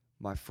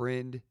 my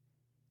friend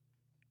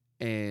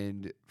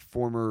and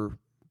former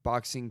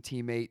boxing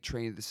teammate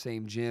trained at the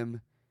same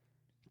gym,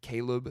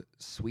 Caleb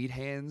Sweet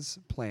Hands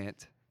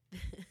Plant.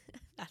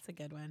 That's a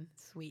good one.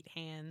 Sweet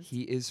Hands.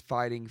 He is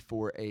fighting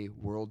for a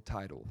world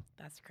title.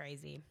 That's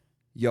crazy.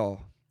 Y'all,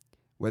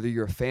 whether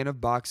you're a fan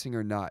of boxing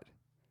or not,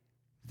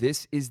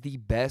 this is the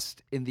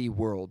best in the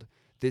world.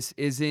 This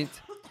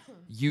isn't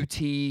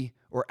UT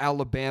or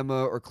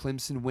Alabama or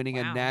Clemson winning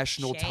a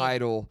national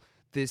title.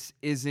 This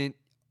isn't,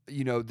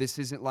 this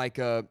isn't like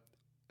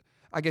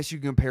I guess you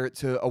can compare it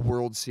to a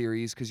World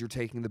Series because you're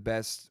taking the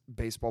best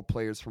baseball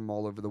players from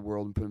all over the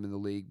world and put them in the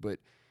league. But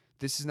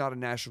this is not a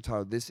national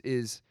title. This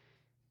is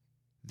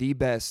the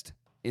best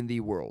in the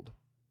world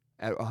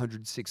at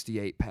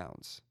 168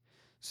 pounds.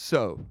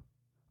 So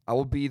I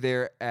will be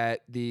there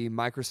at the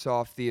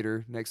Microsoft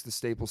Theater next to the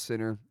Staples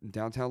Center in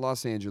downtown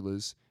Los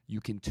Angeles.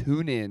 You can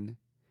tune in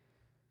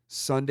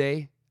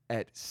Sunday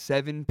at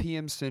 7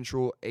 p.m.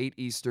 Central, 8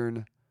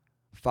 Eastern,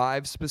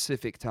 5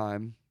 Pacific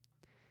time.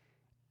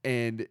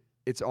 And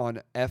it's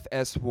on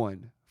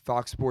FS1,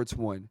 Fox Sports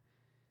 1.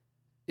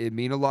 It'd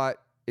mean a lot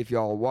if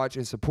y'all watch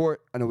and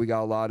support. I know we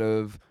got a lot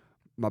of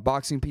my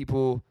boxing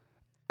people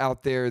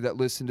out there that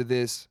listen to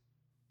this.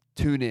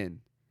 Tune in.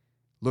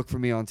 Look for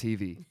me on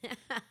TV.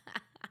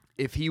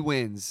 If he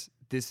wins,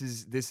 this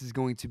is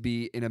going to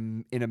be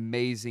an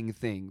amazing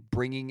thing.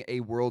 Bringing a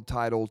world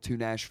title to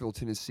Nashville,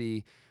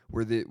 Tennessee,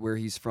 where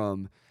he's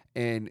from.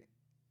 And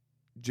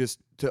just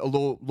to a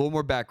little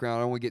more background,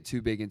 I don't want to get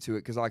too big into it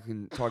because I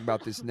can talk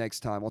about this next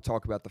time. I'll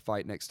talk about the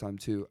fight next time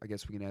too. I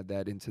guess we can add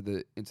that into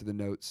the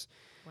notes.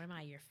 What am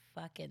I, your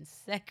fucking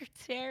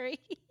secretary?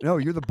 No,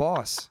 you're the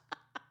boss.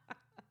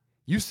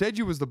 You said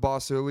you was the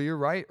boss earlier,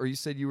 right? Or you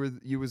said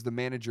you was the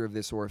manager of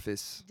this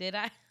orifice. Did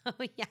I?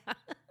 Oh yeah.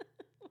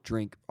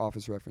 Drink,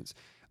 office reference.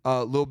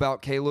 Little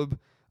about Caleb.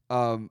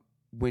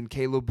 When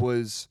Caleb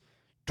was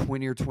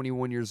 20 or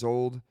 21 years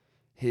old,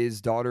 his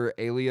daughter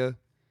Alia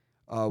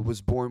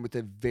was born with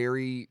a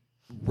very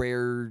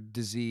rare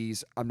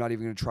disease. I'm not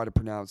even going to try to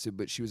pronounce it,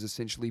 but she was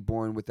essentially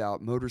born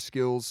without motor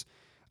skills.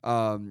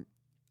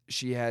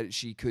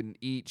 She couldn't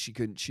eat, she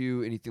couldn't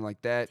chew, anything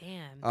like that.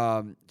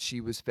 Damn.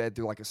 She was fed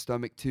through like a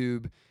stomach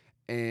tube,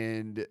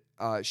 and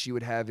she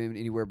would have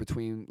anywhere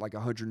between like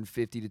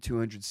 150 to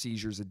 200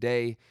 seizures a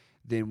day.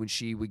 Then when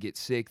she would get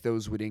sick,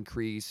 those would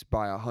increase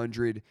by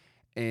 100.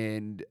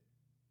 And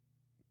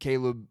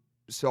Caleb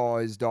saw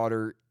his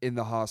daughter in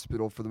the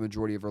hospital for the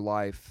majority of her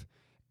life.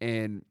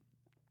 And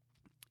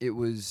it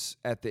was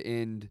at the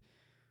end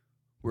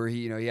where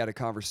he had a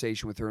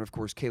conversation with her. And of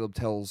course, Caleb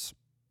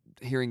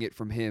hearing it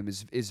from him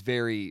is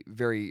very,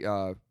 very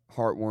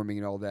heartwarming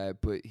and all that.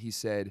 But he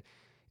said,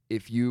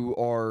 if you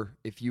are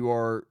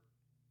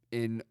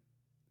in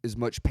as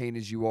much pain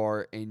as you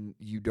are and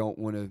you don't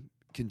want to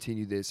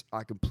continue this,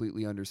 I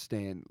completely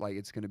understand. Like,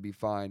 it's going to be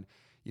fine.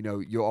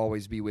 You'll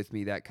always be with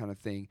me, that kind of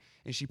thing.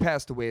 And she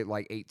passed away at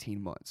like 18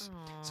 months.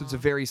 Aww. So it's a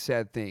very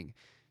sad thing.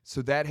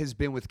 So that has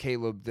been with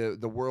Caleb,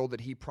 the world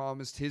that he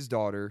promised his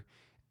daughter,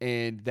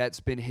 and that's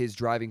been his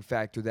driving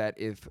factor, that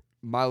if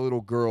my little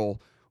girl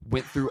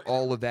went through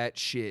all of that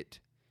shit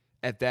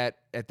at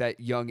that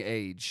young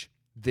age,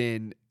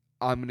 then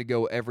I'm going to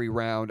go every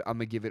round. I'm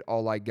going to give it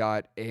all I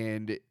got,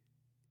 and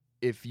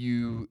if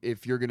you're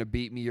going to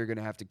beat me, you're going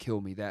to have to kill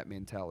me, that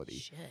mentality.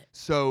 Shit.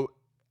 So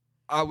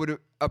I would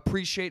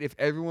appreciate if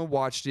everyone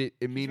watched it.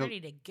 He's ready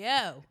to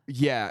go.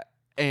 Yeah,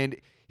 and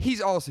he's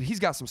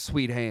got some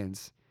sweet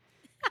hands.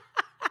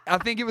 I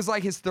think it was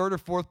like his 3rd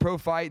or 4th pro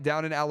fight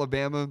down in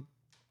Alabama,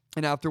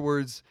 and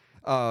afterwards,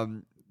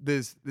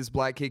 this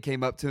black kid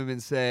came up to him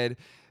and said,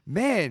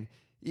 "Man,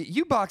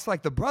 you box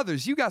like the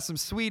brothers. You got some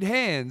sweet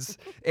hands,"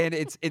 and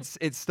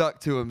it's stuck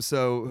to him.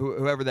 So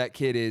whoever that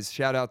kid is,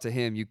 shout out to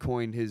him. You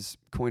coined his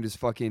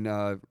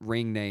fucking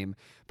ring name.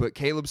 But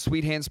Caleb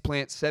Sweet Hands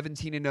Plant,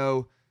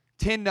 17-0,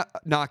 10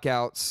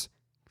 knockouts,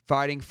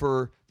 fighting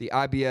for the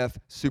IBF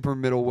super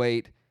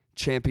middleweight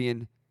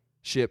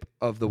championship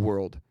of the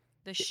world.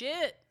 The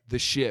shit. The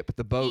ship,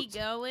 the boat. We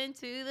go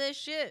into the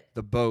ship.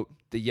 The boat,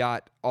 the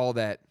yacht, all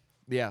that.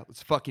 Yeah,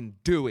 let's fucking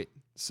do it.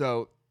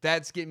 So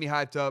that's getting me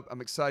hyped up. I'm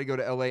excited to go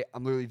to LA.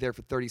 I'm literally there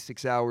for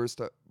 36 hours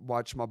to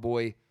watch my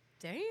boy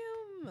Damn.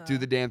 do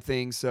the damn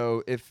thing.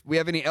 So if we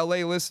have any LA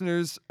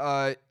listeners,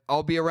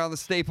 I'll be around the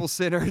Staples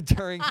Center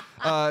during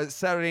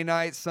Saturday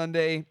night,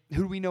 Sunday.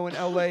 Who do we know in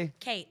LA?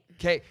 Kate.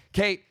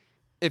 Kate,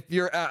 if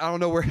you're, I don't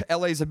know where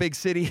LA is a big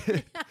city.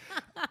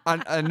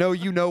 I know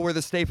you know where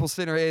the Staples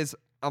Center is.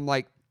 I'm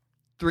like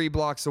 3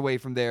 blocks away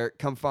from there.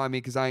 Come find me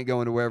because I ain't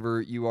going to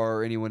wherever you are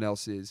or anyone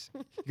else is.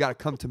 You got to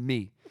come to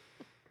me.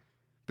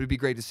 But it'd be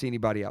great to see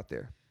anybody out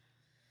there.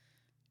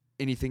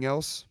 Anything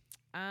else?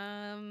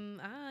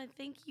 I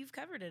think you've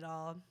covered it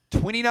all.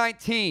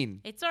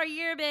 2019. It's our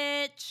year,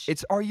 bitch.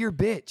 It's our year,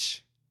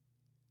 bitch.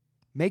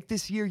 Make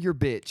this year your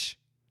bitch.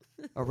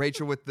 Oh,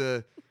 Rachel with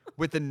the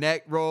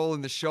neck roll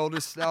and the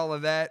shoulders, all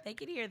of that. They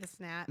could hear the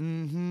snap.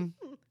 Mm-hmm.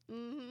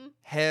 Mm-hmm.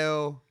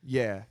 Hell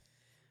yeah.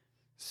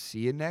 See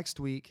you next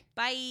week.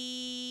 Bye.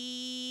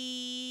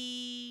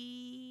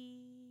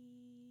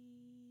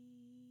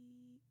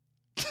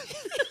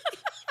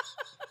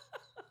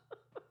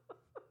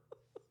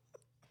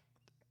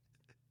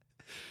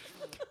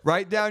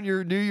 Write down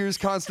your New Year's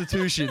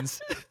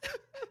constitutions.